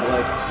MMOs, but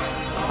like,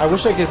 I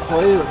wish I could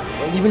play,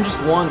 like, even just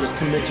one, just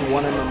commit to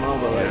one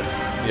MMO, but like...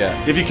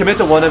 Yeah. If you commit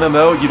to one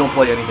MMO, you don't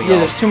play anything Yeah,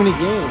 else. there's too many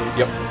games.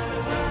 Yep.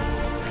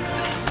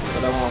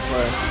 That I want to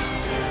play.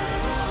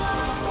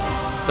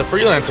 The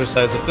freelancer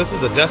says if this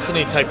is a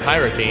Destiny-type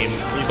pirate game,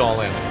 he's all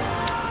in.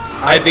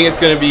 I think it's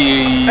gonna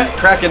be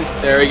Kraken.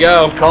 There we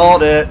go.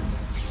 Called it.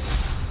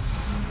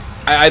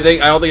 I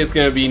don't think it's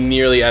gonna be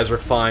nearly as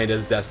refined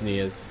as Destiny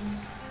is.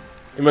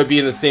 It might be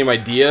in the same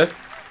idea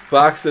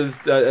box as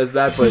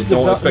that, but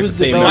don't expect the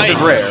same. This is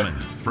rare.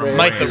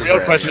 Mike, the real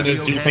question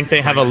is, do you think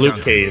they have a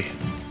loot cave?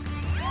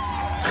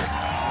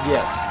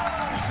 Yes.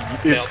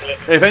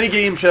 If any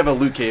game should have a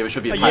loot cave, it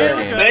should be a pirate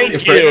game.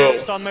 Thank we you.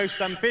 announced our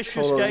most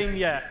ambitious game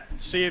yet,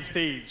 Sea of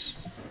Thieves.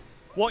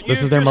 What This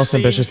you've is their just most seen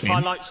ambitious game.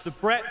 highlights the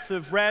breadth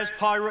of Rare's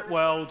pirate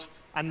world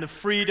and the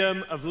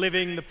freedom of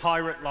living the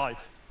pirate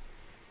life.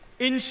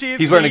 In Sea of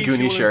He's wearing a Thieves,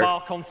 Goonie you'll shirt.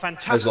 embark on I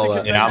fantastic saw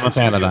that. adventures Yeah, I'm a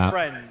fan with of your that.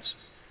 friends,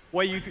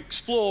 where you can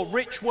explore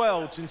rich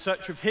worlds in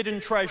search of hidden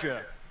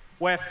treasure,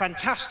 where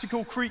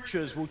fantastical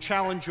creatures will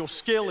challenge your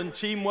skill and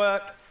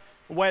teamwork,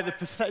 where the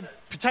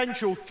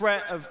potential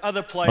threat of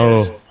other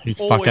players he's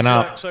always fucking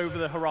up. lurks over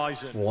the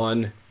horizon.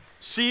 One.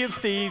 Sea of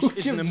Thieves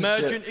is an gives a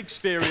emergent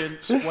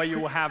experience where you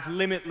will have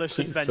limitless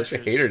adventures. Such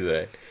a hater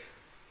today.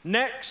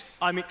 Next,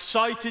 I'm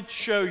excited to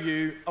show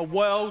you a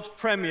world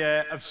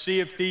premiere of Sea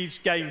of Thieves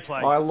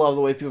gameplay. Oh, I love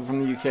the way people from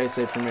the UK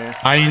say premiere.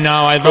 I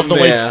know, I love the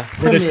way Premiere.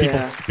 British Premiere.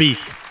 people speak.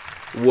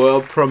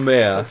 World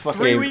premiere. That's fucking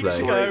 3 weeks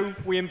gameplay. ago,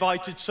 we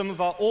invited some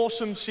of our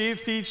awesome Sea of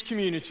Thieves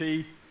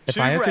community If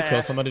to I had to Rare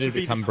kill somebody to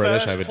be become the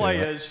British, first I would do it.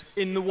 players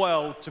in the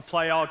world to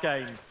play our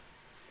game.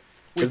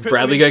 We Is put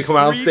Bradley them gonna come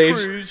out on into stage?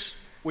 3 crews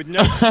with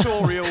no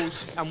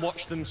tutorials and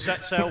watch them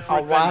set sail for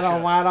Alright,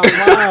 adventure.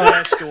 alright.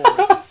 Their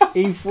story.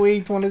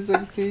 E3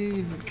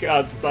 2016.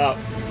 God, stop.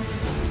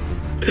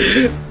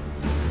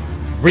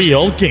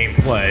 Real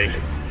gameplay.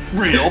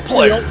 Real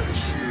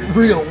players.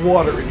 Real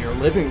water in your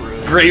living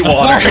room. Great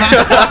water.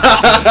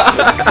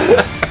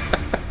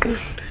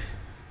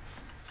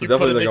 So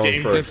definitely they're going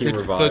game, for a just team the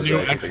revive. new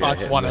but I think they're gonna Xbox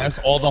hit One next.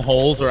 S, all the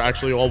holes are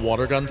actually all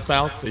water gun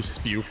spouts. They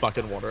spew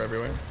fucking water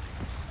everywhere.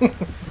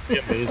 Be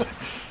amazing.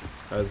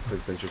 That's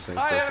interesting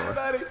so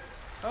far.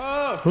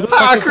 Oh, Who the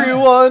fuck is Crew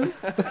 1.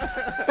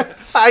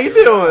 How you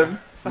doing?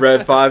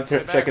 Red 5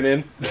 checking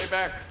in. stay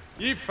back.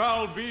 Ye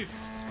foul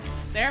beasts.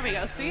 There we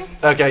go, see?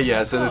 Okay,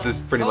 yeah, so this is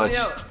pretty much...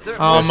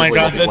 Oh my basically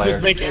god, this is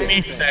multiplayer. making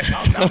me sick.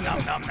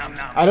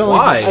 I don't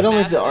Why? like. I don't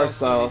like the art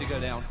style.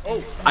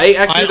 I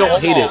actually don't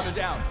hate it.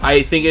 Down.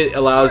 I think it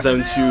allows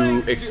them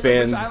to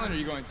expand Which island are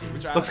you going to?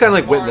 Which Looks kind of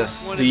like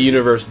Witness. the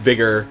universe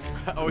bigger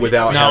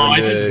without No, I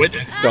having think to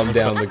Witness- dumb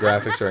down the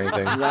graphics or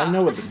anything. Yeah, I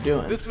know what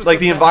they're doing. Like,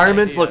 the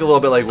environments look a little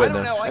bit like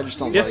Witness. I just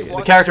don't Yeah, like the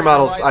it. character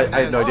models, I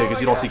have no idea because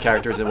you don't see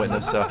characters in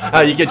Witness. So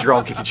you get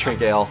drunk if you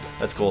drink ale.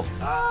 That's cool.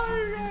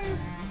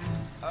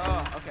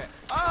 Oh, okay.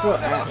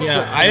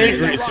 Yeah, I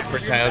agree, Super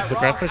Taz. The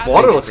graphics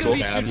Water looks cool.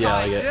 bad. Yeah,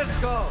 I like it.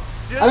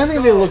 I don't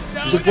think they look.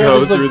 The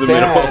go graphics through look the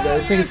bad. middle. I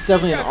think it's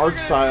definitely an art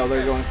style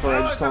they're going for.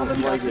 I just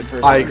don't like it.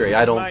 Personally. I agree.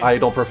 I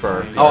don't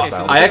prefer the Oh, art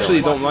style. I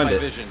actually don't mind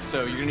it.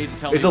 So you're gonna need to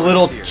tell It's me a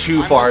little what's here.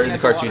 too far in the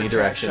cartoony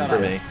direction for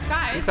me.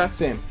 Guys,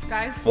 Same.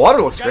 guys.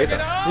 Water looks great though.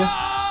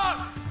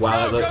 Yeah.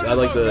 Wow, I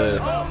like the.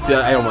 See,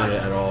 I don't mind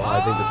it at all. I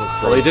think this looks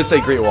Well, they great. did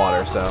say great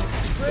water, so.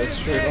 That's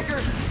true.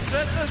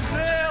 Set the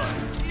sail.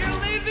 You're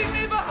leaving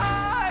me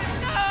behind.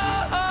 No!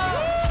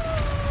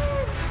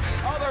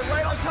 Oh, they're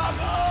right on top.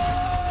 Oh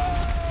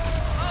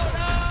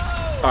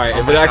Alright,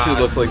 if it actually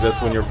looks like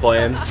this when you're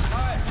playing,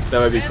 that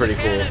might be pretty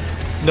cool.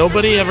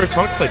 Nobody ever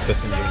talks like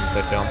this in games,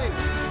 I feel.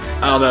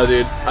 I don't know,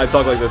 dude. I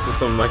talk like this with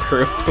some of my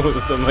crew.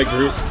 With some of my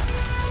group.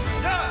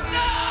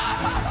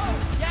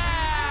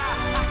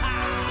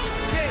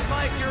 Okay,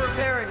 Mike, you're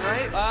repairing,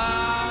 right?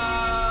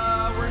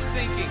 We're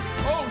sinking.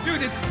 Oh,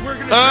 dude, we're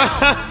gonna.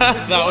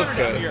 That was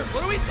good.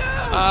 What do we do?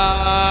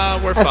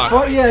 We're As far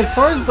fucked. as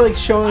far as like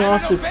showing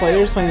off the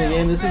players playing the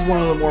game, this is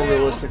one of the more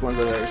realistic ones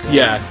I've ever seen.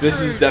 Yeah,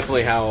 this is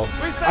definitely how.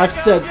 I've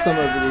said some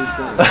of these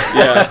things.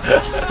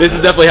 Yeah, this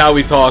is definitely how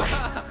we talk.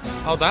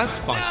 Oh, that's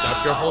fucked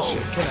up. Your whole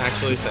shit can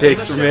actually say.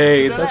 Mistakes were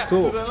made. That's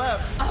cool.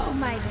 Oh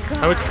my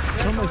I would god.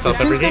 kill It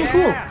myself every seems kind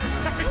game. of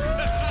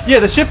cool. Yeah,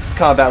 the ship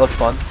combat looks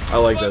fun. I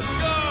like this.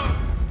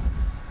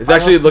 It's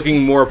actually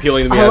looking more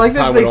appealing to me I as like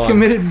time that they went on.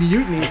 committed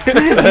mutiny. You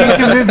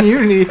commit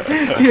mutiny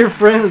to your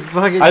friend is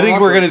fucking. I think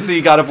we're awesome. gonna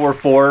see God of War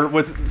 4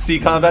 with sea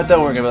combat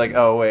though. We're gonna be like,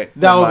 oh wait,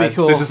 That never would be mind.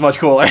 cool. This is much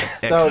cooler.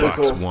 That would be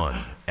Xbox cool. One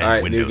and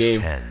Alright, new Windows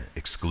game. 10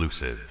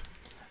 exclusive.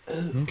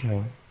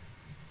 Okay.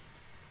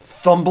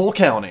 Thumble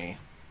County.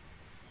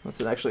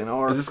 That's actually an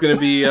R. Is this gonna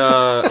be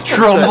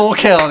Trumbull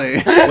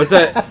County. What's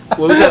that?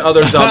 What was that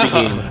other zombie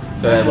game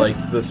that I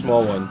liked? The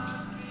small one.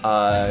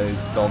 I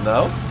don't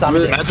know.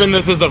 Imagine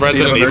this is the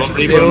Resident Evil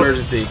Save reboot.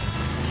 Emergency.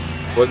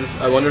 What is?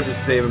 I wonder if this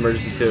is Save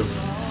Emergency 2.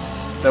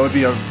 That would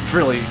be a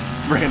really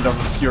random,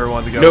 obscure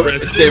one to go. Nope,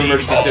 with. it's Save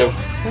Emergency 2.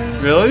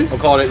 Really? I'm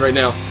calling it right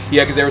now.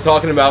 Yeah, because they were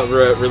talking about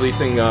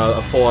releasing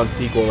a full-on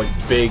sequel, like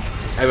big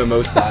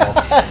MMO style.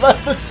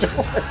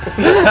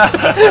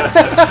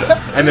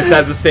 And this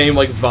has the same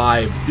like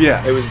vibe.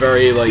 Yeah. It was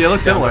very like. Yeah, it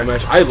looks similar.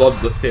 I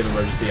loved State of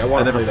Emergency. I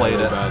want to never play played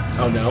that really it. bad.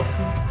 Oh no,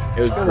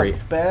 it was great.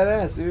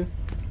 Badass, dude.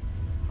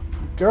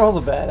 Girl's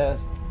a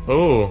badass.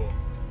 Oh,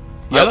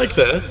 I like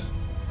this.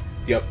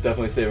 Yep,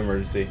 definitely State of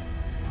Emergency.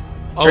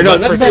 Oh, Or no,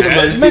 Left that's 4 State of Dead?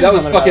 Emergency. That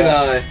was Mention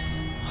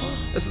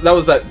fucking. That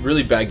was that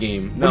really bad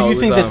game. No, What do it you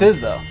think was, this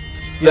is, though?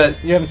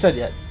 You haven't said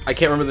yet. I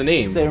can't remember the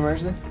name. State of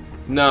Emergency?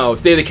 No,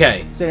 State of Decay.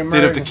 State of State of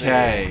Emergency.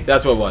 Decay.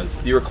 That's what it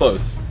was. You were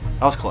close.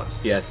 I was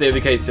close. Yeah, State of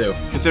Decay 2.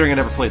 Considering I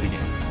never played the game.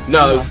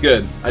 No, it was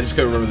good. I just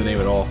couldn't remember the name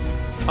at all.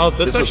 Oh,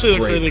 this actually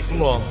looks great. really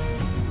cool.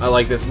 I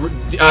like this. I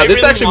This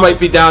really actually wanted might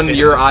be to down play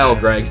your it. aisle,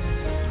 Greg.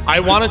 I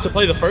wanted to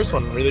play the first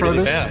one really, really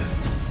Produce? bad.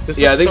 This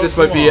Yeah, I looks think so this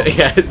might be. cool.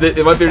 Yeah,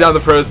 it might be down the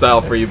pro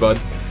style for you, bud.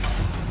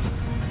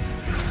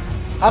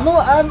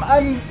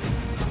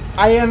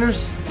 I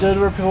understood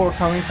where people were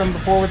coming from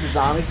before with the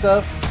zombie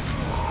stuff.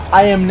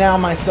 I am now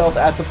myself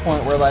at the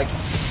point where, like,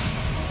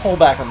 pull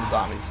back on the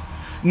zombies.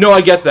 No,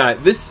 I get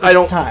that. This I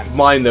don't time.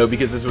 mind though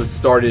because this was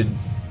started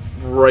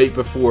right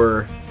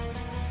before.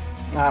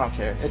 I don't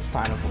care. It's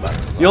time to pull back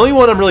on the The only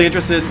one I'm really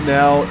interested in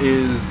now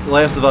is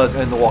Last of Us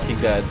and The Walking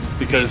Dead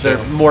because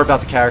they're more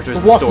about the characters The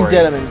and the Walking story.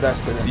 Dead I'm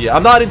invested in. Yeah,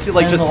 I'm not into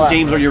like And just The Last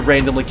games of where Us. you're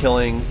randomly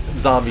killing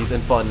zombies in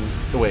fun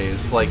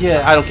ways. Like,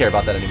 Yeah. I don't care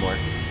about that anymore.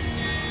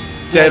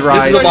 Yeah, Dead this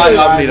Rise, is a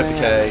lot- State of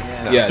Decay.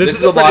 No. Yeah, This this is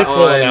is a a pretty lot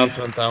cool on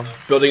announcement, though.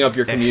 building up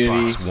your community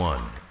Xbox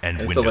One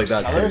and and stuff like Windows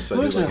that. 10 too, so I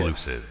do like it.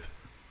 exclusive.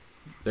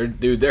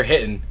 They're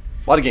hitting.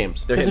 A lot of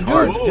games. They're They're hitting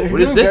doing, hard. they're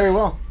What is doing this? very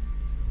well.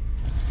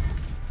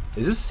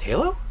 Is this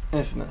Halo?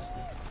 Infamous.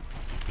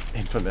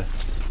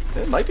 Infamous.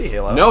 It might be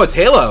Halo. No, it's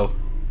Halo.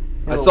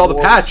 I Halo saw the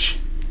Wars. patch.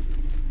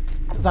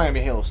 It's not gonna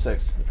be Halo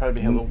 6. It'll probably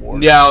be Halo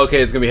Wars. Yeah,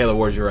 okay, it's gonna be Halo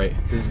Wars. You're right.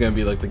 This is gonna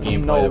be like the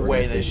gameplay. No that we're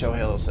way gonna they see. show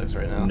Halo 6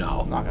 right now.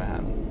 No. Not gonna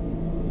happen.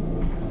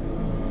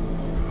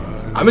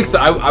 I'm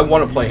excited. I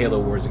want to play Halo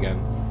Wars again.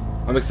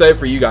 I'm excited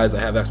for you guys that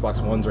have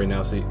Xbox Ones right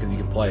now, so because you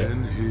can play it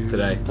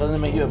today. Doesn't it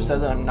make you upset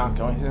that I'm not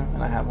going to,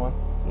 and I have one?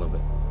 A little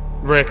bit.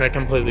 Rick, I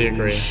completely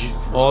agree.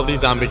 All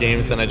these zombie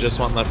games, and I just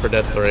want Left 4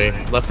 Dead 3.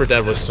 Left 4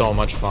 Dead was so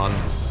much fun.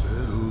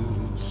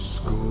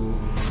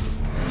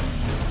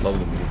 Love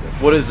the music.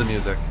 What is the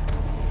music?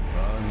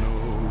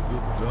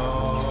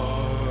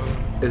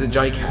 Is it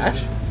Johnny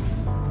Cash? I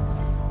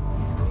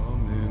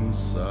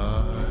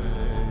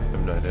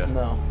have no idea.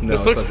 No. No, This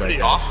it's looks not pretty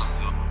Johnny Cash. awesome.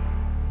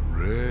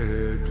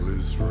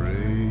 Reckless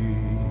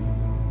rain.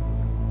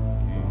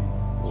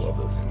 Love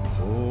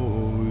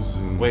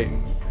this. Wait,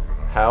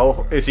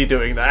 how is he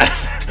doing that?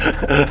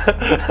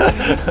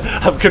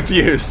 I'm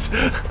confused.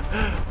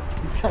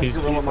 He's got He's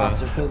Gorilla Jesus.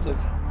 Monster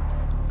physics.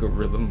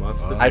 Gorilla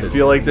Monster. I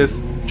feel like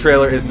this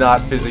trailer is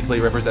not physically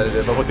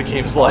representative of what the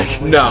game is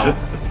like. No.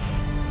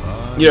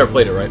 You never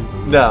played it, right?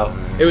 No.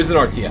 It was an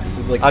RTS.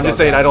 It's like I'm just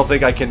saying I don't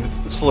think I can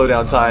slow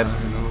down time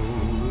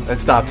and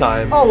stop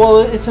time. Oh, well,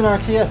 it's an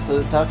RTS,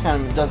 so that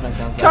kind of does make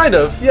sense. Kind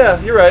of, yeah,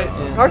 you're right.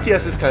 Yeah.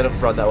 RTS is kind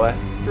of run that way.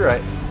 You're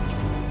right.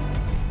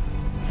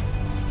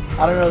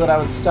 I don't know that I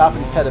would stop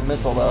and pet a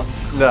missile, though.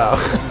 No.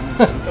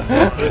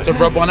 To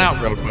rub one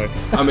out real quick.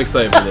 I'm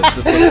excited for this.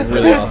 This looks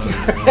really awesome.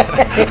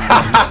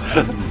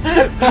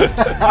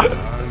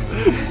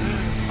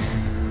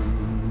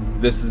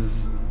 This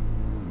is.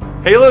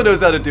 Halo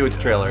knows how to do its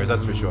trailers,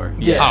 that's for sure.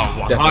 Yeah,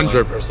 Oh,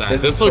 definitely. 100%.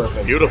 This This is looks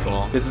perfect.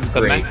 beautiful. This is The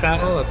great. mech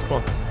battle, that's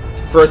cool.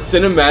 For a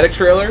cinematic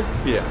trailer,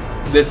 Yeah.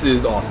 this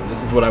is awesome.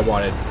 This is what I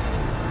wanted.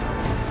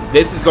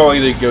 This is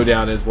going to go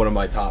down as one of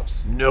my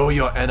tops. Know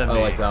your enemy.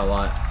 I like that a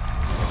lot.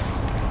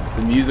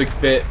 The music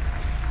fit,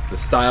 the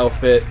style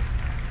fit.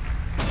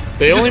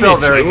 They It only just felt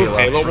made very two Halo.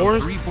 Halo From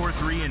Wars?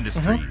 343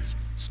 Industries.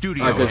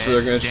 Studio Okay, so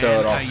they're gonna head show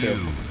it Dan off, too.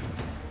 Caillou.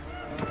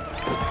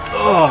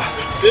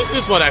 This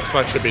is what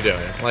Xbox should be doing.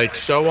 Like,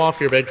 show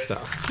off your big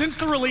stuff. Since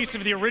the release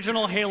of the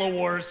original Halo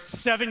Wars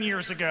 7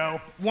 years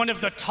ago, one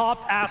of the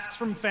top asks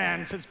from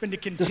fans has been to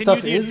continue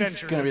stuff the is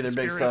adventures gonna be of the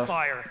their big Spirit of stuff.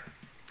 Fire.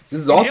 This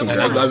is awesome, In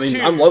Greg. Halo I Wars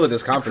mean, 2, I'm loving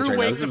this the conference crew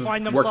right now. wakes This to is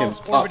find working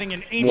themselves up. orbiting an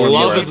More ancient and more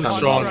Love every is a time.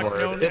 strong construct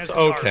known word. It's as the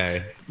Guard.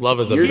 okay. Love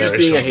is a You're just very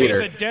being a strong hater.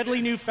 word. It's a deadly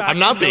new I'm faction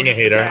not being a known as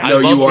the hater. Guard. I No,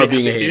 love you are being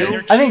being a with hater.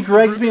 you. I think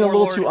Greg's being a little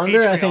Warlord too under,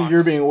 and I think Atriox.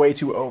 you're being way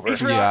too over.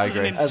 Atriox Yeah, I is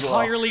an agree. As well.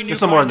 entirely new There's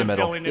somewhere in kind the of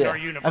middle. villain in Yeah. our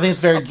universe. I think it's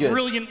very a good.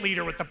 brilliant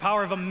leader with the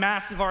power of a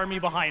massive army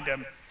behind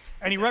him,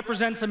 and he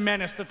represents a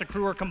menace that the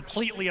crew are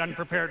completely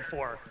unprepared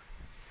for.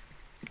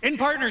 In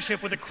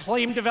partnership with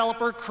acclaimed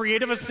developer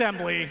Creative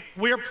Assembly,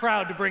 we're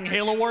proud to bring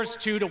Halo Wars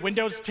 2 to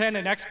Windows 10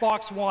 and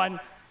Xbox One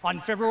on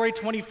February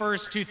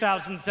 21st,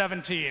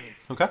 2017.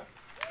 Okay.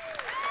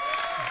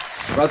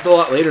 That's a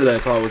lot later than I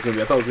thought it was going to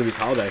be. I thought it was going to be this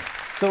holiday.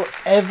 So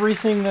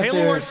everything that Halo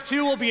they're Wars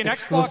 2 will be an Xbox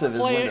exclusive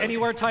is Play Windows.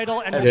 Anywhere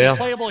title and will Yeah. be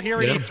playable here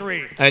at Yeah.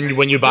 E3. And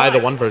when you buy the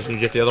one version, you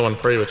get the other one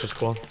free, which is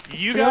cool.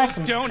 You Pretty guys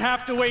awesome. don't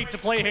have to wait to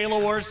play Halo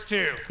Wars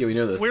 2. Yeah, we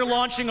know this. We're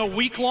launching a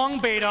week-long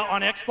beta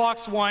on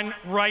Xbox One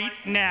right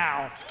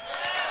now.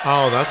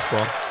 Oh, that's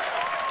cool.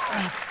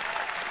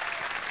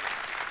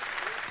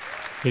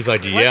 He's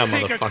like, yeah, Let's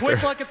take a quick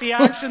motherfucker. look at the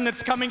action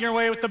that's coming your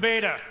way with the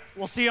beta.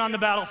 We'll see you on the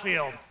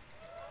battlefield.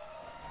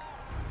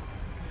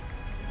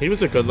 He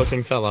was a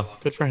good-looking fella.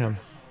 Good for him.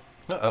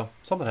 Uh-oh.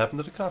 Something happened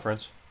to the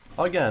conference.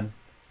 Again.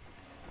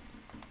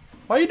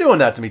 Why are you doing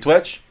that to me,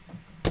 Twitch?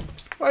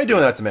 Why are you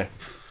doing that to me?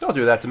 Don't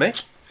do that to me.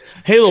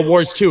 Halo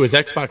Wars 2 is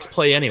Xbox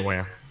Play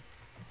Anywhere.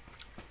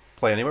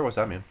 Play Anywhere? What's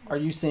that mean? Are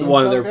you seeing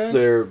One stuff, of guys?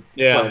 they're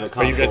Yeah. playing the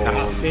Are you guys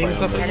console, seeing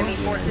playing stuff?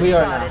 on the- We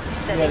are now.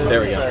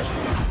 There we go.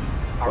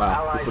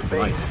 Wow, this looks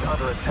nice.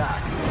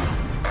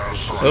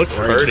 It looks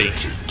pretty.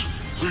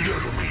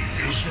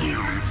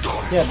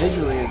 Yeah,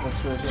 visually it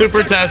looks really good.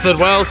 Super Test said,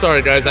 well,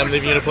 sorry guys, I'm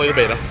leaving you to play the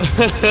beta.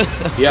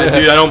 Yeah,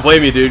 dude, I don't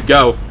blame you, dude.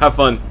 Go. Have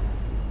fun.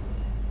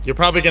 It's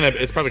probably gonna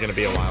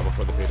be a while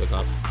before the beta's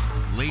up.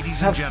 Ladies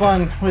Have and fun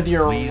gentlemen, with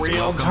your please welcome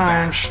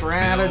real-time back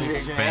strategy. Phil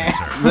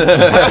Spencer.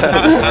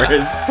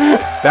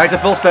 Back to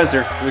Phil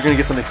Spencer. We're going to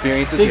get some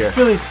experiences Big here.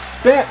 Philly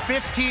Spence.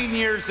 15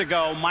 years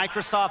ago,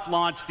 Microsoft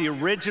launched the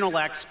original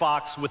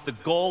Xbox with the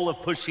goal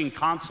of pushing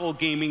console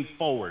gaming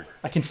forward.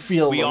 I can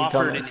feel We them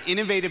offered coming. an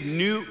innovative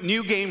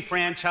new game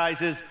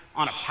franchises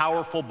on a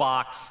powerful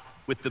box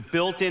with the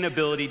built-in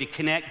ability to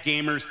connect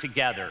gamers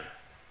together.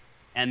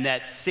 And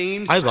that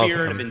same I love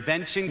spirit him. of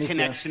invention, Me too.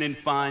 connection, and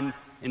fun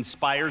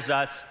inspires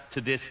us to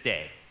this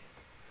day.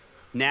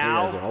 You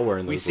guys are all Now,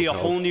 wearing we those see a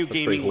lapels. whole new That's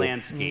pretty gaming cool.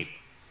 landscape,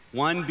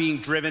 one being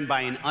driven by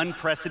an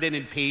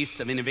unprecedented pace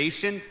of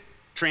innovation,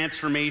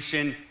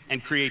 transformation,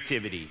 and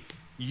creativity.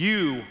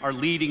 You are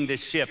leading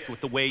this shift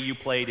with the way you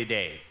play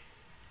today.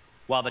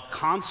 While the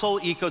console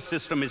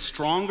ecosystem is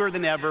stronger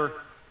than ever,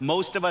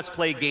 most of us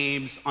play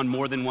games on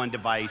more than one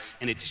device,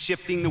 and it's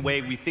shifting the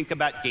way we think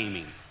about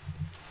gaming.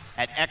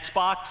 At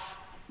Xbox,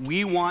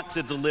 we want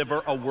to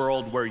deliver a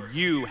world where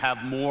you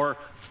have more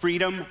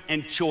freedom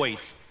and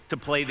choice to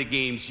play the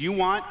games you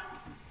want,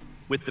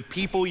 with the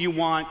people you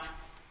want,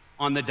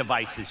 on the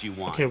devices you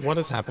want. Okay, what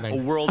is A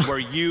happening? world where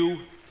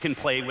you can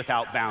play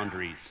without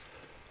boundaries.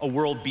 A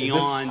world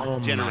beyond Oh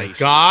my generations.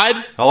 god!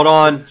 Hold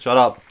on. Shut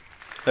up.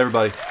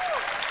 Everybody.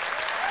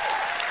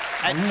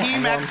 At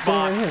Team I'm sitting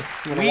right here.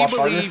 Xbox, You wanna we watch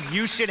believe harder?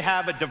 you should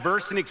have a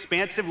diverse and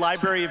expansive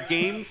library of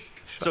games.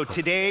 So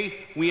today,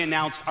 we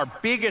announced our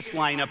biggest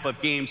lineup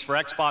of games for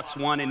Xbox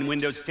One and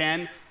Windows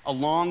 10,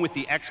 along with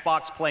the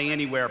Xbox Play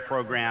Anywhere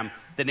program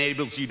that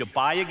enables you to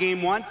buy a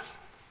game once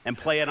and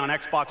play it on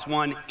Xbox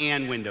One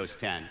and Windows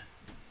 10.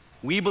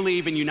 We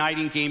believe in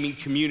uniting gaming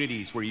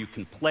communities where you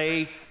can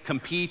play,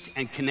 compete,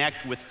 and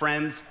connect with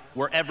friends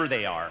wherever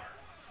they are.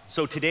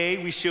 So today,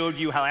 we showed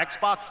you how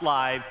Xbox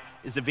Live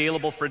is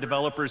available for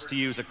developers to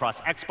use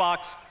across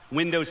Xbox,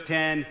 Windows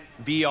 10,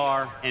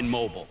 VR, and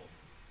mobile.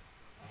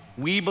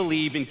 We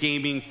believe in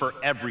gaming for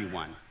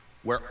everyone,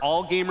 where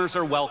all gamers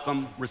are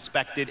welcome,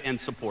 respected, and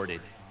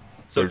supported.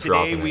 So They're today,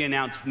 dropping we it.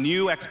 announced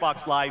new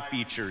Xbox Live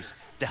features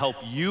to help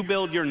you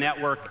build your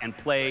network and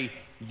play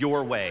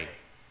your way.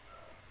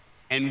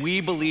 And we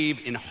believe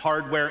in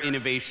hardware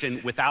innovation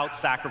without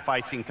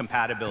sacrificing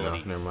compatibility.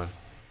 No, never mind.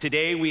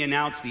 Today, we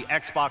announced the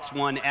Xbox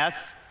One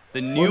S,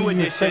 the What new do you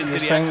addition think? to You're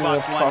the saying Xbox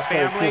with One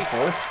crossplay family,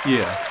 PS4?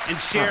 Yeah. and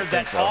shared think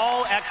that so.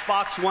 all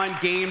Xbox One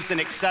games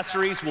and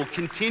accessories will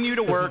continue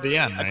to This is work the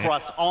end, right?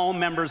 across all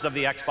members of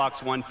the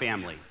Xbox One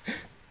family.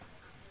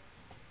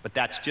 But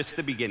that's just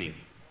the beginning.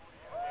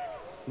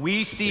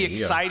 We see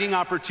exciting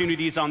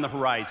opportunities on the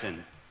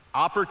horizon,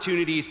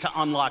 opportunities to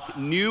unlock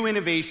new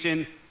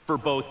innovation for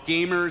both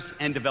gamers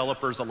and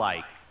developers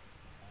alike.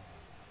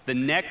 The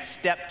next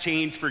step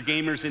change for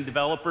gamers and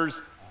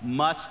developers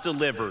must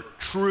deliver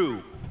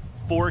true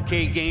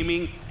 4K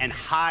gaming and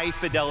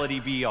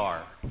high-fidelity VR.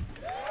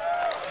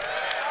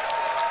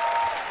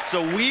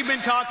 So we've been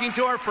talking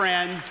to our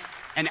friends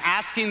and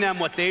asking them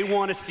what they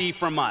want to see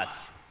from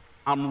us.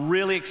 I'm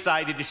really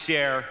excited to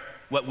share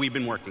what we've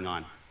been working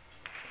on.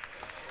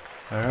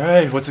 All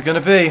right. What's it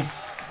going to be?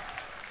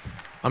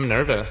 I'm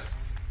nervous.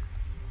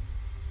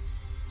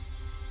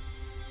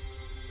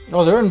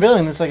 Oh, they're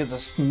unveiling this like it's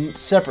a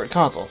separate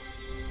console.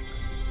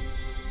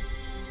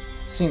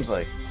 It seems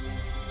like.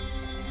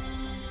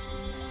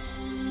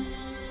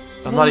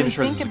 I'm not even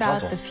sure When this we is a think about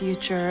console. the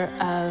future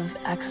of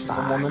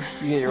a woman.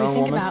 Xbox, You get your we own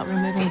think woman? about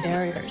removing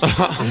barriers.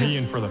 For me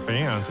and for the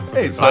fans and for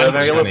Hey, the it's designers,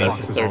 Mario Xbox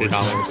Lopez. has always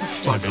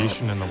 $30. been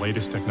innovation and the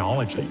latest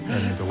technology,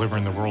 and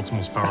delivering the world's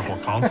most powerful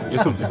console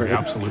is something we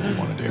absolutely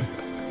want to do.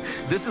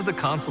 This is the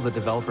console that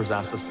developers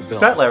asked us to build.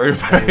 Fat Larry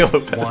Mario They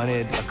Lopez.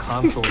 wanted a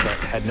console that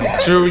had no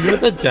Drew, you're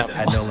the devil.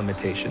 had no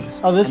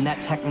limitations. Oh, this. And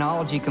that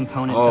technology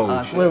component Oh, to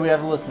us Wait, we have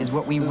to listen. is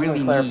what we This is really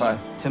gonna need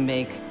clarify. to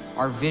make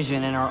our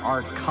vision and our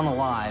art come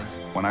alive.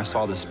 When I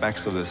saw the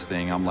specs of this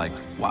thing, I'm like,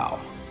 wow,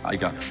 I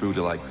got through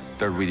to like,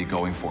 they're really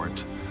going for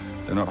it.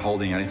 They're not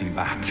holding anything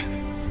back.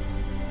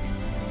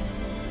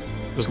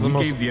 This is So the we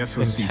most gave the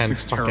SoC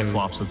intense 6 fucking.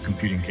 teraflops of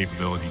computing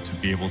capability to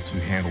be able to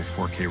handle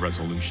 4K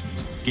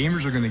resolutions.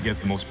 Gamers are going to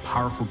get the most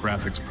powerful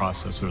graphics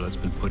processor that's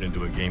been put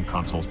into a game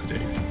console to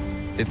date.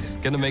 It's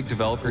going to make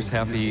developers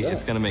happy.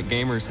 It's going to make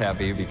gamers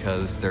happy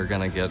because they're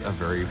going to get a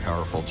very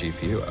powerful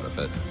GPU out of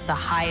it. The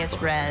highest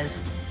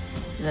res,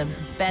 the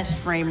best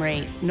frame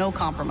rate, no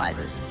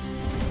compromises.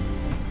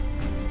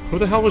 Who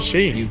the hell was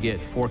she? You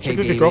get 4K She looked like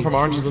the gaming, girl from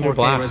Orange is the New 4K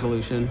Black.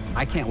 resolution.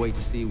 I can't wait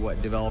to see what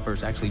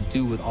developers actually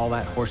do with all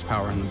that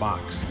horsepower in the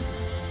box.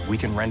 We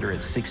can render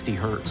at 60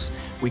 hertz.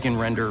 We can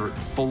render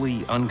fully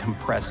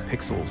uncompressed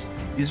pixels.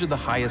 These are the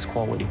highest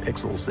quality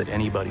pixels that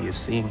anybody is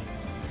seeing.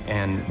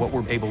 And what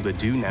we're able to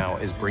do now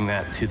is bring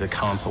that to the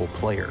console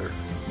player.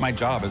 My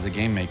job as a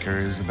game maker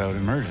is about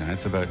immersion.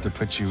 It's about to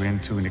put you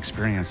into an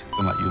experience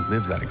and let you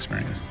live that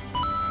experience.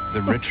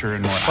 The richer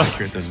and more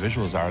accurate those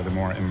visuals are, the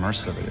more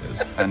immersive it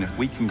is. And if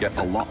we can get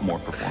a lot more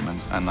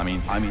performance, and I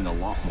mean a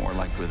lot more,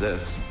 like with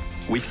this,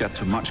 we get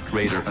to much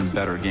greater and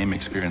better game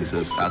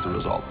experiences as a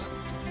result.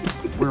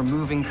 We're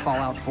moving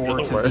Fallout 4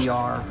 to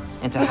VR,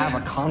 and to have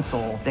a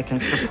console that can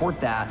support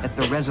that at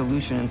the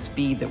resolution and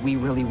speed that we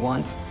really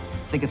want,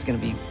 I think it's going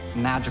to be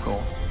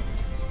magical.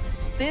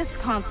 This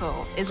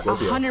console is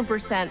Scorpio.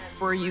 100%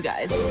 for you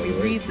guys. We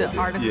read the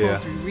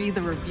articles, we read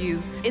the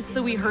reviews. It's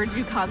the We Heard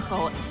You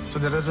console. So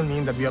that doesn't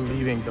mean that we are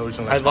leaving the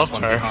original I Xbox loved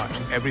One her.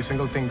 behind. Every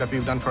single thing that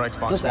we've done for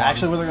Xbox That's One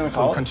actually what they're gonna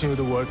call will it? continue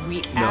to work. We No,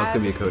 it's add gonna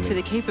be a code to name.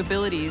 the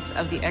capabilities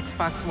of the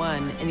Xbox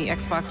One and the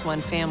Xbox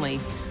One family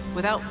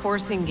without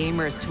forcing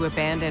gamers to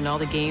abandon all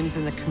the games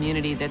in the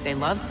community that they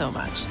love so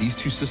much. These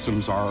two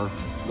systems are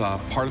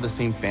part of the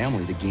same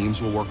family. The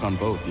games will work on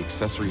both. The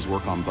accessories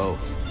work on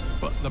both.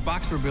 Well, the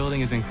box we're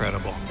building is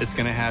incredible. It's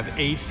going to have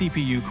 8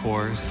 CPU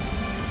cores,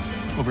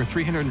 over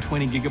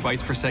 320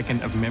 gigabytes per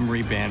second of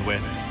memory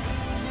bandwidth,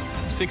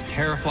 6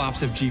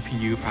 teraflops of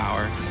GPU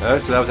power. Oh,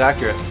 so that was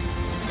accurate.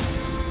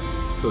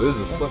 So this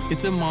is a Slim.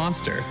 It's a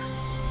monster.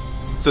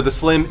 So the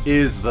Slim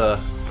is the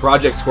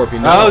Project Scorpio.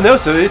 Oh no,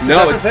 so it's a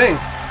different it's thing.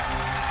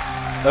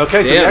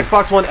 Okay, so Damn. the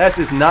Xbox One S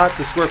is not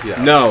the Scorpio.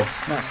 No.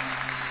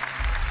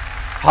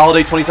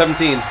 Holiday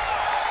 2017.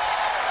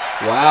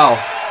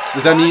 Wow.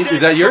 Does that mean,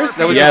 is that yours?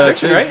 That was Yeah, your that's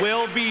prediction, his. right?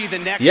 Will be the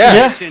next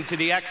Yeah. addition to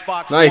the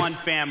Xbox Nice. One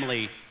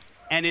family,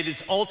 and it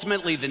is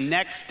ultimately the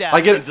next step.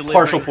 I get in delivering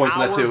partial points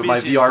in that our too. My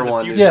vision VR for the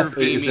one future of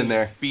is in gaming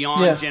there.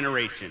 Beyond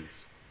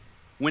generations.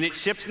 When it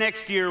ships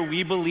next year,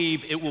 we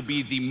believe it will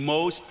be the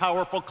most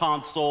powerful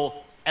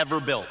console ever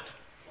built.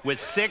 With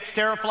 6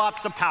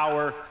 teraflops of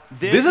power,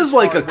 This is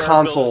like a hardware built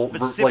console,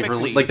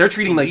 specifically like they're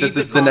treating to like this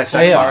lead is the next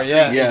console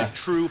Xbox. into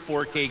True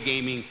 4K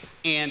gaming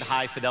and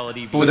high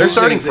fidelity. Well, they're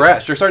starting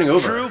fresh. They're starting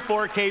over. True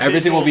 4K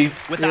Everything will be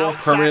visuals without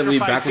permanently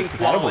sacrificing backwards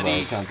compatible now,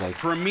 quality, it sounds like.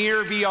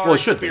 Premier VR Well, it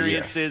should be, yeah.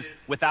 experiences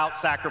without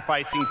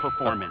sacrificing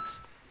performance,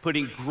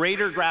 putting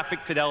greater graphic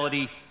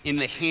fidelity in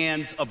the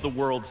hands of the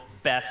world's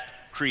best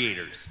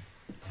creators.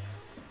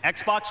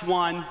 Xbox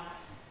One,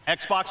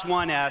 Xbox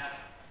One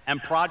S,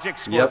 and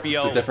Project Yep, it's a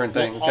Scorpio different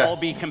thing. will Okay. all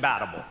be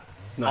compatible.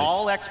 Nice.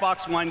 All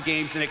Xbox One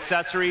games and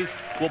accessories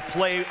will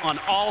play on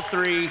all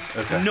 3.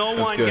 Okay, No that's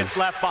one good. gets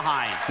left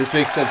behind. This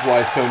makes sense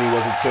why Sony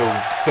wasn't so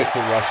quick to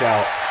rush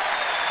out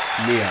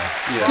Neo.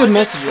 It's good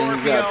messaging.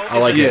 He's got. Scorpio I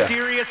like is it. a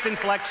serious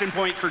inflection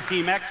point for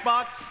Team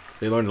Xbox.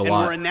 They learned a And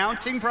lot. we're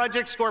announcing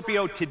Project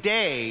Scorpio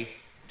today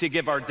to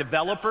give our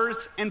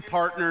developers and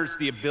partners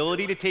the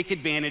ability to take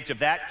advantage of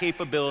that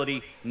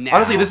capability now.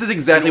 Honestly, this is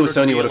exactly in what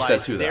order to Sony would have said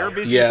realize too, Their though.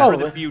 vision Yeah. for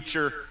Probably. the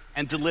future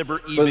and deliver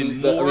But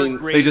even more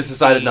great they just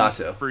decided games not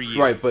to. for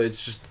you. Right, but it's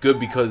just good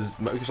because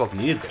Microsoft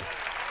needed this.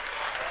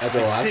 After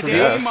the last Today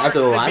review, marks after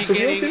the the last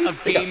review, beginning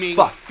of they got gaming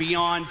fucked.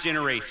 beyond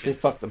generations. They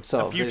fucked A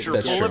themselves. future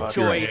That's full true. of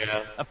You're right. choice,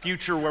 a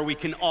future where we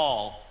can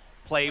all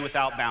play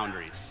without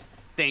boundaries.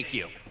 Thank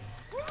you.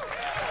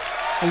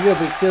 There you go,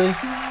 Big Philly.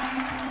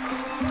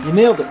 You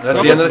nailed it.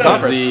 That's the end of the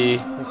conference. I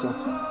think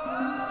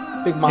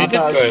so. Big He did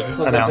montage. good Close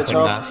that bitch announcing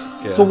off.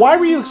 that. Yeah. So why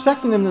were you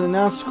expecting them to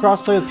announce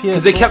crossplay with PS4?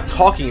 Because they kept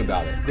talking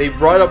about it. They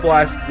brought it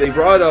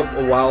up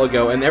a while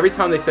ago, and every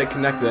time they said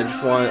connected, I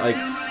just wanted, like,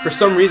 for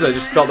some reason, I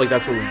just felt like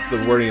that's what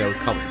was the wording that was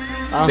coming.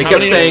 They How kept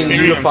many saying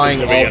experiences unifying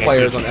do we all get in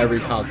players future? on every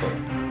console.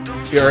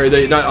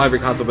 Or not every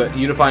console, but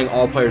unifying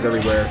all players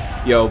everywhere.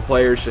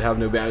 Players should have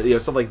no bound.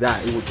 Stuff like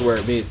that. To where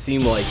it made it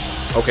seem like,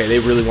 okay, they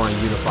really want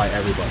to unify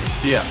everybody.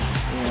 Yeah.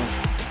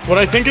 What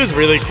I think is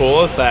really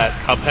cool is that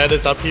Cuphead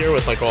is up here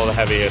with like all the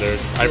heavy hitters.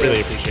 I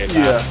really appreciate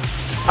that.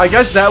 Yeah. I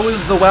guess that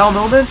was the WoW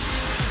moment.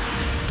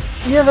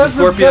 Yeah, that was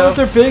Scorpio.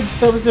 their big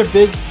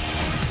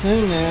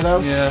thing there.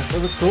 That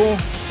was cool.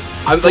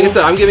 Like I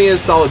said, I'm giving it a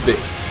solid B.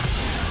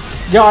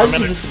 Yeah, I'd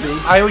give this a B.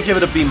 I would give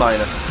it a B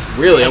minus.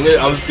 Really, I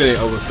was gonna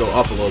almost go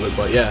up a little bit,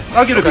 but yeah.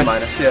 I'll give it a B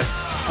minus. Yeah.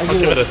 I'll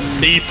give it a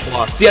C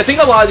plus. See, I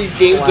think a lot of these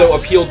games though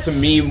appealed to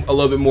me a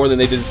little bit more than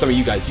they did to some of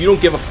you guys. You don't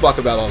give a fuck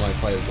about online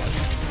players like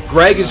that.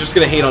 Greg is just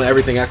gonna hate on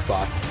everything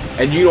Xbox,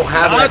 and you don't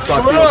have an Not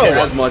Xbox, so you don't true. care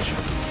as much.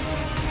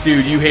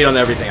 Dude, you hate on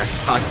everything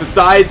Xbox.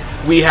 Besides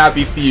We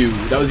Happy Few,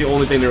 that was the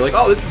only thing they were like,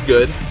 oh, this is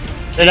good.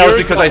 And that was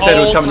Gears because the I said it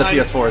was whole coming to time-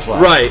 PS4 as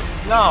well. Right.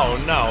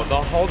 No, the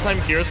whole time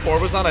Gears 4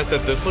 was on, I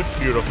said this looks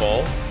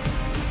beautiful.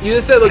 You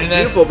just said it looked And then-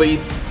 beautiful, but you...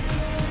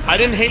 I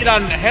didn't hate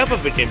on half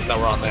of the games that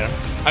were on there.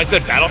 I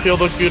said Battlefield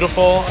looks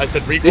beautiful. I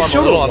said They Recon a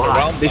showed a little lot.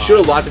 underwhelmed. They showed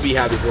a lot to be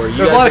happy for. You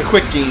There's a guys lot of did-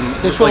 quick game.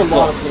 They showed a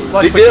lot of looks.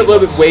 quick- They did a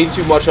little bit way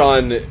too much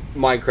on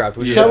Minecraft,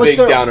 which is a big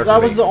downer for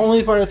That me. was the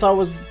only part I thought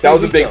was. That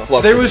was a big though.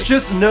 flub. There for was me.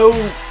 just no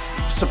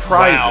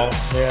surprises.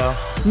 Wow. Yeah.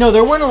 No,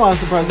 there weren't a lot of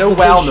surprises. No but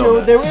wow they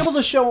were moments. able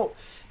to show.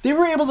 they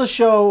were able to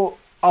show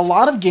a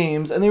lot of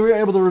games, and they were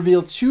able to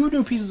reveal 2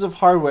 new pieces of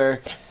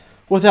hardware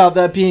without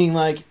that being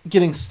like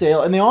getting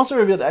stale. And they also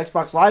revealed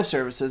Xbox Live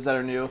services that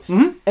are new,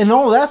 and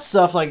all of that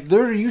stuff. Like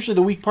they're usually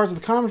the weak parts of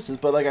the conferences,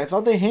 but like I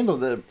thought they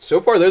handled it so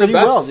far. They're the pretty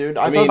best, well, dude.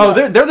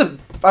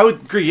 I would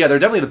agree. Yeah, they're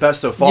definitely the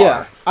best so far.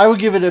 Yeah, I would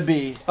give it a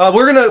B.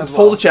 We're gonna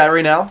pull the chat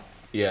right now.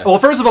 Yeah. Well,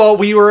 first of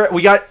all,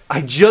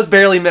 I just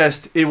barely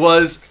missed. It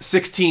was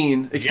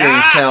 16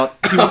 experience count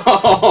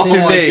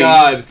to me.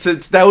 God. So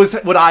that was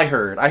what I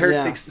heard. I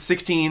heard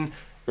 16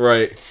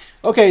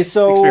 Okay,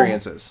 so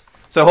experiences.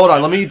 So hold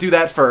on, let me do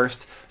that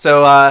first.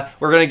 So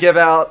we're gonna give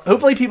out.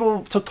 Hopefully,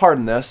 people took part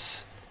in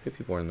this.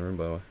 People are in the room,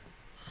 by the way.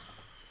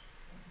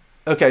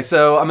 Okay,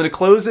 so I'm gonna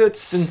close it.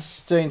 It's been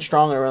staying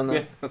strong around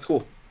there. Yeah, that's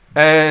cool.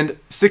 And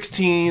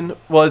 16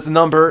 was the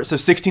number. So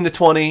 16 to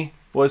 20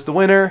 was the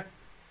winner.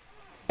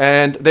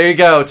 And there you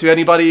go. To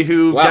anybody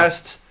who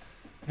guessed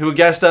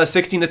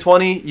 16 to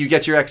 20, you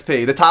get your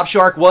XP. The top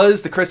shark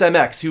was the Chris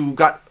MX, who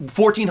got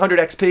 1,400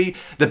 XP.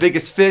 The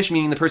biggest fish,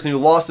 meaning the person who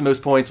lost the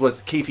most points,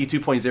 was KP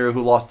 2.0,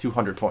 who lost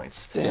 200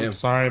 points. Damn.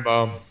 Sorry,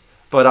 Bob.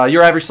 But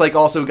your average Slike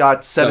also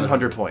got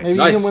 700 points.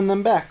 Maybe you can win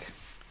them back.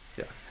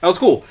 Yeah, that was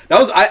cool.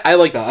 I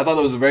like that. I thought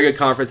that was a very good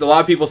conference. A lot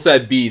of people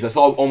said B's. I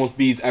saw almost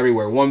B's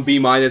everywhere. 1 B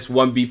minus,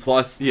 1 B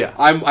plus. Yeah.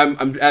 I'm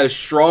at a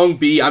strong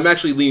B. I'm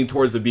actually leaning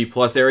towards the B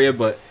plus area,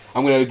 but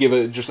I'm gonna give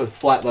it just a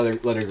flat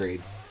letter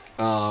grade.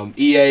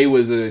 EA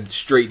was a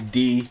straight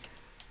D.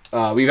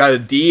 We've had a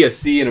D, a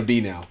C, and a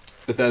B now.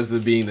 Bethesda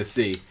being the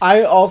C.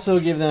 I also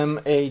give them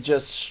a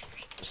just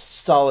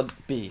solid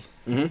B.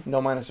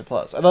 No minus or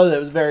plus. I thought that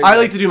was very. I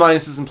like to do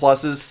minuses and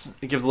pluses.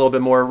 It gives a little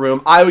bit more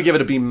room. I would give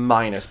it a B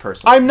minus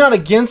personally. I'm not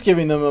against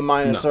giving them a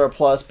minus or a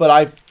plus, but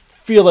I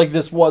feel like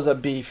this was a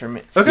B for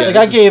me. Okay. Like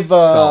I gave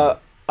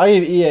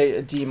EA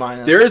a D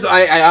minus. There's,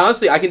 I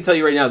honestly, I can tell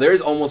you right now, there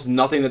is almost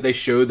nothing that they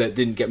showed that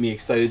didn't get me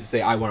excited to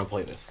say I want to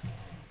play this.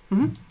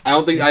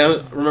 I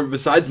don't remember,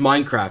 besides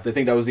Minecraft, I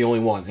think that was the only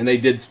one. And they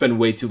did spend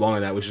way too long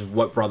on that, which is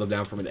what brought them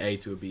down from an A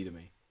to a B to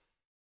me.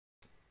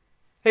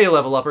 Hey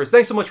Level Uppers,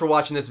 thanks so much for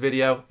watching this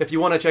video. If you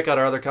want to check out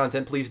our other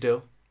content, please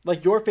do.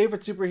 Like your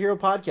favorite superhero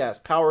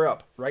podcast, Power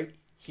Up, right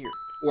here.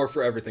 Or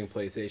for everything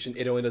PlayStation,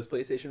 it only does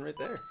PlayStation right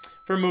there.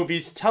 For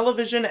movies,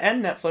 television,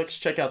 and Netflix,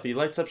 check out the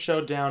Lights Up Show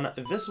down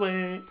this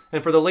way.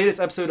 And for the latest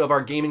episode of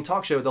our gaming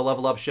talk show, The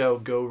Level Up Show,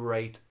 go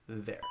right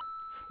there.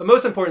 But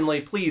most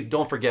importantly, please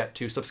don't forget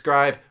to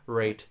subscribe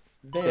right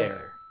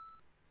there.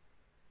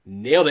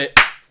 Nailed it.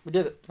 We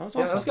did it. That was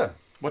Yeah, awesome. that was good.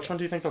 Which one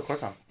do you think they'll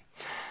click on?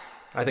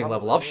 I think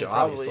Level Up Show,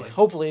 obviously.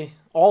 Hopefully,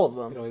 all of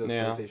them.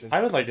 Yeah. I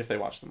would like if they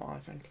watched them all, I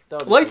think.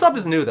 Lights Up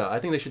is new, though. I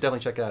think they should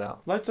definitely check that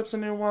out. Lights Up's a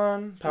new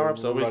one. Power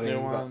Up's always a new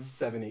one. About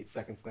 7-8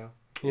 seconds now.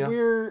 Yeah.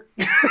 We're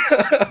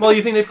Well,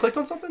 you think they've clicked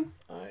on something?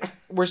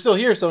 we're still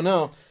here, so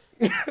no.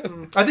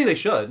 I think they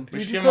should. We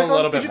should Did give you them a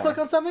little bit Did you more. click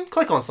on something?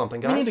 Click on something,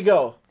 guys. We need to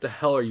go. The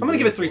hell are you? I'm gonna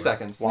give it waiting 3 for?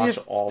 seconds. Watch We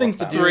have all things of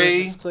to them. do.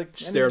 3, Just click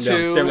Stare them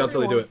down. Stare them down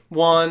until they do it.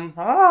 1.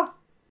 Ah!